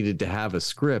he needed to have a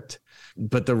script.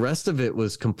 But the rest of it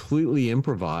was completely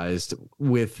improvised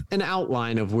with an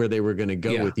outline of where they were going to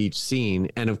go with each scene.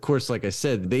 And of course, like I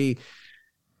said,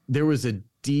 there was a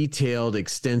detailed,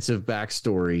 extensive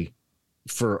backstory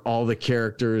for all the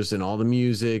characters and all the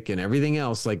music and everything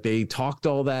else. Like they talked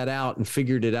all that out and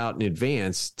figured it out in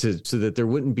advance so that there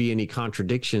wouldn't be any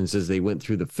contradictions as they went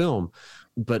through the film.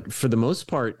 But for the most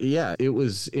part, yeah, it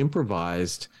was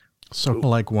improvised. So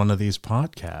like one of these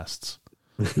podcasts,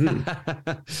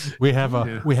 we have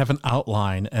an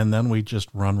outline and then we just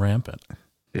run rampant.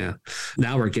 Yeah.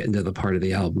 Now we're getting to the part of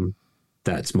the album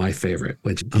that's my favorite,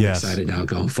 which I'm excited now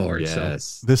going forward. Yes.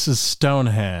 So this is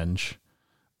Stonehenge,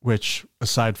 which,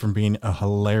 aside from being a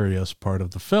hilarious part of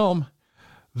the film,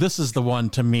 this is the one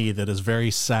to me that is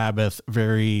very Sabbath,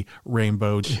 very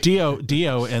Rainbow.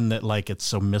 Dio in that, like, it's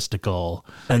so mystical,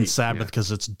 and Sabbath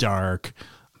because it's dark.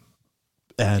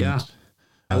 And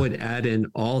I would add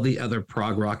in all the other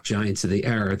prog rock giants of the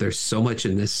era. There's so much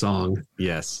in this song.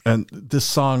 Yes. And this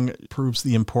song proves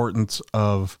the importance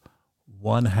of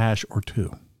one hash or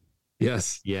two.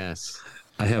 Yes. Yes.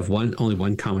 I have only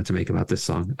one comment to make about this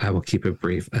song. I will keep it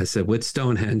brief. I said, with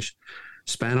Stonehenge,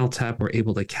 Spinal Tap were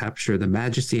able to capture the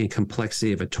majesty and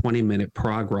complexity of a 20-minute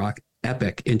prog rock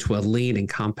epic into a lean and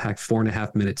compact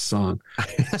 4.5-minute song.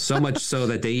 So much so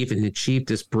that they even achieved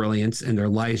this brilliance in their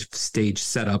live stage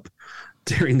setup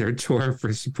during their tour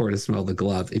for Support to Smell the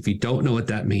Glove. If you don't know what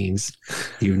that means,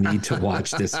 you need to watch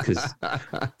this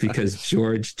because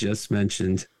George just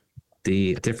mentioned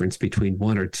the difference between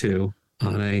one or two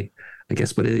on I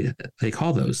guess what they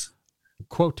call those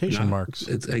quotation marks.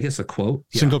 It's, I guess, a quote,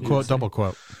 single quote, double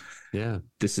quote. Yeah,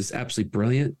 this is absolutely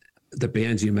brilliant. The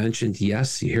bands you mentioned,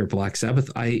 yes, you hear Black Sabbath.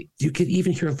 You could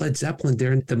even hear Led Zeppelin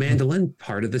there in the mandolin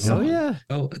part of the song.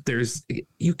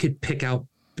 You could pick out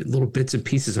little bits and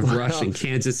pieces of Rush and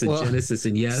Kansas and Genesis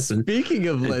and Yes, and speaking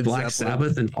of Led Black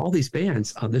Sabbath and all these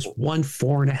bands on this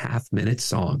 4.5-minute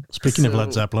song. Speaking of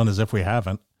Led Zeppelin, as if we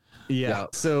haven't. Yeah.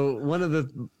 So one of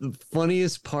the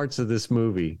funniest parts of this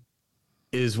movie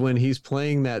is when he's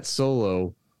playing that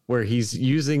solo where he's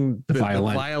using the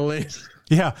violin.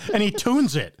 Yeah, and he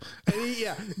tunes it.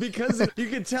 Because you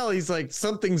can tell he's like,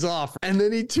 something's off. And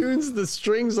then he tunes the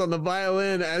strings on the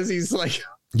violin as he's like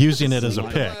using it as a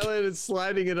pick and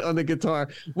sliding it on the guitar,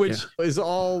 which is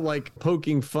all like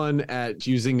poking fun at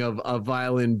using a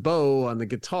violin bow on the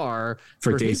guitar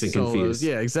for Dazed and Confused.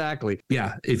 Yeah, exactly.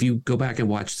 Yeah, if you go back and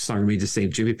watch the song, me to say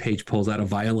Jimmy Page pulls out a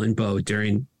violin bow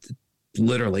during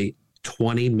literally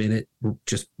 20-minute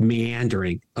just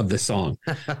meandering of the song,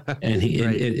 and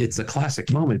it's a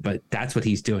classic moment. But that's what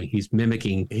he's doing. He's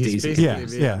mimicking. He's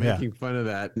making fun of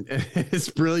that. It's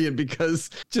brilliant because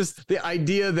just the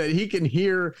idea that he can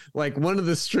hear like one of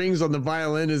the strings on the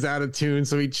violin is out of tune,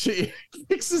 so he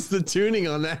fixes the tuning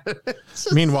on that.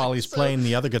 Meanwhile, he's playing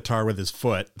the other guitar with his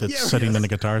foot that's sitting in the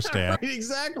guitar stand. Right,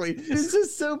 exactly. It's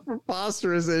just so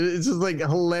preposterous, and it's just like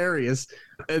hilarious.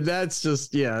 And that's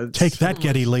just Take that,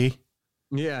 Geddy Lee.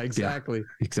 Yeah, exactly. Yeah,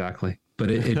 exactly.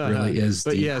 But it really is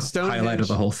the highlight of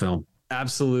the whole film.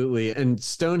 Absolutely. And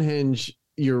Stonehenge,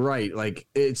 you're right. Like,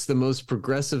 it's the most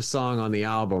progressive song on the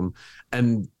album.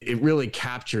 And it really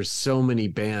captures so many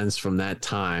bands from that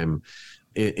time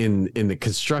in the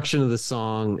construction of the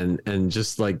song and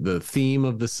just like the theme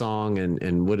of the song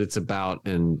and what it's about.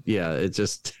 And yeah, it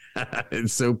just,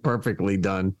 it's so perfectly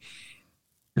done.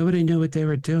 Nobody knew what they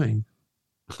were doing.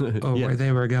 Where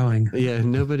they were going. Yeah,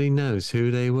 nobody knows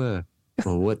who they were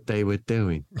or what they were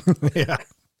doing. Yeah.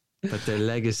 but their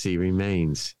legacy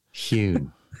remains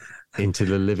hewn into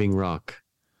the living rock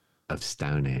of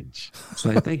Stonehenge.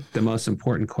 So I think the most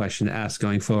important question to ask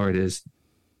going forward is,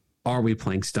 are we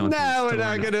playing Stonehenge? No, we're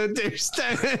not going to do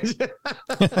Stonehenge.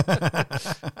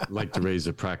 I'd like to raise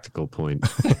a practical point.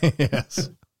 Yes.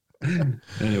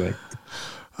 Anyway.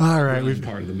 All right. We've We've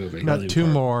part of the movie. got two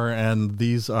more, and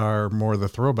these are more the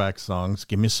throwback songs.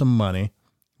 Give Me Some Money,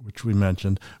 which we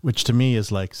mentioned, which to me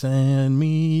is like, send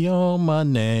me your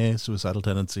money. Suicidal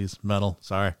Tendencies, metal,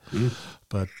 sorry.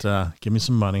 But Give Me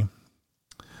Some Money.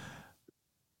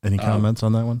 Any comments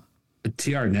on that one?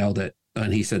 TR nailed it.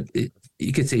 And he said,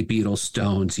 you could say Beatles,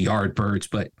 Stones, Yardbirds,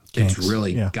 but Kinks, it's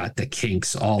really got the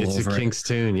Kinks all it's over a it. Kinks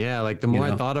tune. Yeah. Like the more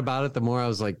I thought about it, the more I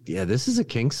was like, yeah, this is a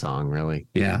Kinks song, really.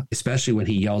 Yeah. Especially when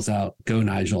he yells out, "Go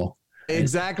Nigel."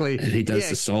 Exactly. And he does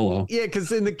the solo. Yeah.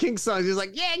 Because in the Kinks songs, he's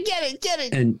like, yeah, get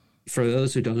it. And for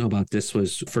those who don't know about this,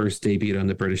 was first debuted on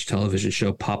the British television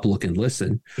show Pop, Look and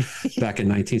Listen back in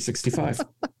 1965.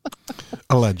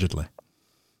 Allegedly.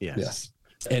 Yes.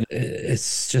 And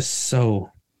it's just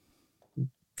so,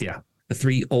 the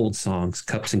three old songs,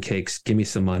 Cups and Cakes, Give Me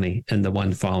Some Money, and the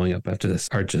one following up after this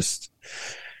are just,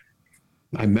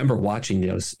 I remember watching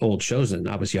those old shows and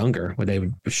I was younger when they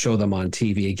would show them on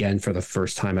TV again for the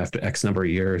first time after X number of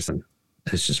years. And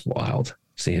it's just wild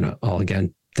seeing it all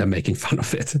again, them making fun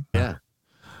of it. Yeah.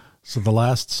 So the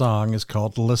last song is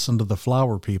called Listen to the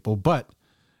Flower People, but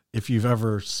if you've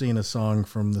ever seen a song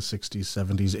from the 60s,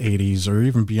 70s, 80s, or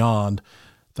even beyond,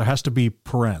 there has to be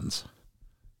parens.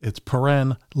 It's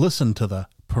paren, listen to the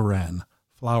paren,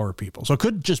 flower people. So it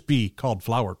could just be called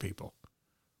Flower People.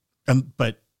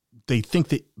 But they think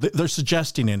that they're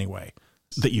suggesting anyway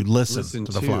that you listen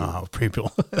to the flower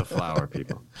people. The flower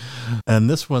people. And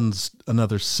this one's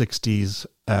another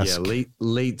 60s-esque. Yeah,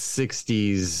 late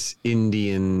 60s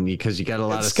Indian, because you got a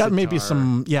lot it's of got sitar. maybe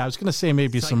some, I was going to say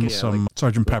maybe some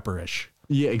Sgt. Pepper-ish.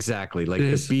 Yeah, exactly. Like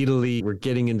the Beatley, we're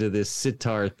getting into this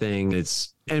sitar thing.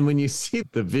 And when you see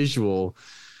the visual,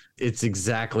 it's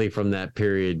exactly from that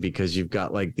period, because you've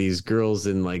got like these girls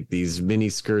in like these mini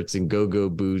skirts and go-go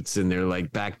boots, and they're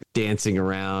like back dancing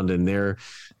around, and they're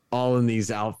all in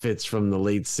these outfits from the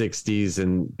late 60s.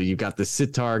 And you've got the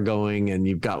sitar going, and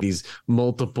you've got these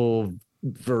multiple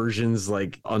versions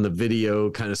like on the video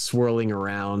kind of swirling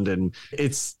around, and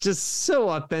it's just so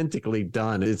authentically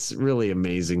done. It's really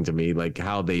amazing to me, like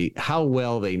how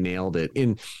well they nailed it.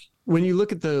 And when you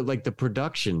look at the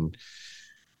production,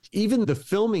 even the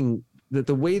filming,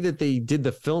 the way that they did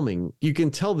the filming, you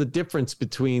can tell the difference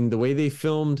between the way they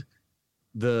filmed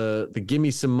the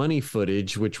Gimme Some Money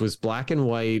footage, which was black and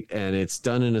white and it's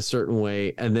done in a certain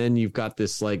way, and then you've got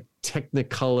this like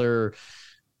Technicolor,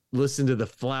 listen to the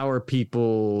flower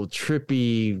people,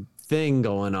 trippy thing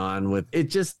going on with it.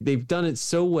 Just, they've done it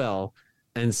so well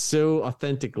and so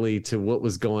authentically to what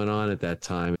was going on at that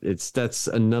time. That's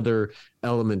another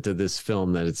element of this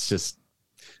film, that it's just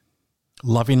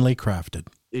lovingly crafted.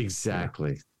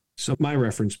 Exactly. So my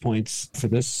reference points for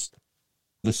this,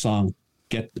 the song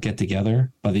Get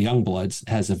Together by the Youngbloods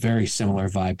has a very similar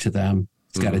vibe to them.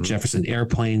 It's got a Jefferson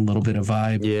Airplane, little bit of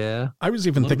vibe. Yeah. I was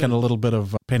even thinking a little bit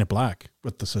of Paint It Black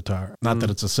with the sitar. Not that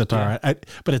it's a sitar,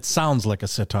 but it sounds like a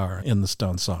sitar in the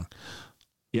Stones song.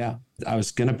 Yeah. I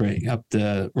was going to bring up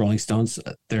the Rolling Stones.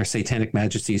 Their Satanic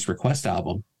Majesty's Request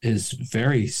album is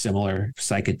very similar,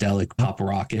 psychedelic, pop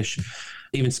rockish.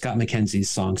 Even Scott McKenzie's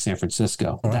song San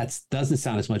Francisco. That doesn't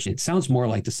sound as much. It sounds more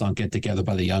like the song Get Together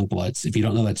by the Youngbloods. If you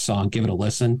don't know that song, give it a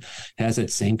listen. It has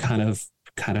that same kind of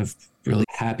really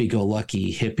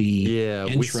happy-go-lucky hippie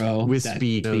intro.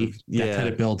 Wispy. That kind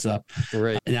of builds up.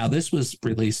 Right. Now, this was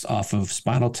released off of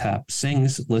Spinal Tap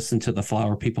Sings Listen to the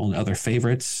Flower People and Other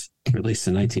Favorites, released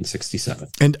in 1967.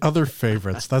 And Other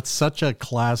Favorites. That's such a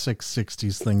classic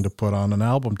 60s thing to put on an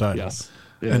album title. Yes.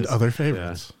 And Other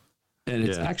Favorites. Yeah. And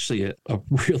it's actually a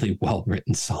really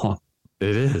well-written song.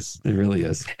 It is. It really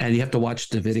is. And you have to watch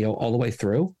the video all the way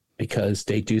through, because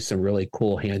they do some really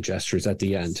cool hand gestures at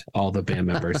the end, all the band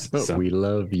members. So, we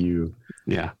love you.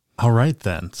 Yeah. All right,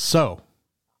 then. So,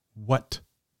 what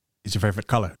is your favorite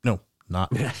color? No,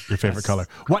 not your favorite color.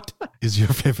 What is your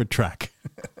favorite track?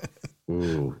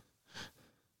 Ooh.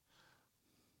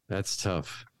 That's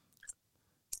tough.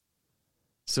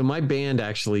 So my band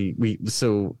actually,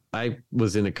 I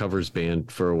was in a covers band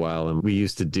for a while, and we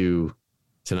used to do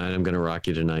Tonight I'm Gonna Rock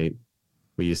You Tonight.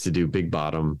 We used to do Big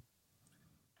Bottom,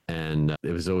 and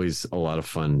it was always a lot of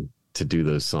fun to do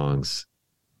those songs.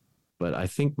 But I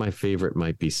think my favorite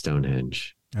might be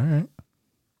Stonehenge. All right.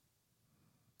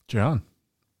 John.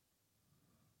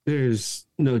 There's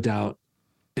no doubt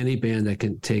any band that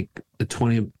can take a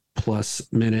 20 plus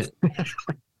minute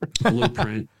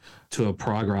blueprint to a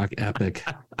prog rock epic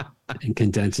and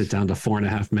condense it down to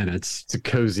 4.5 minutes. It's a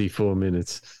cozy 4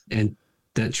 minutes. And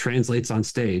that translates on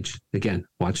stage. Again,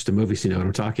 watch the movie so you know what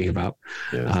I'm talking about.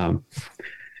 Yeah.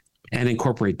 And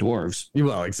incorporate dwarves.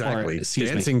 Well, exactly.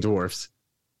 Dancing dwarfs.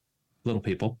 Little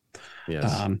people.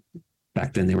 Yes.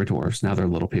 Back then they were dwarves. Now they're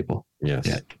little people.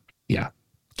 Yes. Yeah.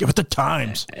 Get with the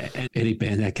times. Any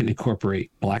band that can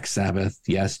incorporate Black Sabbath,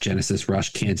 yes, Genesis,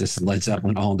 Rush, Kansas, and Led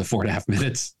Zeppelin all into 4.5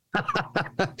 minutes.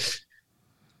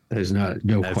 There's no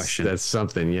question. That's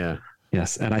something, yeah.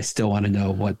 Yes, and I still want to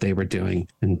know what they were doing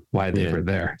and why they were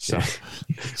there. So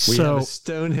we have a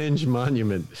Stonehenge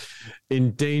monument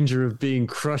in danger of being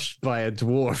crushed by a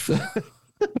dwarf.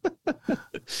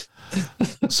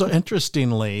 So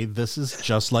interestingly, this is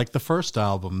just like the first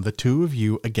album, the two of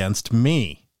you against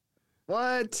me.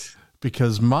 What?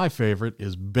 Because my favorite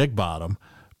is Big Bottom,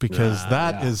 because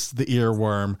that is the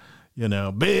earworm,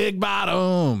 Big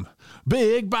Bottom,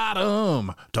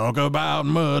 talk about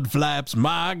mud flaps,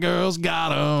 my girl's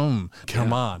got 'em.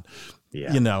 Come on.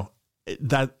 Yeah.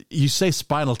 That you say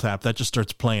Spinal Tap, that just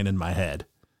starts playing in my head.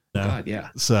 God, yeah.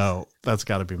 So that's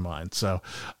got to be mine. So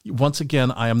once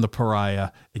again, I am the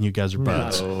pariah and you guys are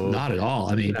buds. No, not at all.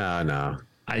 I mean, no.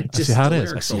 I just see how it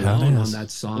is. I see how it is on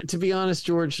that song. To be honest,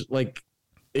 George, like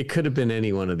it could have been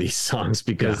any one of these songs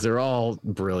because they're all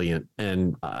brilliant.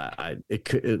 And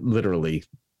it literally,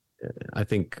 I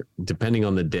think depending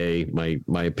on the day,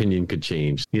 my opinion could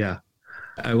change. Yeah.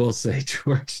 I will say,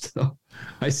 George, though,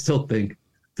 I still think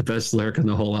the best lyric in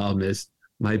the whole album is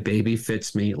 "My baby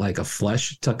fits me like a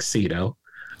flesh tuxedo.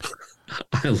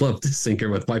 I love to sink her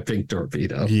with my pink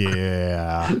torpedo."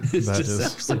 Yeah. It's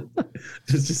just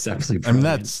absolutely I mean,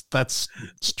 brilliant. that's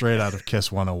straight out of Kiss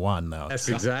 101, though. Yes,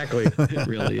 exactly. It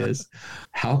really is.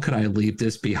 How could I leave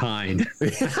this behind?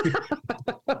 The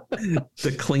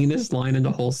cleanest line in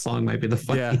the whole song might be the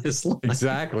funniest line.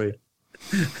 Exactly.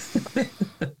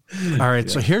 All right,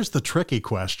 so here's the tricky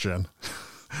question.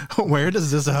 Where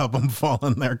does this album fall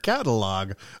in their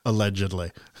catalog,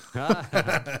 allegedly?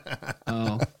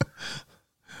 Oh,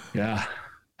 yeah.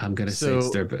 I'm going to say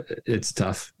it's there, but it's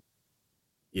tough.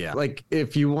 Yeah. Like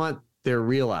if you want their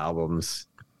real albums,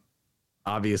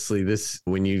 obviously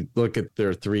when you look at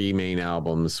their three main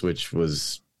albums, which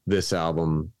was this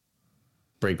album,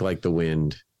 Break Like the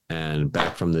Wind, and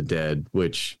Back from the Dead,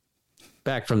 which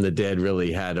Back from the Dead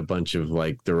really had a bunch of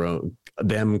like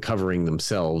them covering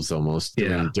themselves almost,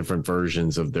 doing different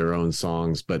versions of their own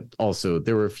songs, but also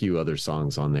there were a few other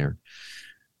songs on there.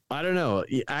 I don't know.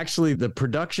 Actually, the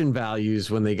production values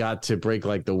when they got to Break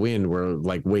Like the Wind were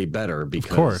like way better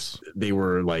because they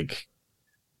were like,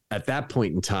 at that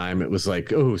point in time, it was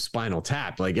like, oh, Spinal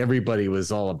Tap. Like everybody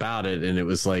was all about it. And it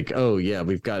was like, oh yeah,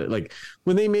 we've got it. Like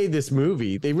when they made this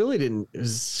movie, they really didn't, it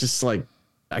was just like,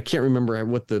 I can't remember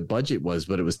what the budget was,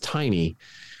 but it was tiny.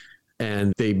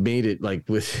 And they made it like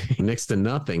with next to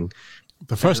nothing.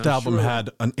 The first album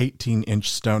had an 18-inch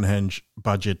Stonehenge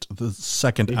budget. The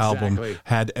second album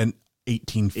had an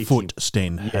 18-foot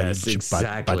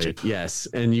Stonehenge budget. Yes,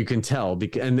 and you can tell.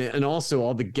 And also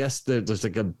all the guests, there's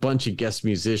like a bunch of guest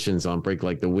musicians on Break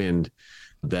Like the Wind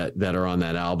that are on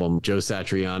that album. Joe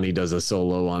Satriani does a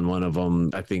solo on one of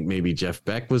them. I think maybe Jeff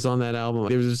Beck was on that album.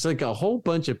 There was like a whole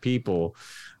bunch of people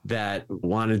that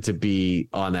wanted to be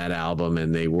on that album,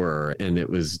 and they were. And it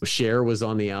was Cher was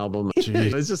on the album.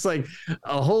 It was just like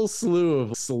a whole slew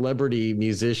of celebrity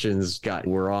musicians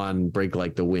were on Break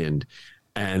Like the Wind,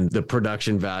 and the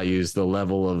production values, the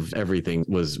level of everything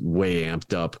was way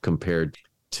amped up compared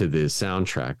to the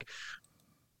soundtrack.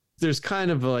 There's kind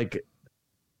of like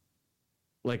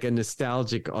a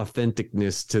nostalgic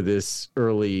authenticness to this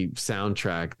early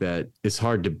soundtrack that is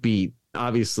hard to beat.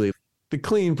 Obviously, the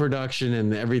clean production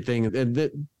and everything,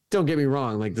 and don't get me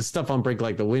wrong, like the stuff on Break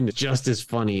Like the Wind is just as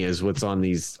funny as what's on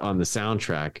the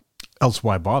soundtrack. Else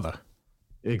why bother?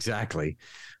 Exactly.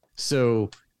 So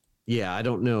yeah, I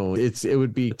don't know. It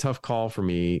would be a tough call for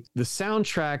me. The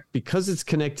soundtrack, because it's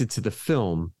connected to the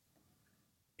film,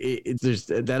 there's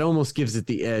that almost gives it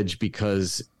the edge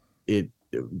because the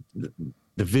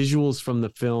visuals from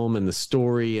the film and the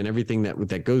story and everything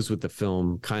that goes with the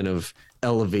film kind of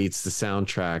elevates the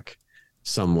soundtrack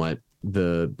somewhat.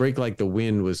 The Break Like the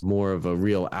Wind was more of a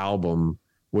real album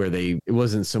where it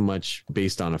wasn't so much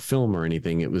based on a film or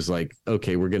anything. It was like,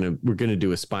 okay, we're gonna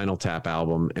do a Spinal Tap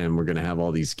album and we're gonna have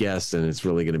all these guests and it's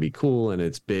really gonna be cool and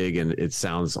it's big and it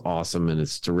sounds awesome and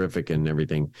it's terrific and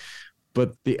everything.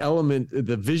 But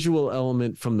the visual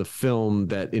element from the film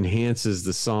that enhances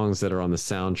the songs that are on the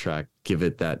soundtrack give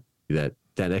it that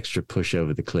extra push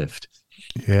over the cliff.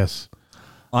 Yes.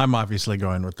 I'm obviously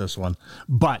going with this one,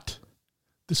 but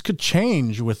this could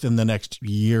change within the next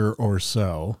year or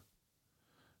so,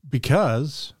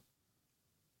 because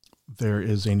there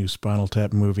is a new Spinal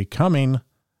Tap movie coming,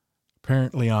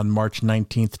 apparently on March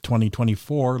 19th,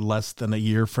 2024, less than a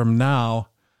year from now.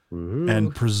 Ooh.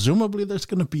 And presumably there's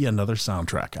going to be another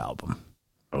soundtrack album.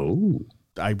 Oh,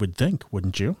 I would think,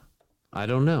 wouldn't you? I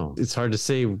don't know. It's hard to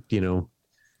say,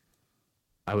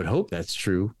 I would hope that's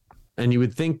true. And you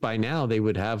would think by now they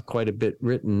would have quite a bit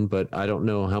written, but I don't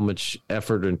know how much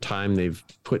effort and time they've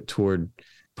put toward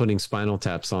putting Spinal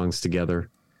Tap songs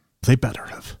together. They better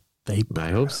have. I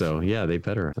hope so. Yeah, they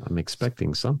better. I'm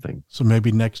expecting something. So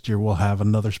maybe next year we'll have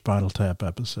another Spinal Tap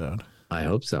episode. I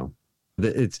hope so.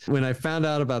 It's when I found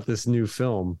out about this new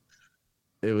film,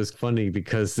 it was funny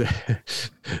because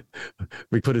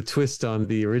we put a twist on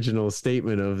the original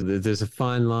statement of there's a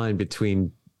fine line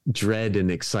between dread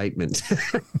and excitement.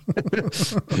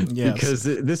 Yes. Because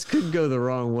this could go the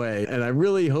wrong way. And I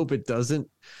really hope it doesn't.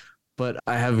 But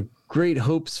I have great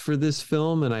hopes for this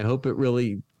film, and I hope it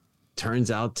really turns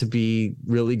out to be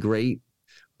really great.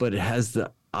 But it has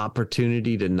the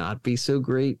opportunity to not be so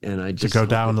great. And I just to go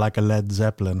down like a Led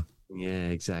Zeppelin. Yeah,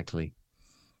 exactly.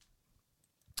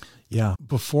 Yeah.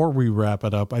 Before we wrap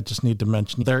it up, I just need to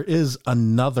mention there is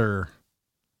another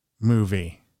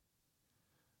movie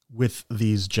with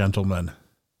these gentlemen.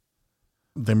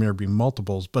 There may be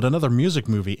multiples, but another music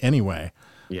movie anyway,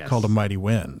 Yes. called A Mighty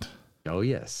Wind. Oh,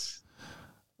 yes.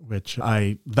 Which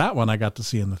that one I got to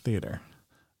see in the theater.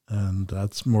 And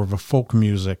that's more of a folk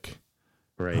music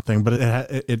thing, but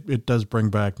it does bring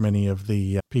back many of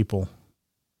the people,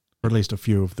 or at least a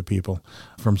few of the people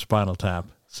from Spinal Tap.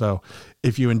 So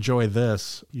if you enjoy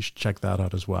this, you should check that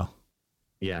out as well.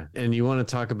 Yeah. And you want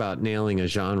to talk about nailing a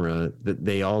genre, that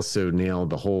they also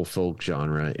nailed the whole folk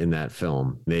genre in that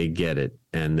film. They get it.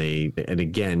 And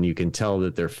again, you can tell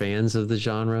that they're fans of the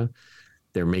genre.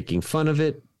 They're making fun of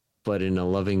it, but in a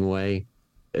loving way.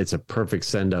 It's a perfect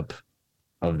send up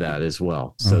of that as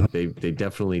well. So they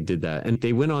definitely did that. And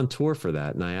they went on tour for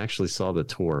that. And I actually saw the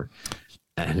tour,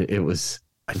 and it was,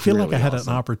 I feel really like I had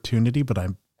awesome. an opportunity, but I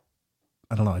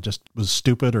don't know. I just was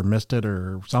stupid or missed it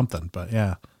or something, but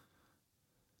yeah.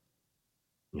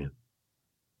 Yeah.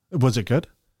 Was it good?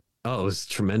 Oh, it was a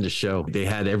tremendous show. They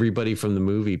had everybody from the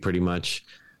movie pretty much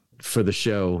for the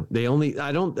show.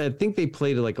 I think they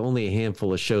played like only a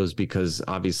handful of shows because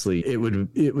obviously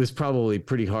it was probably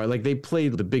pretty hard. Like they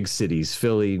played the big cities,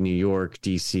 Philly, New York,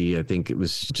 DC. I think it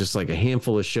was just like a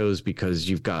handful of shows because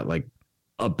you've got like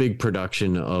a big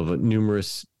production of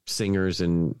numerous singers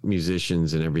and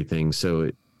musicians and everything. So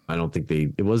I don't think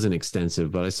it wasn't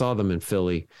extensive, but I saw them in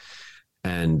Philly,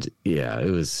 and yeah,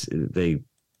 it was, they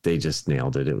just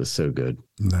nailed it. It was so good.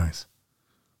 Nice.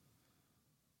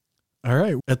 All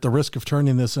right. At the risk of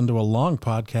turning this into a long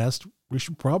podcast, we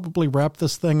should probably wrap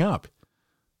this thing up.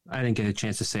 I didn't get a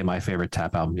chance to say my favorite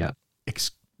Tap album yet.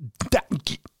 All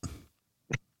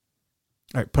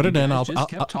right, put it in. I'll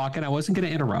kept talking. I wasn't going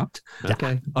to interrupt.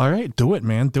 Okay. All right, do it,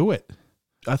 man. Do it.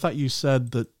 I thought you said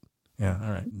that. Yeah.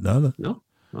 All right. No.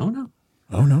 Oh no.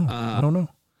 I don't know.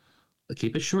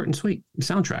 Keep it short and sweet.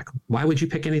 Soundtrack. Why would you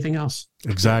pick anything else?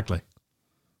 Exactly.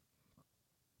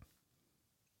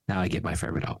 Now I get my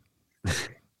favorite album.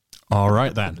 All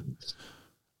right, then.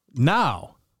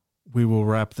 Now we will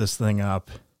wrap this thing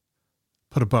up,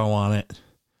 put a bow on it,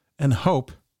 and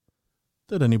hope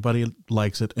that anybody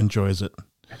likes it, enjoys it.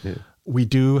 Yeah. We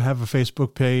do have a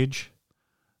Facebook page.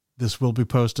 This will be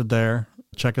posted there.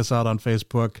 Check us out on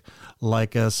Facebook.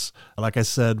 Like us. Like I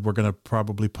said, we're going to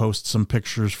probably post some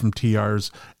pictures from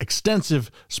TR's extensive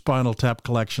Spinal Tap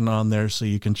collection on there so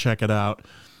you can check it out.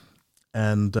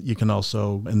 And you can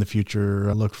also, in the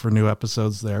future, look for new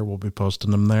episodes there. We'll be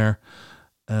posting them there.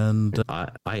 And I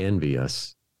envy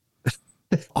us.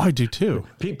 I do too.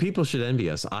 People should envy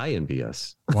us. I envy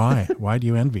us. Why? Why do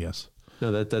you envy us?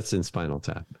 No, that's in Spinal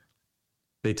Tap.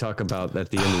 They talk about at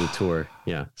the end of the tour.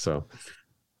 Yeah. So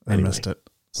I missed it.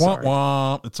 Sorry.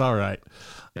 Wah, wah. It's all right.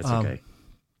 That's okay.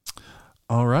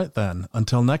 All right, then.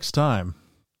 Until next time.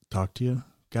 Talk to you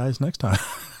guys next time.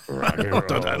 Rock and roll.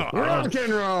 Rock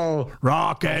and roll.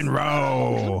 Rock and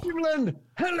roll. Cleveland.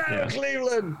 Hello,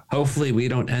 Cleveland. Hopefully we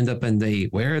don't end up in the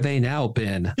where are they now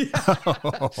bin.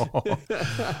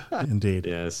 Indeed.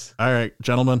 Yes. All right,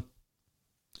 gentlemen.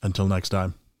 Until next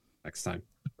time. Next time.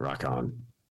 Rock on.